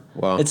 Yeah,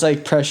 wow, it's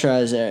like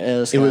pressurized air.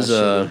 Was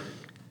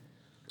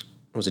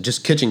it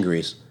just kitchen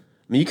grease?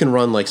 I mean, you can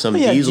run like some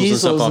diesels and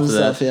stuff off of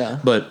that, yeah.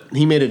 But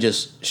he made it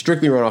just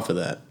strictly run off of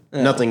that.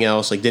 Yeah. Nothing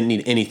else, like didn't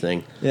need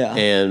anything. Yeah.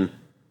 And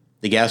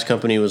the gas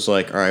company was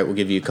like, all right, we'll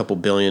give you a couple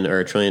billion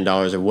or $1 trillion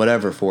or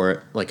whatever for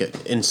it, like an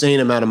insane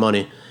amount of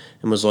money,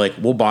 and was like,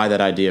 we'll buy that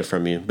idea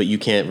from you, but you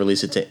can't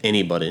release it to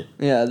anybody.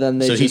 Yeah, then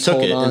they so he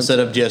took it instead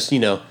of just,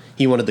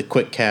 he wanted the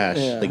quick cash,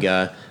 the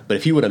guy. But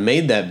if he would have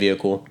made that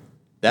vehicle,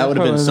 that would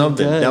have been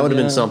something. That would have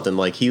been something.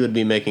 Like, he would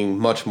be making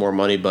much more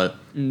money, but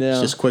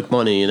it's just quick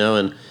money,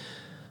 and...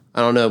 I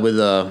don't know, with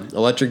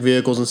electric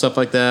vehicles and stuff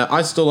like that,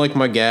 I still like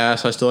my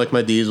gas, I still like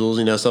my diesels,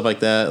 stuff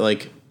like that.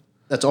 Like,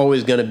 that's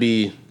always going to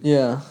be...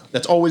 Yeah.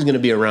 That's always going to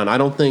be around. I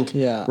don't think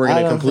we're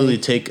going to completely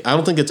I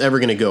don't think it's ever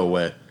going to go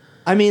away.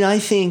 I mean, I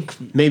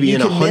think maybe you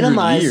in could 100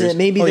 minimize years. it.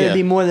 Maybe there'd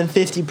be more than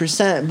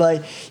 50%,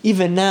 but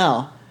even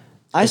now,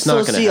 I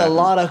still see a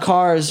lot of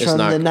cars from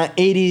the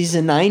 80s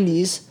and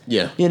 90s.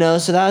 Yeah.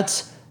 So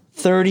that's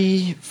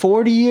 30,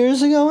 40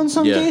 years ago in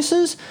some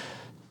cases.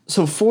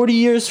 So 40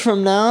 years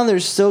from now,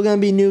 there's still going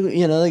to be new,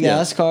 the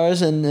gas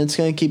cars, and it's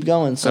going to keep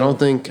going. So I don't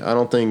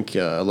think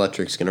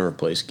electric's going to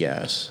replace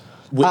gas.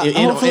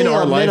 In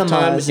our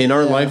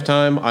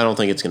lifetime, I don't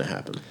think it's going to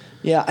happen.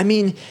 Yeah, I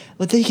mean,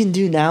 what they can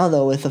do now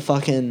though with the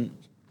fucking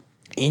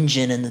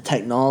engine and the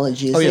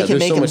technology is they can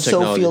make them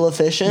so fuel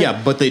efficient.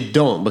 Yeah, but they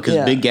don't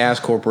because big gas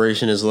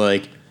corporation is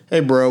like, hey,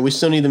 bro, we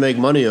still need to make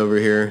money over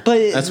here.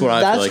 But that's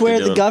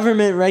where the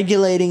government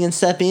regulating and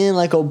stepping in,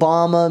 like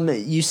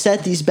Obama, you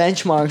set these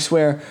benchmarks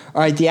where, all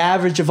right, the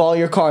average of all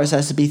your cars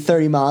has to be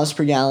 30 miles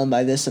per gallon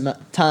by this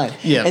time.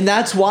 Yeah. And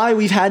that's why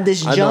we've had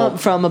this jump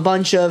from a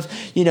bunch of,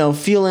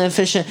 fuel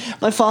inefficient.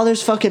 My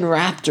father's fucking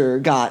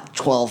Raptor got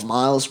 12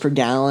 miles per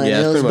gallon. Yeah,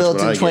 and it was built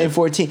in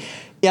 2014.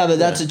 Yeah, but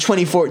that's a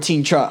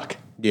 2014 truck.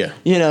 Yeah.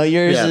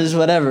 Yours is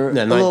whatever.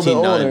 Yeah, a little bit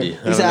older.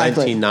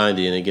 Exactly.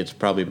 1990, and it gets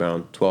probably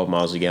around 12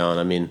 miles a gallon.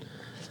 I mean...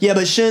 Yeah,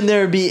 but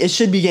it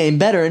should be getting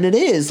better, and it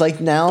is. Like,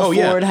 now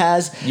Ford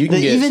has...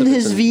 even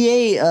his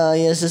V8,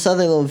 he has this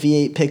other little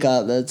V8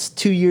 pickup that's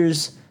 2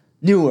 years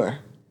newer.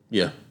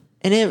 Yeah.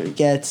 And it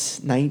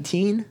gets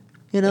 19,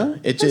 Yeah.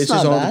 It just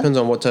all depends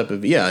on what type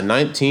of...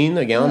 19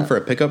 a gallon for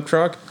a pickup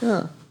truck.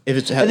 Yeah. If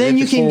it's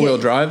four-wheel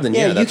drive, then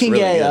that's you can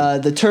really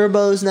get the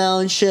turbos now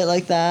and shit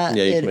like that.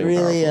 Yeah, you can make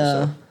really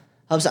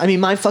helps. I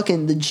mean,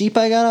 the Jeep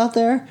I got out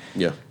there...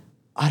 Yeah.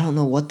 I don't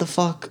know what the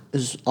fuck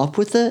is up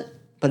with it,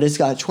 but it's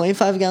got a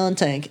 25-gallon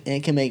tank, and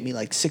it can make me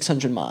like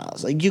 600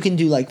 miles. Like, you can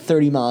do like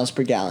 30 miles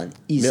per gallon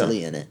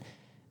easily in it.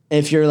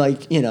 If you're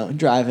like,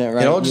 driving it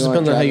right. It all just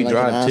depends on how you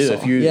drive too.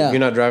 If you're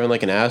not driving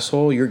like an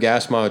asshole, your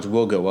gas mileage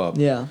will go up.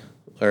 Yeah.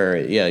 Or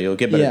you'll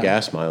get better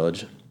gas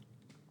mileage.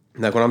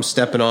 Like when I'm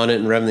stepping on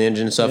it and revving the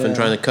engine and stuff and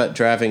trying to cut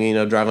traffic,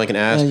 driving like an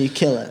ass. And you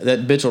kill it.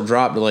 That bitch will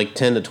drop to like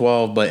 10 to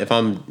 12. But if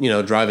I'm,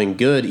 driving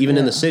good, even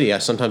in the city,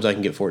 sometimes I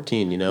can get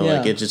 14,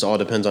 Like it just all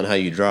depends on how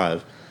you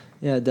drive.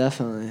 Yeah,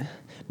 definitely.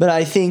 But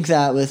I think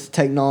that with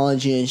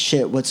technology and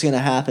shit, what's going to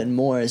happen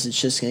more is it's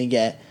just going to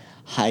get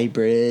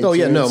hybrid. Oh,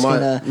 yeah, no.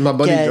 My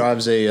buddy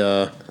drives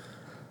a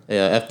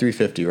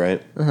F-350,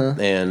 right? Uh-huh.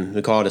 And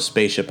we call it a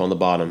spaceship on the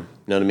bottom. You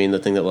know what I mean? The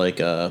thing that like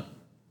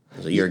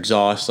your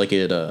exhaust, like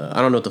it, I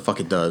don't know what the fuck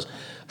it does,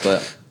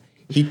 but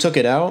he took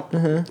it out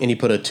and he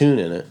put a tune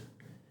in it,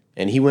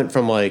 and he went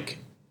from like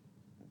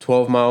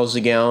 12 miles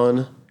a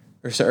gallon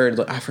or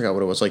I forgot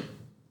what it was, like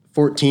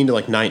 14 to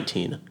like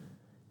 19,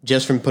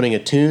 just from putting a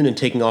tune and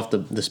taking off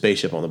the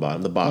spaceship on the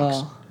bottom, the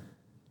box. Wow.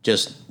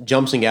 Just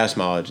jumps in gas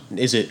mileage.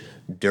 Is it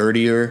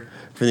dirtier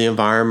for the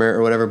environment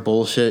or whatever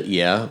bullshit?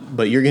 Yeah,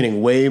 but you're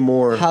getting way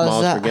more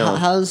miles per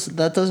gallon.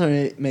 That doesn't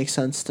really make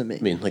sense to me. I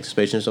mean, like the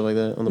spaceship and stuff like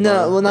that on the No,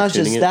 bottom? well, not Like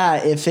just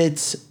that. If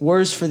it's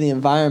worse for the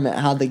environment,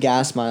 how'd the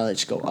gas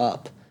mileage go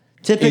up?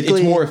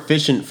 Typically, it's more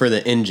efficient for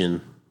the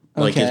engine.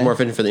 Like it's more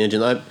efficient for the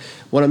engine.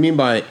 What I mean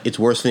by it's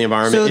worse for the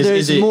environment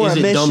is it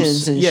emissions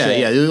dumps. And yeah, shit.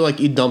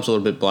 yeah. It dumps a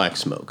little bit black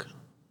smoke.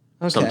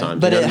 Okay. Sometimes,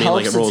 but you know it what I mean?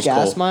 helps Like it rolls its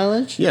gas cold.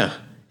 mileage. Yeah,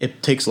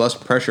 it takes less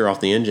pressure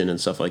off the engine and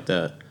stuff like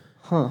that.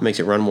 Makes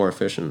it run more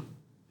efficient.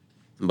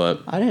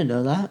 But I didn't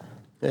know that.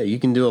 Yeah, you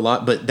can do a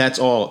lot, but that's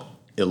all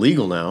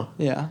illegal now.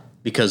 Yeah.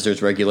 Because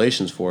there's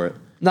regulations for it.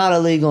 Not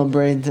illegal in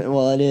Bradenton.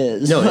 Well, it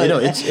is. No,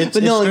 it's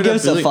but no one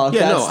gives a fuck.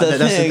 Yeah, that's the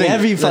thing.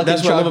 Every fucking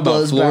that's what I love truck about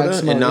blows Florida, back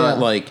smoke. and not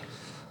like,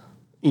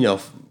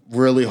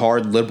 really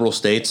hard liberal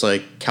states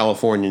like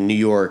California, New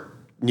York,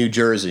 New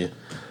Jersey.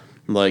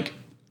 Like,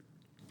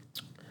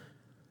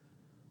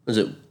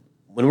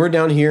 when we're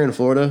down here in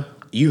Florida,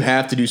 you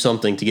have to do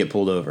something to get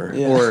pulled over,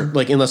 or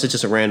like unless it's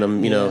just a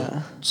random,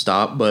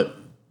 stop. But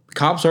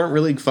cops aren't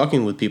really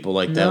fucking with people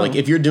like that. No. Like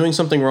if you're doing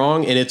something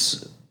wrong and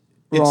it's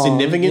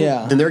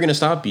significant, then they're gonna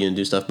stop you and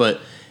do stuff.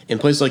 But in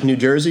places like New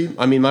Jersey,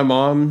 I mean, my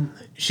mom,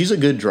 she's a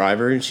good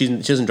driver. She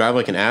doesn't drive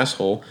like an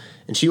asshole,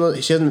 and she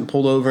hasn't been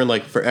pulled over in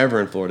like forever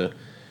in Florida.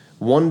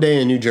 One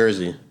day in New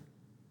Jersey,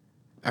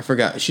 I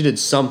forgot, she did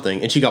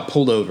something and she got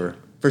pulled over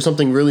for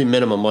something really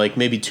minimum, like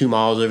maybe 2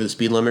 miles over the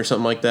speed limit or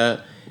something like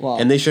that. Wow.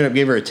 And they straight up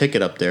gave her a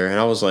ticket up there, and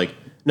I was like,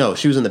 no,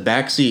 she was in the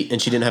back seat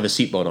and she didn't have a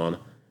seatbelt on.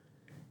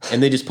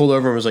 And they just pulled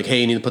over and was like,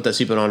 hey, you need to put that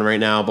seatbelt on right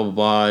now, blah, blah,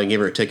 blah, and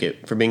gave her a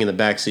ticket for being in the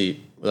back seat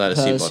without a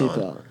seatbelt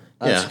on.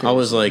 That's crazy. I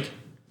was like,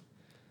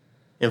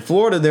 in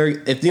Florida,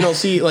 if you don't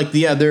see, like,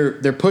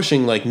 they're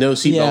pushing, like, no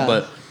seatbelt,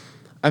 but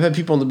I've had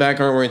people in the back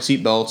aren't wearing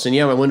seatbelts, and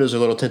my windows are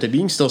a little tinted, but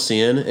you can still see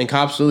in, and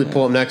cops really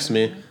pull up next to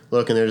me,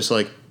 look, and they're just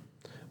like,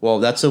 well,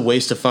 that's a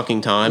waste of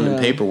fucking time and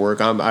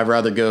paperwork. I'd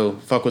rather go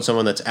fuck with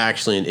someone that's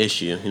actually an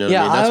issue. You know what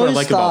I mean? That's what I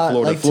like about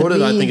Florida. Like,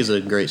 Florida, I think, is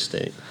a great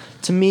state.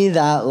 To me,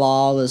 that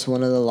law was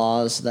one of the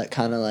laws that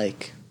kind of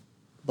like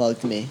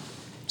bugged me.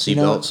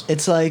 Seatbelts.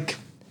 It's like,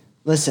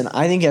 listen,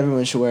 I think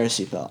everyone should wear a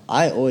seatbelt.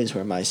 I always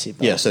wear my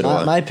seatbelt. Yeah, so do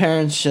I. My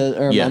parents should,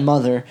 or my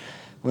mother,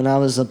 when I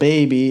was a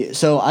baby,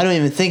 so I don't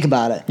even think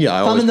about it.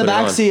 Yeah, if I'm in the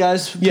back seat, I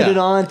just put it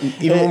on.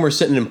 Even when we're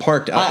sitting in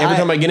parked, every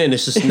time I get in,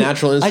 it's just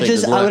natural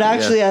instinct. I would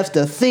actually have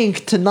to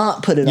think to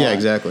not put it on. Yeah,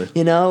 exactly.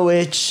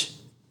 Which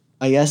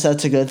I guess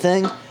that's a good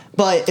thing.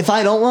 But if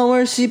I don't want to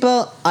wear a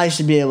seatbelt, I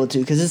should be able to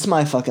because it's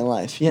my fucking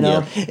life.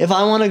 Yeah. If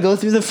I want to go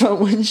through the front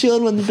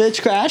windshield when the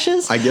bitch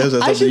crashes, I guess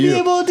that's I should be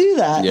able to do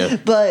that. Yeah.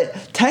 But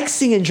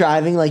texting and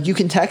driving, like you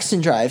can text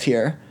and drive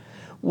here,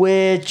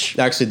 which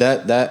actually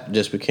that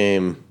just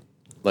became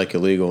like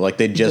illegal. Like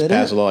they just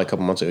passed a law a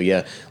couple months ago.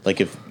 Yeah, like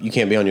if you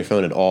can't be on your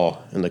phone at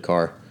all in the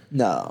car.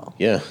 No.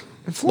 Yeah.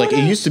 Like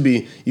it used to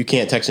be you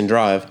can't text and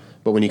drive,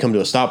 but when you come to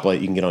a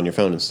stoplight, you can get on your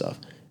phone and stuff.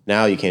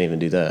 Now you can't even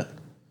do that.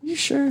 You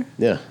sure?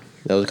 Yeah.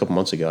 That was a couple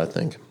months ago, I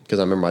think, because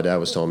I remember my dad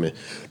was telling me,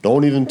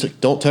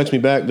 don't text me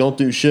back, don't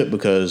do shit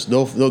because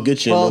they'll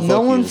get you. Well, and no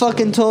one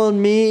fucking told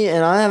me,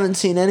 and I haven't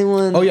seen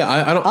anyone. Oh yeah,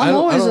 I don't.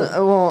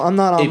 I'm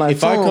not on my phone.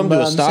 If I come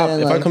to a stop,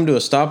 if I come to a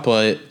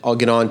stoplight, I'll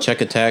get on, check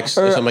a text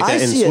or something like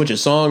that, and switch a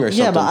song or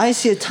something. Yeah, but I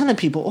see a ton of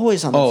people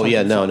always on. Oh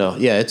yeah, no,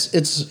 yeah, it's.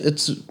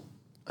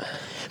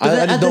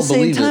 But at the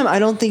same time, I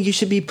don't think you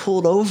should be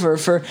pulled over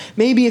for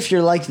maybe if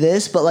you're like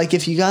this, but like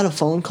if you got a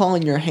phone call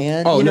in your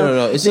hand. Oh,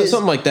 no. It's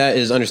something like that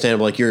is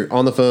understandable. Like you're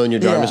on the phone, you're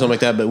driving or something like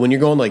that. But when you're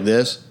going like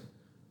this,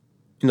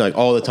 like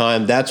all the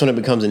time, that's when it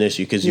becomes an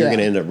issue because you're going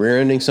to end up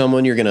rear-ending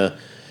someone. You're going to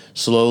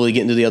slowly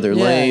get into the other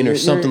lane or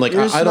something like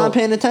that. You're not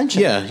paying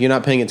attention. Yeah, you're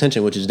not paying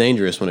attention, which is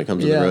dangerous when it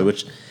comes to the road.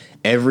 Which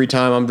every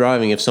time I'm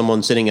driving, if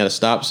someone's sitting at a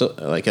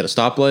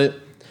stoplight, and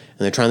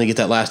they're trying to get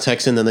that last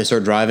text in, then they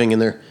start driving and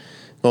they're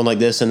going like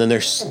this, and then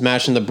they're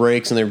smashing the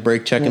brakes and they're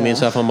brake checking me and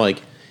stuff. I'm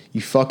like,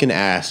 you fucking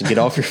ass, get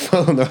off your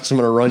phone, or else I'm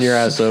gonna run your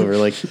ass over.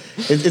 Like,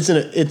 it's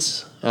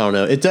I don't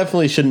know. It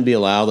definitely shouldn't be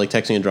allowed, like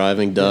texting and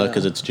driving,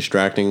 because it's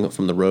distracting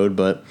from the road.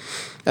 But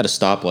at a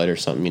stoplight or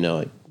something,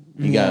 like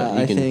you got.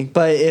 I think,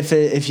 but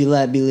if you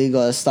let it be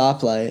legal at a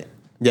stoplight,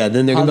 Yeah,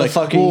 then they're How gonna the be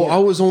like, fuck are you- I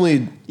was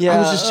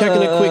just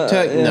checking a quick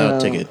text. No, yeah.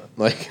 ticket.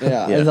 Like,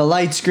 Yeah, the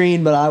light's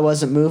green, but I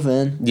wasn't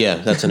moving. Yeah,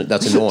 that's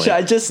annoying. Should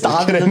I just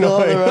stop in the middle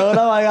of the road?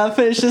 Oh, I gotta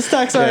finish this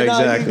text right now.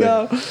 Exactly.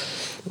 I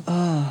can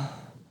go.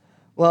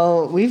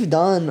 Well, we've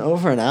done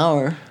over an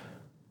hour.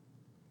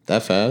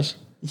 That fast?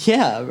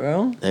 Yeah,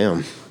 bro.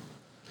 Damn.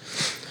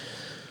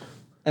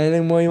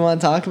 Anything more you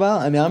want to talk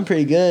about? I mean, I'm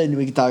pretty good.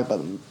 We can talk about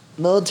the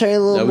military a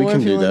little more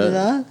if you want to do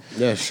that.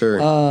 Yeah, sure.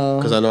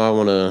 Because I know I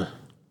want to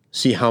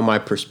see how my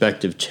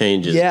perspective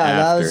changes. Yeah, after.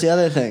 that was the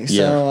other thing.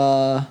 Yeah. So,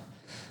 all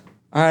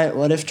right,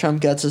 what if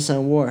Trump gets us in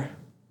a war?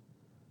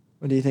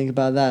 What do you think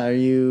about that? Are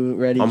you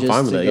ready I'm just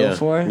fine with to that, go yeah.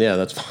 for it? Yeah,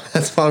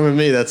 that's fine with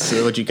me. That's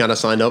what you kind of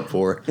signed up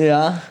for.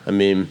 Yeah. I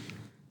mean,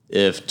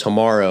 if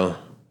tomorrow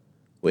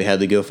we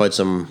had to go fight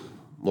some,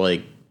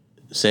 like,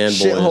 sand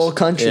boys. Shithole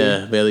country.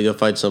 Yeah, we had to go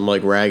fight some,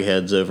 like,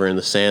 ragheads over in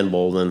the sand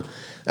bowl, then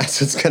that's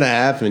what's going to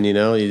happen, you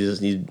know?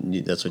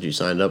 That's what you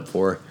signed up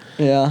for.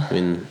 Yeah. I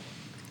mean,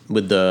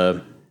 with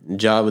the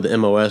job with the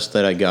MOS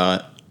that I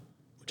got,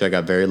 which I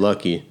got very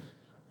lucky,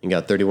 and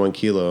got 31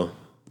 kilo,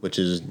 which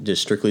is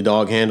just strictly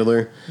dog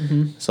handler,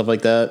 stuff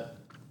like that.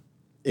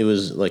 It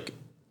was like,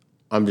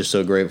 I'm just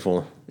so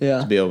grateful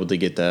to be able to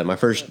get that. My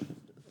first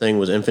thing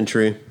was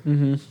infantry.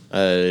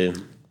 I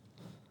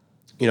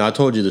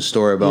told you the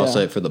story, but I'll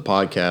say it for the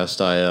podcast.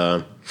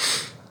 I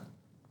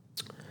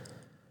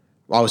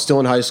was still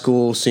in high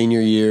school,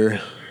 senior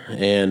year,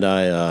 and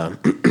I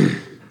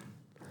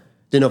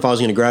didn't know if I was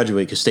going to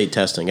graduate because state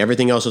testing.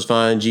 Everything else was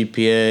fine,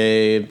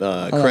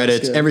 GPA,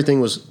 credits,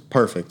 everything was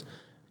perfect.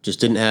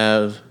 Just didn't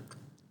have...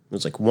 It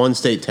was like one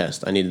state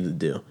test I needed to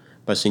do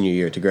my senior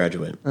year to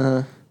graduate.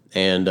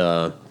 And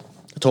I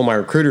told my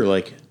recruiter,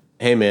 like,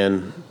 hey,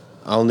 man,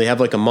 I only have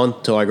like a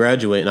month till I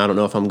graduate, and I don't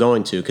know if I'm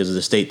going to because of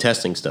the state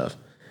testing stuff.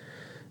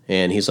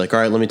 And he's like,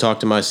 all right, let me talk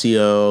to my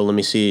CO. Let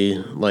me see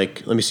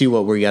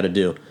what we got to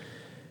do.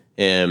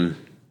 And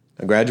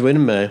I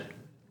graduated in May.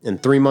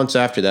 And 3 months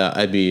after that,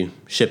 I'd be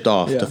shipped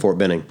off to Fort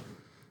Benning.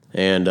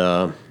 And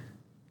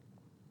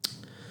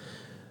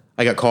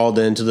I got called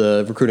into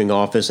the recruiting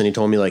office, and he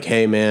told me, like,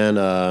 hey, man,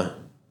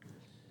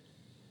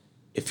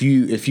 if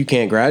you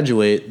can't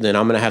graduate, then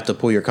I'm going to have to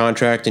pull your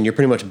contract, and you're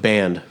pretty much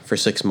banned for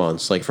 6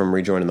 months, like, from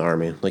rejoining the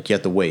Army. Like, you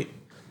have to wait.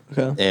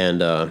 Okay.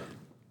 And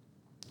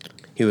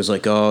he was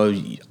like, oh,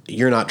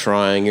 you're not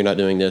trying, you're not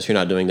doing this, you're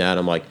not doing that.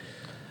 I'm like,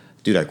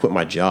 dude, I quit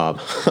my job.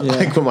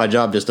 I quit my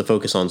job just to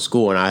focus on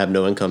school, and I have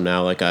no income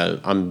now. Like,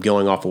 I'm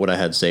going off of what I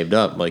had saved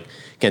up. Like,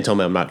 you can't tell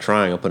me I'm not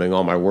trying. I'm putting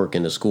all my work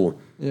into school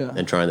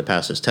and trying to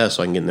pass this test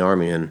so I can get in the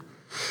Army. And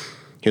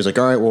he was like,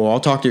 all right, well, I'll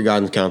talk to your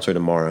guidance counselor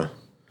tomorrow.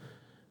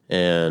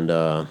 And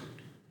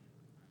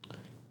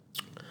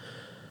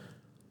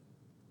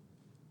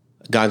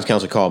guidance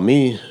counselor called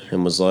me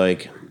and was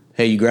like,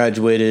 hey, you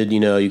graduated,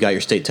 you got your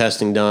state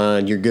testing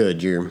done, you're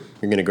good, you're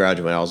going to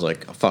graduate. I was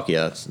like, oh, fuck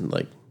yeah, it's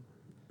like,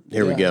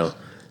 here we go.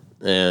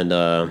 And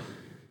I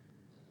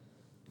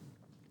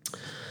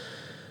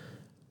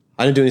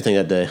didn't do anything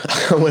that day.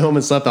 I went home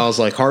and slept. I was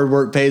like, hard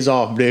work pays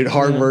off, dude.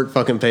 Hard work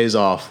fucking pays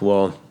off.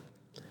 Well,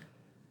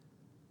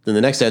 then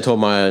the next day I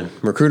told my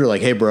recruiter,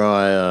 like, hey,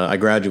 bro, I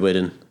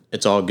graduated.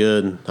 It's all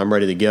good. I'm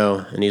ready to go.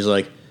 And he's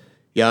like,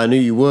 yeah, I knew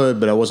you would,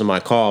 but that wasn't my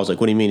call. I was like,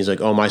 what do you mean? He's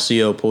like, oh, my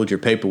CO pulled your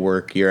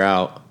paperwork. You're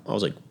out. I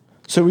was like,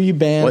 so were you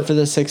banned for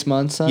the 6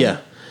 months then? Yeah.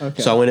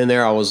 Okay. So I went in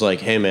there. I was like,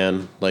 hey,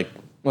 man, like,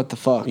 what the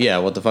fuck? Yeah,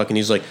 what the fuck? And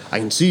he's like, I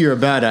can see you're a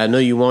bad at. I know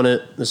you want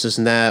it, this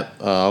and that.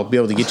 I'll be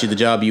able to get you the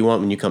job you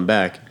want when you come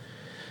back.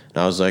 And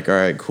I was like, all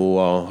right, cool.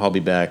 I'll be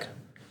back.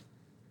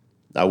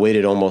 I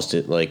waited almost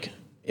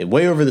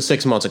way over the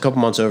 6 months, a couple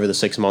months over the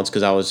 6 months,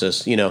 because I was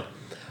just,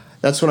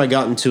 that's when I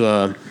got into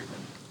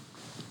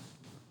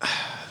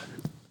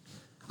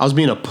I was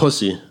being a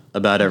pussy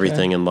about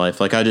everything in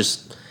life. Like, I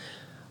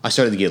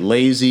started to get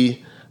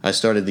lazy. I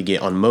started to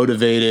get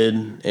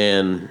unmotivated.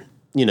 And,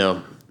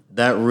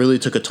 that really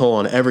took a toll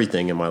on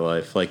everything in my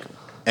life. Like,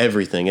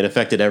 everything. It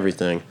affected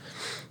everything.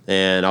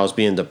 And I was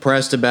being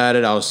depressed about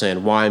it. I was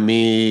saying, why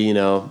me?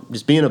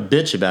 Just being a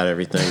bitch about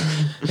everything.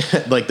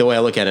 Like, the way I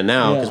look at it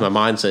now, because my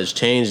mindset's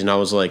changed. And I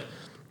was like,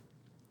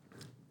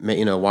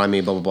 why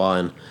me, blah, blah, blah.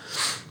 And,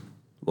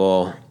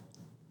 well,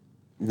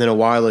 then a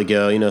while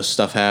ago,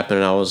 stuff happened.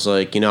 And I was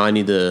like, I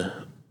need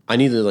to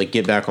like,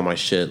 get back on my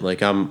shit.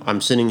 Like,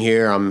 I'm sitting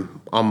here.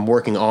 I'm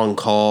working on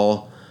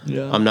call.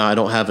 Yeah. I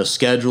don't have a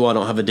schedule. I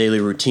don't have a daily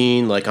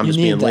routine. Like, I'm just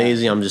being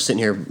lazy. I'm just sitting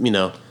here,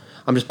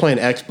 I'm just playing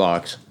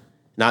Xbox,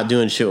 not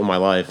doing shit with my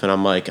life. And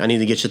I'm like, I need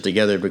to get shit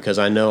together because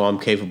I know I'm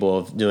capable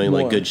of doing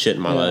like good shit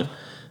in my life.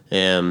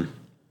 And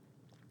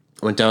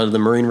I went down to the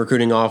Marine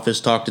recruiting office,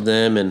 talked to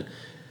them, and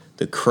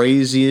the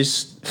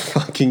craziest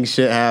fucking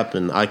shit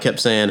happened. I kept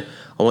saying,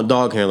 I want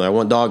dog handler. I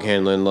want dog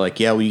handler. And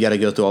like, yeah, well, you got to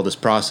go through all this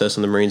process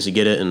in the Marines to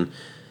get it. And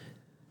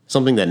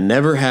something that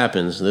never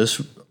happens.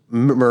 This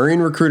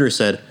Marine recruiter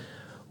said,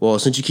 well,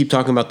 since you keep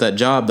talking about that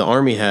job the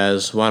Army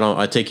has, why don't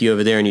I take you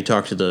over there and you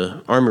talk to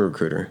the Army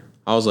recruiter?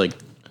 I was like,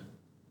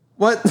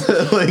 what?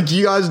 Like,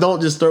 you guys don't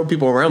just throw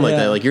people around like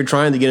that. Like, you're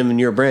trying to get them in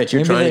your branch.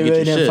 You're trying to get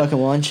your shit. Maybe they really didn't fucking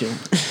want you.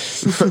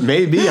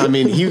 Maybe. I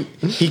mean,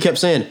 he kept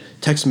saying,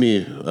 text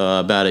me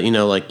about it. You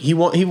know, like he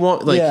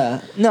want like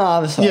yeah. No, I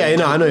was yeah. You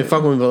know, I know he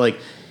fucking with me, but like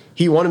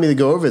he wanted me to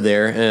go over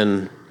there,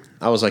 and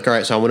I was like, all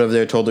right. So I went over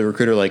there, told the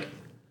recruiter like,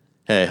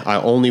 hey,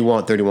 I only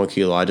want 31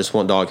 kilo. I just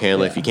want dog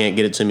handling. If you can't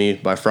get it to me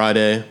by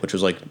Friday, which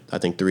was like I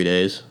think 3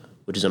 days,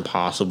 which is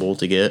impossible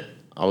to get,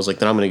 I was like,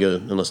 then I'm gonna go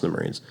enlist in the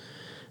Marines.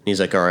 And he's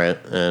like, all right,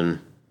 and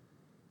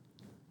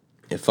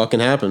it fucking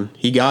happened.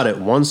 He got it.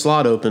 One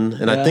slot open,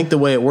 and I think the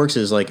way it works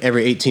is like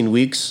every 18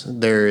 weeks,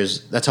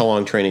 that's how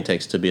long training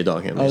takes to be a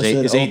dog handler.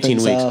 It's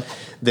 18 weeks. Up.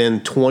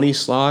 Then 20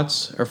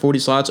 slots or 40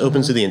 slots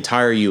opens to the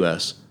entire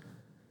U.S.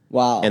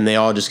 Wow. And they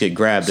all just get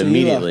grabbed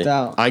immediately.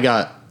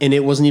 And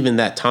it wasn't even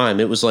that time.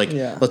 It was like,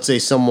 let's say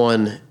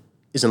someone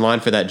is in line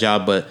for that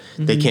job, but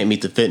they can't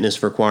meet the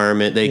fitness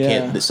requirement. They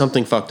can't,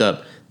 something fucked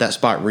up. That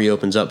spot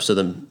reopens up so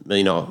the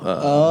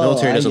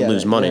military doesn't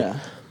lose money. Yeah.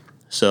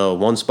 So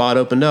one spot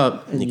opened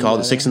up, and he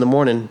called at 6 a.m,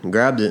 and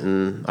grabbed it,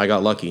 and I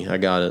got lucky. I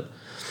got it.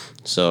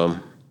 So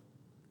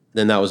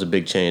then that was a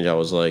big change. I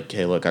was like,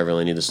 hey, look, I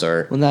really need to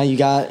start. Well, now you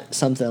got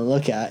something to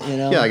look at, you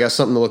know? Yeah, I got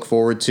something to look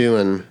forward to,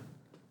 and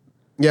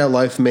yeah,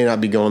 life may not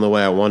be going the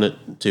way I want it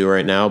to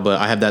right now, but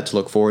I have that to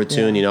look forward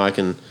to, and, you know, I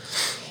can...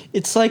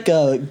 It's like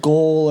a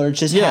goal or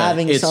just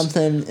having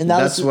something. And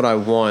that's what I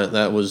want.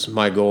 That was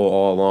my goal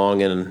all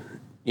along, and,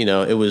 you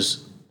know, it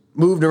was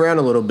moved around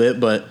a little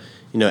bit, but...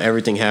 You know,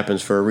 everything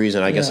happens for a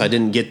reason. I guess I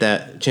didn't get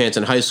that chance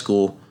in high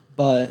school,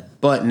 but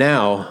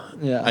now,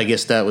 I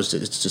guess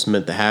it's just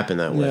meant to happen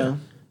that way. Yeah.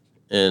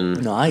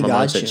 And my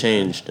mindset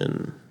changed,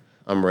 and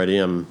I'm ready.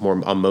 I'm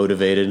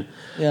motivated.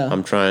 Yeah.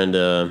 I'm trying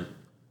to,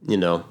 you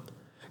know,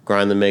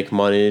 grind to make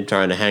money.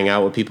 Trying to hang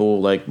out with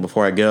people. Like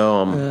before I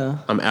go,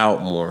 I'm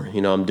out more.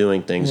 You know, I'm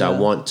doing things. Yeah. I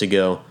want to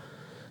go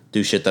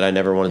do shit that I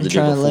never wanted to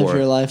do before. Live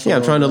your life.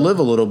 I'm trying to live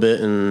a little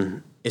bit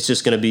and. It's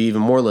just going to be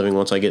even more living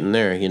once I get in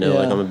there, you know,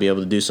 like I'm going to be able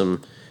to do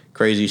some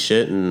crazy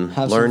shit and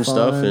learn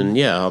stuff, and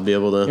I'll be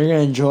able to. You're going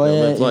to enjoy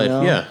live it, life. You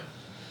know? Yeah.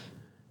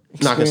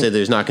 Not going to say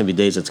there's not going to be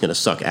days that's going to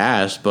suck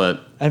ass,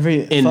 but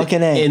every thing,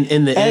 whatever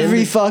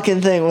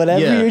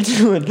you're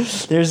doing,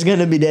 there's going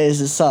to be days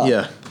that suck.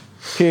 Yeah.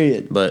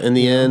 Period. But in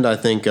the end, I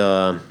think things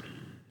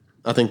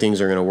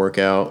are going to work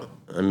out.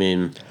 I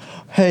mean,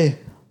 hey,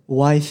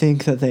 why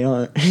think that they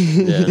aren't?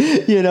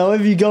 You know,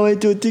 if you go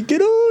into it thinking,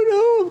 oh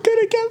no, I'm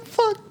gonna get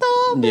fucked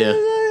up. Yeah.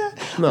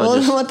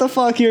 What the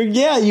fuck?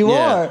 You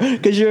are,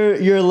 because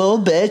you're a little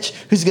bitch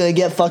who's gonna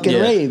get fucking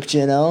raped.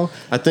 You know.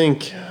 I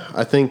think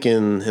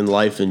in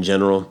life in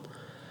general,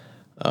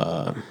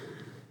 the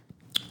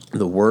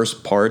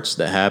worst parts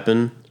that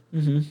happen,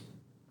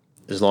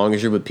 as long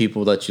as you're with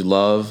people that you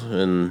love,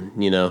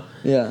 and you know,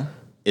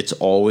 it's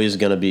always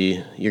gonna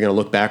be. You're gonna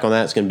look back on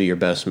that. It's gonna be your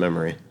best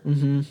memory.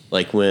 Mm-hmm.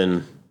 Like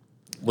when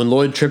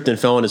Lloyd tripped and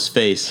fell on his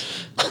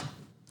face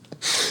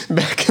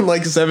back in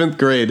like 7th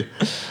grade,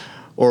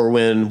 or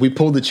when we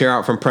pulled the chair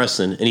out from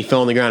Preston and he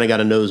fell on the ground and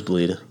got a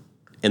nosebleed,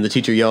 and the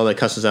teacher yelled at,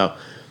 cussed us out.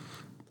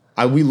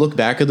 We look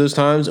back at those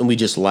times and we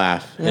just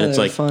laugh, and it's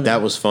like funny.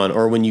 That was fun.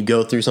 Or when you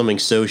go through something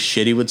so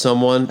shitty with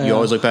someone, you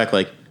always look back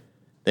like,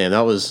 damn,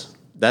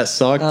 that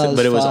sucked,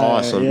 but it was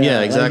awesome.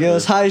 Yeah, exactly. Like it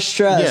was high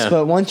stress,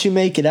 but once you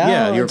make it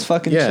out, it's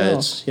fucking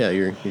chill.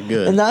 You're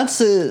good. And that's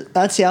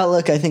the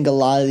outlook I think a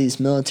lot of these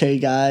military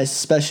guys,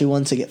 especially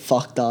once they get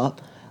fucked up.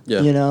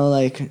 Yeah. You know,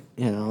 like,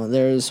 you know,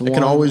 there's It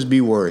can always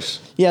be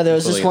worse. Yeah, there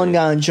was this one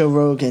guy on Joe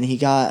Rogan, he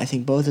got, I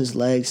think, both his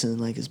legs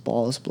and like his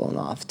balls blown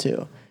off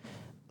too.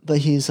 But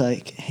he's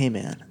like, hey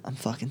man, I'm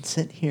fucking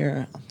sitting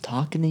here, I'm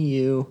talking to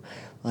you,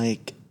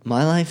 like,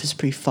 my life is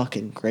pretty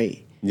fucking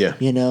great. Yeah.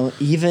 You know,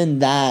 even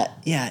that,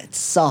 it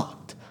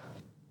sucked.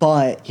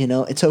 But, you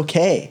know, it's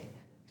okay.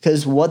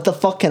 Because what the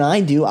fuck can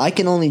I do? I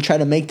can only try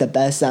to make the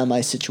best out of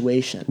my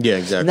situation. Yeah,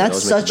 exactly. And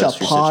that's such a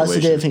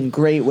positive and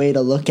great way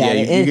to look at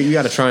it. You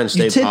got to try and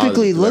stay positive. You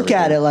typically look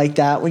at it like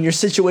that when your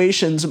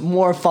situation's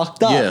more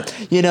fucked up.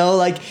 Yeah. You know,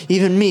 like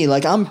even me,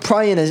 like I'm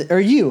probably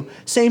or you,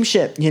 same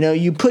shit. You know,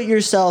 you put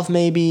yourself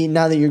maybe,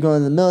 now that you're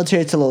going to the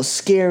military, it's a little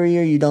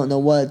scarier. You don't know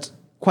what's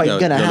quite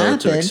gonna happen.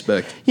 What to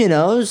expect. You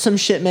know, some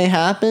shit may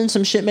happen,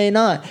 some shit may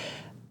not.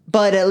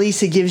 But at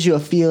least it gives you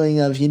a feeling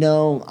of, you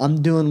know,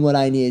 I'm doing what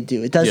I need to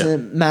do. It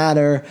doesn't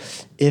matter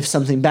if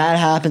something bad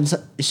happens.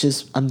 It's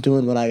just I'm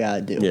doing what I got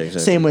to do. Yeah,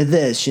 exactly. Same with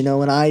this. You know,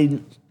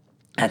 when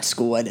at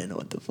school, I didn't know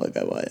what the fuck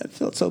I was. I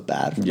felt so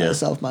bad for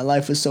myself. My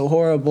life was so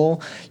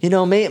horrible. You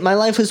know, my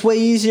life was way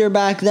easier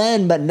back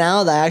then. But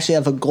now that I actually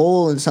have a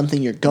goal and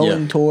something you're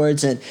going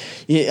towards, and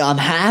I'm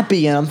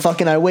happy, and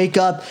I wake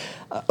up,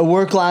 I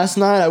work last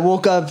night. I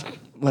woke up...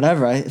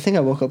 Whatever. I think I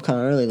woke up kind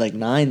of early, like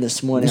 9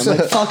 this morning. I'm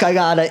like, fuck, I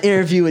got to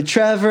interview with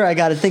Trevor. I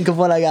got to think of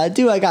what I got to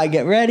do. I got to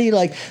get ready.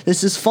 Like,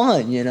 this is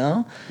fun, you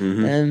know?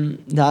 Mm-hmm. And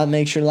that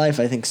makes your life,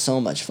 I think,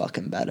 so much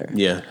fucking better.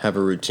 Yeah. Have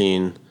a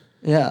routine.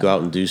 Yeah. Go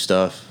out and do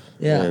stuff.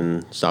 Yeah.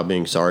 And stop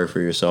being sorry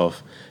for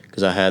yourself.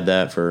 Because I had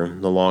that for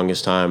the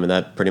longest time. And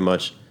that pretty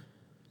much,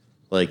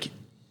 like,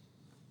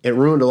 it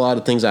ruined a lot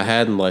of things I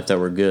had in life that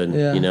were good.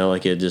 Yeah. You know,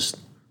 like, it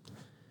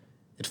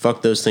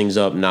fucked those things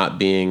up not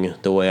being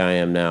the way I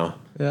am now.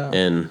 Yeah.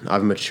 And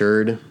I've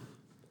matured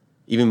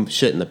even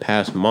shit in the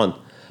past month.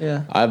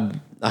 Yeah.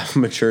 I've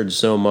matured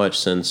so much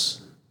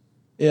since,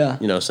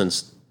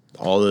 since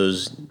all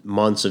those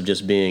months of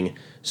just being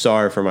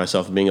sorry for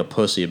myself, being a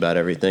pussy about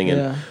everything,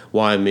 and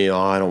why me? Oh,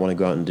 I don't want to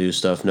go out and do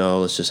stuff. No,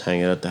 let's just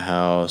hang out at the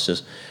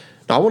house.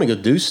 I want to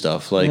go do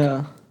stuff. Like,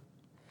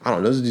 I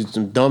don't know, let's do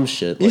some dumb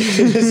shit. Like,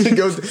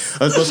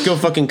 let's go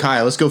fucking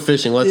kayak. Let's go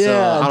fishing. Let's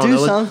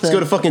let's go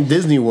to fucking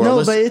Disney World.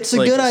 No, but it's a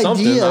good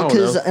idea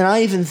because, and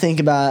I even think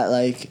about it,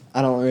 like,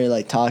 I don't really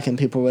like talking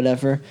to people or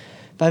whatever.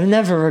 But I've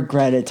never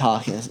regretted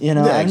talking.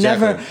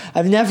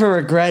 I've never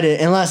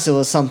regretted, unless it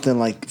was something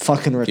like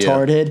fucking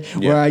retarded,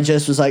 where I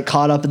just was like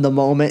caught up in the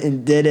moment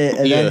and did it,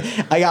 and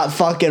then I got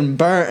fucking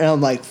burnt, and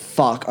I'm like,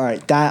 fuck, all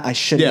right, that I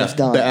shouldn't have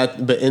done.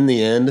 But in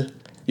the end,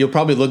 you'll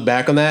probably look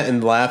back on that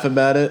and laugh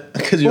about it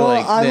because you're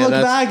like, I look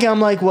back and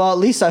I'm like, well, at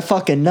least I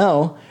fucking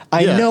know.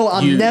 I know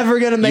I'm never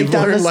going to make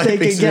that mistake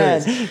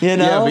again, you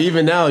know? Yeah, but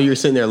even now you're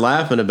sitting there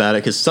laughing about it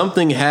because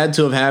something had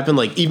to have happened,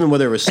 like even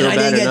whether it was so bad or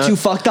not. I didn't get too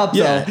fucked up,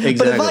 though. Exactly.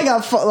 But if I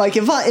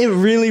got, it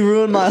really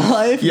ruined my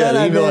life, then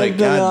I'd be like,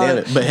 God damn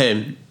it. But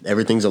hey,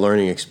 everything's a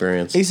learning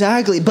experience.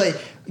 Exactly.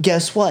 But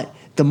guess what?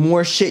 The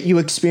more shit you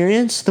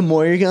experience, the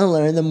more you're going to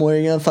learn, the more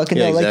you're going to fucking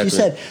know. Exactly. Like you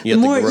said, the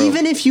more,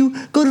 even if you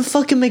go to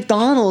fucking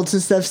McDonald's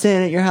instead of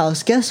staying at your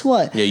house, guess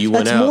what? Yeah, you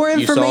went That's out. more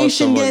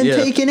information getting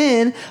taken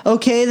in,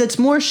 okay? That's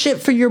more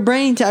shit for your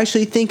brain to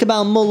actually think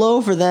about and mull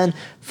over than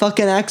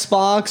fucking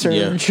Xbox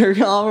or jerk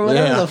off or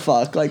whatever the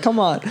fuck. Like, come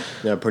on.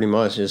 Yeah, pretty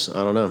much. Just,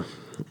 I don't know.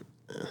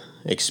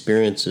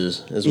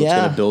 Experiences is what's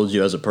going to build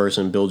you as a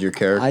person, build your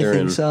character. I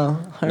think so.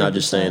 100%. Not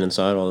just staying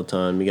inside all the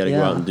time. You got to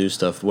go out and do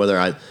stuff.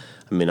 I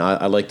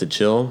like to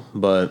chill,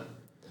 but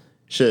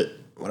shit,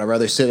 would I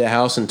rather sit at the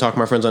house and talk to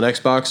my friends on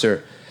Xbox,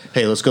 or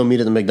hey, let's go meet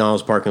at the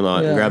McDonald's parking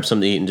lot and grab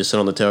something to eat and just sit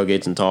on the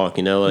tailgates and talk,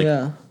 you know? Like,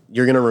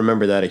 you're going to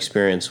remember that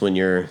experience when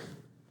you're,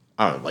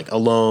 like,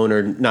 alone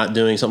or not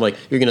doing something. Like,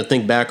 you're going to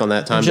think back on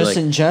that time. Just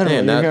in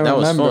general, that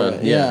was fun.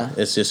 It. Yeah.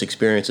 It's just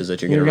experiences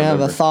that you're going to remember. You're going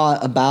to have a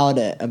thought about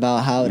it,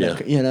 about how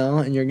it, you know,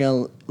 and you're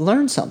going to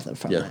learn something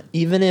from it.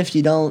 Even if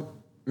you don't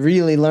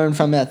really learn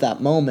from it at that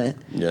moment.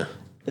 Yeah.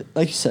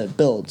 Like you said, it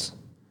builds.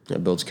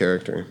 It builds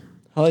character.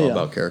 Oh, it's all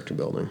about character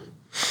building.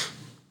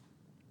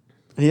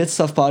 The It's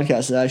Tough podcast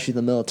is actually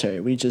the military.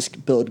 We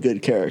just build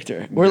good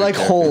character. We're like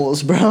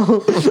holes,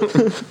 bro.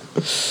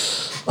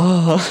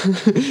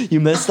 You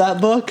missed that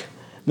book?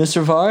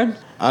 Mr. Vard?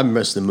 I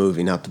missed the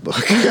movie, not the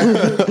book.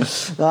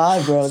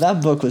 Bro,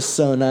 that book was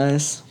so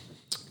nice.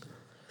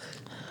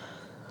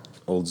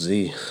 Old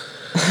Z.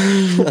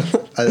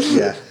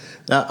 I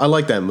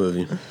like that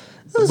movie. That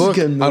was a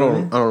good movie. I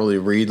don't really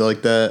read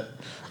like that.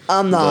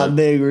 I'm not a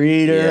big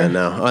reader. Yeah,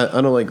 no. I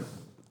don't like...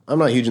 I'm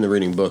not huge into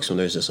reading books when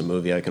there's just a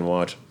movie I can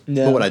watch.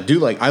 Yeah. But what I do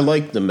like... I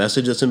like the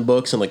message that's in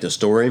books and like the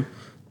story.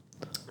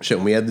 Shit,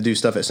 when we had to do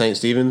stuff at St.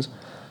 Stephen's,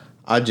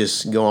 I'd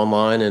just go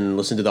online and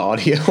listen to the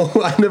audio.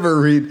 I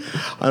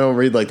don't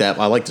read like that.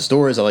 I like the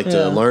stories. I like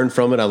to learn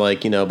from it. I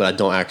like, but I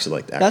don't actually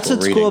like the actual That's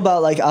what's reading. cool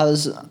about, like,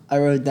 I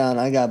wrote down,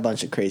 I got a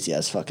bunch of crazy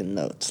ass fucking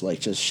notes, like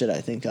just shit I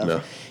think of.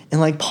 Yeah.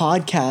 And like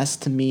podcasts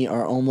to me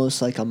are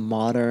almost like a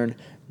modern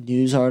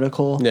news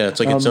article. Yeah, it's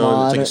like its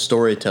own. It's like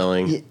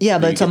storytelling. Yeah,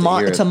 but it's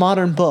a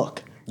modern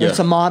book. Yeah. It's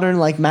a modern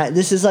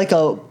this is like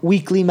a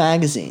weekly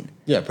magazine.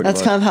 Yeah, pretty much.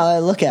 That's kind of how I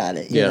look at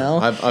it. You know,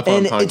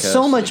 and it's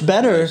so much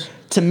better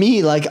to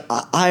me. Like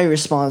I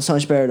respond so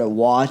much better to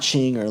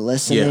watching or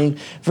listening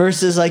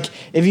versus like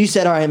if you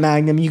said, "All right,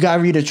 Magnum, you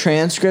gotta read a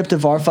transcript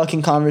of our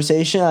fucking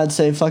conversation," I'd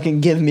say, "Fucking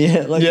give me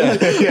it." Like,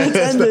 let's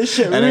end this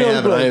shit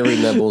real quick. I ain't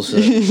reading that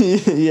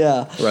bullshit.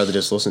 Yeah, I'd rather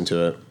just listen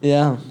to it.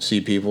 Yeah, see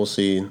people.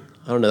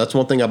 I don't know. That's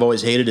one thing I've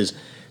always hated is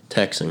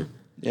texting.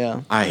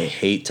 Yeah, I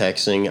hate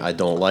texting. I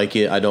don't like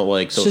it. I don't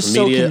like social just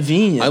media. So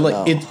convenient. I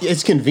like it.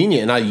 It's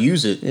convenient, and I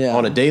use it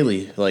on a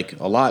daily, like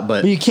a lot.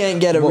 But you can't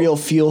get a real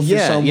feel for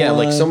someone. Yeah,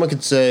 like someone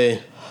could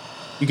say,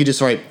 you could just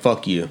write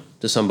 "fuck you"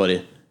 to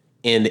somebody,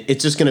 and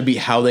it's just gonna be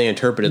how they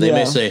interpret it. They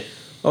may say,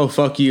 "Oh,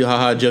 fuck you,"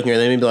 haha, joking, or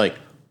they may be like,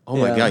 "Oh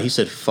my god, he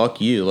said fuck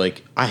you."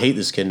 Like, I hate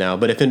this kid now.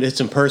 But if it's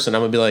in person,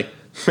 I'm gonna be like,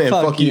 man,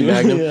 fuck you,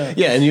 Magnum.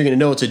 Yeah, and you're going to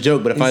know it's a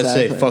joke, but if I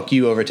say fuck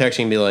you over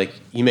texting, be like,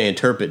 you may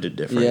interpret it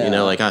different. You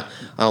know, like, I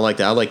don't like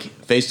that. I like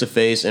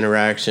face-to-face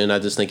interaction. I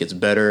just think it's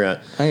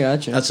better. I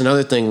got you. That's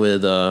another thing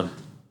with,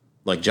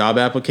 like, job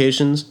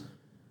applications.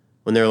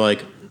 When they're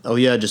like, oh,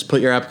 yeah, just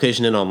put your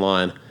application in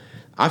online.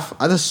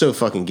 That's so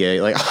fucking gay.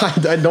 Like,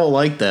 I don't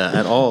like that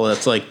at all.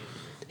 That's like,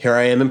 here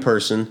I am in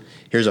person.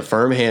 Here's a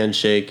firm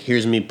handshake.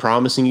 Here's me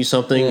promising you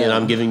something, and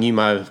I'm giving you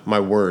my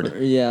word.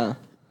 Yeah.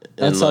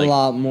 That's like, a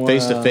lot more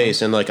face to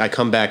face, and like I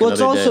come back. Well,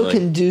 another it's also day,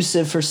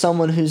 conducive for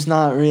someone who's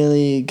not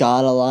really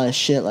got a lot of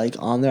shit like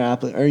on their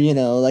app, or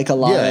like a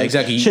lot of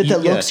shit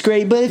that looks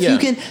great. But if you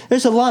can,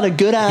 there's a lot of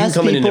good ass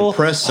people,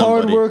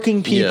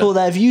 hardworking people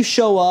that if you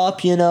show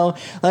up,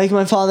 like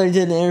my father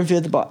did an interview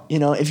at the bar.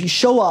 If you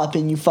show up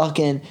and you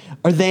fucking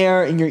are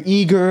there and you're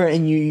eager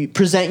and you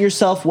present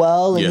yourself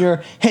well and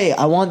you're, hey,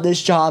 I want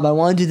this job, I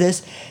want to do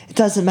this. It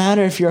doesn't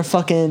matter if you're a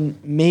fucking,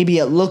 maybe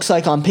it looks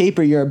like on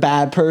paper you're a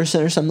bad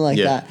person or something like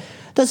that.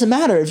 Doesn't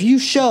matter if you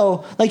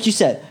show, like you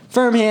said,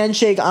 firm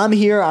handshake. I'm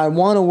here. I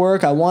want to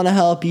work. I want to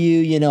help you.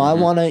 You know, I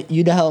want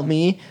you to help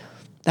me.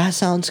 That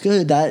sounds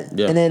good. And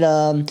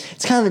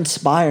it's kind of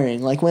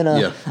inspiring. Like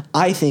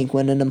I think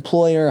when an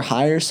employer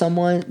hires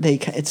someone,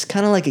 it's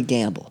kind of like a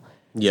gamble.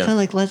 Yeah. Kind of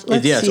like let's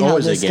see how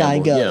this guy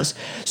goes.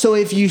 Yeah. So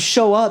if you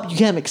show up, you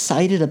get them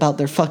excited about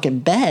their fucking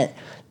bet.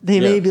 They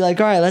may be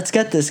like, all right, let's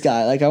get this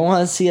guy. Like, I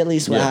want to see at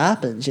least what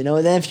happens, you know?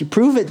 And then if you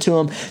prove it to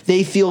them,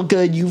 they feel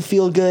good, you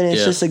feel good, and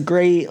it's just a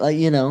great, like,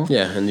 you know.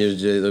 Yeah, and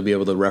they'll be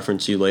able to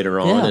reference you later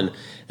on. Yeah. And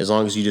as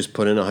long as you just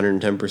put in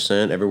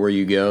 110% everywhere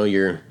you go,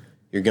 you're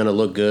going to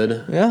look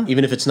good. Yeah.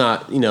 Even if it's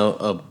not, you know,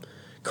 a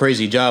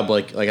crazy job.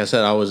 Like I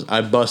said,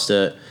 I bust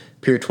at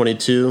Pier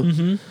 22.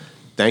 Mm-hmm.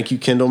 Thank you,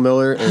 Kendall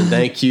Miller. And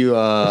thank you,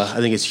 I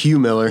think it's Hugh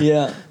Miller.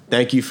 Yeah.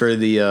 Thank you for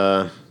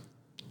the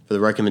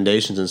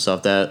recommendations and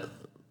stuff that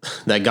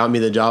got me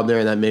the job there,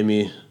 and that made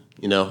me,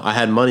 you know, I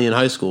had money in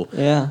high school.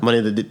 Yeah. Money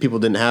that people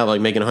didn't have,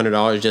 like making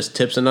 $100 just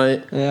tips a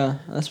night. Yeah,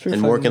 that's pretty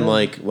and working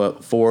good.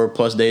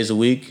 4+ days a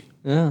week.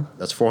 Yeah.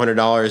 That's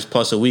 $400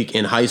 plus a week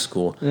in high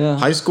school. Yeah.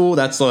 High school,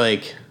 that's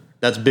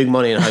big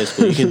money in high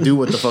school. You can do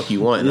what the fuck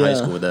you want in high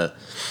school with that.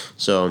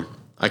 So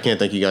I can't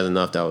thank you guys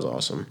enough. That was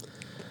awesome.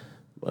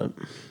 But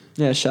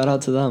yeah, shout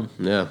out to them.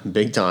 Yeah,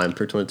 big time.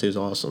 Pier 22 is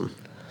awesome.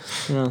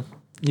 Yeah.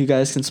 You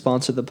guys can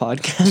sponsor the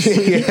podcast.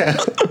 Yeah.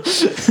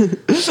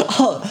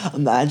 Oh,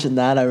 imagine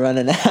that. I run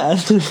an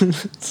ad.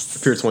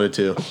 Pier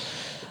 22.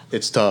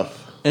 It's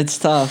tough. It's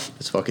tough.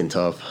 It's fucking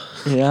tough.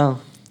 Yeah.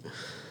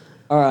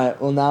 All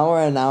right. Well, now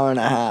we're an hour and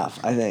a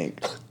half, I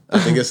think. I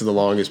think this is the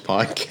longest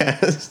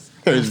podcast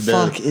there's been.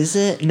 Fuck, is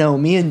it? No,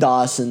 me and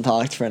Dawson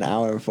talked for an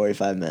hour and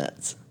 45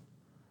 minutes.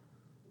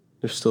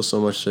 There's still so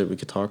much shit we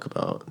could talk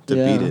about to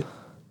beat it.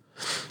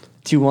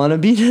 Do you want to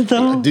beat it,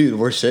 though? Yeah, dude,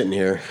 we're sitting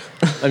here.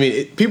 I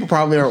mean, people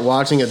probably aren't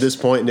watching at this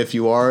point, and if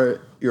you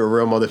are, you're a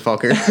real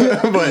motherfucker.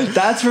 But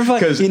that's for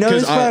fun. You know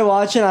who's probably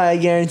watching? I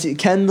guarantee.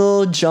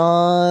 Kendall,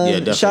 John. Yeah,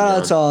 definitely. Shout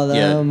out to all of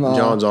them. Yeah,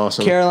 John's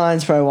awesome.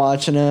 Caroline's probably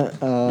watching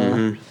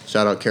it.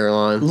 Shout out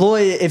Caroline.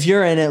 Lloyd, if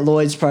you're in it,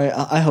 Lloyd's probably...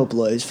 I hope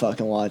Lloyd's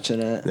fucking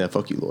watching it. Yeah,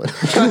 fuck you, Lloyd.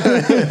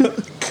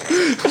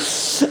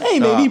 Hey,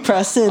 maybe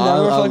Preston and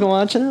them are fucking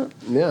watching it.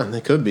 Yeah,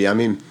 they could be. I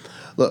mean...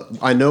 Look,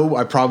 I know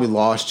I probably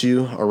lost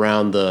you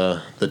around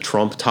the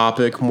Trump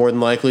topic more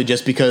than likely,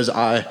 just because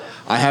I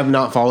have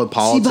not followed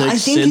politics since, I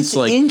think it's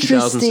like,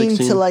 interesting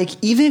to, like,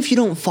 even if you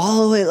don't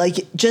follow it,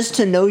 like, just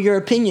to know your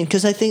opinion,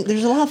 because I think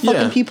there's a lot of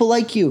fucking people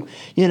like you,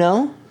 you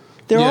know?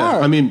 There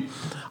are. I mean,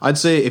 I'd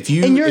say if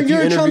you... And you're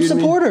a Trump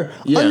supporter.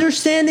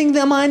 Understanding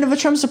the mind of a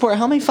Trump supporter.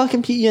 How many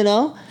fucking people, you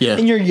know? Yeah.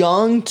 And you're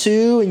young,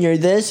 too, and you're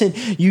this, and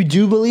you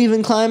do believe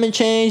in climate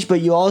change, but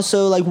you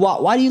also, like,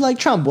 why do you like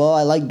Trump? Well,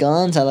 I like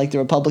guns. I like the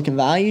Republican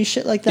values,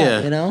 shit like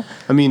that, you know?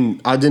 I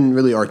mean, I didn't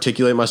really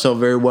articulate myself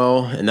very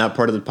well in that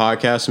part of the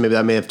podcast, so maybe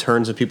that may have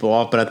turned some people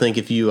off, but I think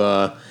if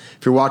you're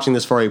watching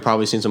this far, you've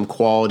probably seen some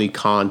quality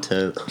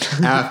content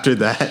after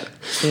that.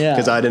 Yeah.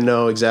 Because I didn't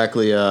know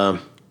exactly, I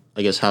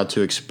guess, how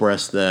to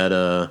express that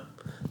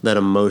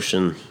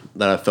emotion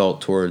that I felt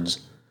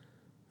towards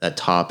that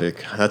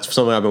topic. That's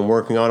something I've been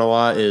working on a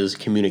lot, is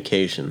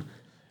communication.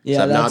 Yeah,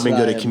 so I've not been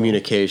good at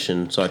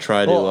communication, so I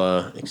try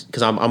to,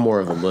 because I'm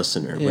more of a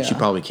listener, which you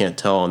probably can't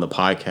tell on the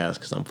podcast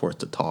because I'm forced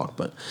to talk,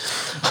 but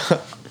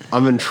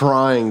I've been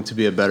trying to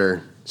be a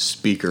better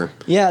speaker.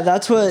 Yeah,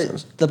 that's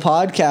what the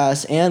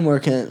podcast and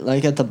working,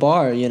 like, at the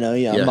bar, you know,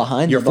 I'm behind the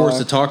bar. You're forced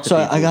to talk to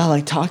people. So I gotta,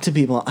 like, talk to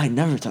people. I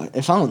never talk.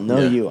 If I don't know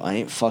you, I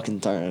ain't fucking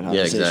starting a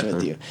conversation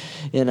with you.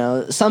 You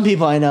know, some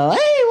people I know,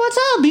 hey, what's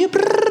up?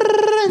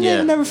 And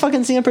they've never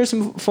fucking seen a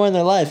person before in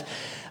their life.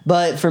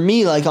 But for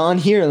me, like, on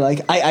here,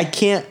 like, I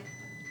can't...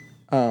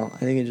 Oh, I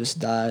think it just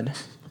died.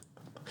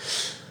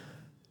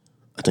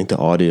 I think the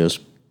audio's...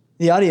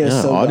 The audio's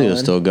still going. Audio's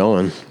still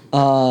going.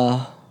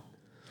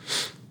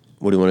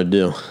 What do you want to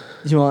do?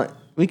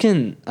 We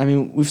can, I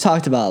mean, we've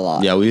talked about a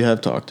lot. Yeah, we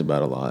have talked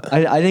about a lot.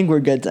 I think we're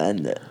good to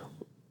end it.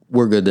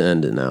 We're good to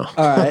end it now.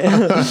 All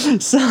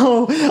right.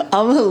 So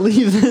I'm going to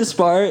leave this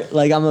part.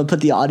 Like, I'm going to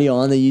put the audio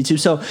on the YouTube.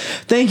 So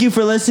thank you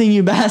for listening,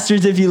 you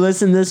bastards. If you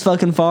listened this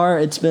fucking far,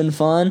 it's been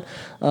fun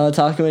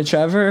talking with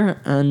Trevor.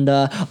 And,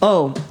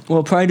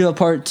 we'll probably do a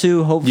part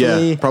 2,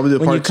 hopefully. Yeah, probably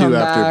do a part 2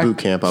 after boot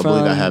camp. I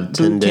believe I have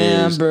 10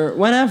 days. Or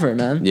whenever,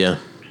 man. Yeah.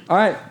 All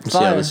right. See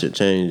how this shit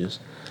changes.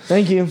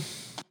 Thank you.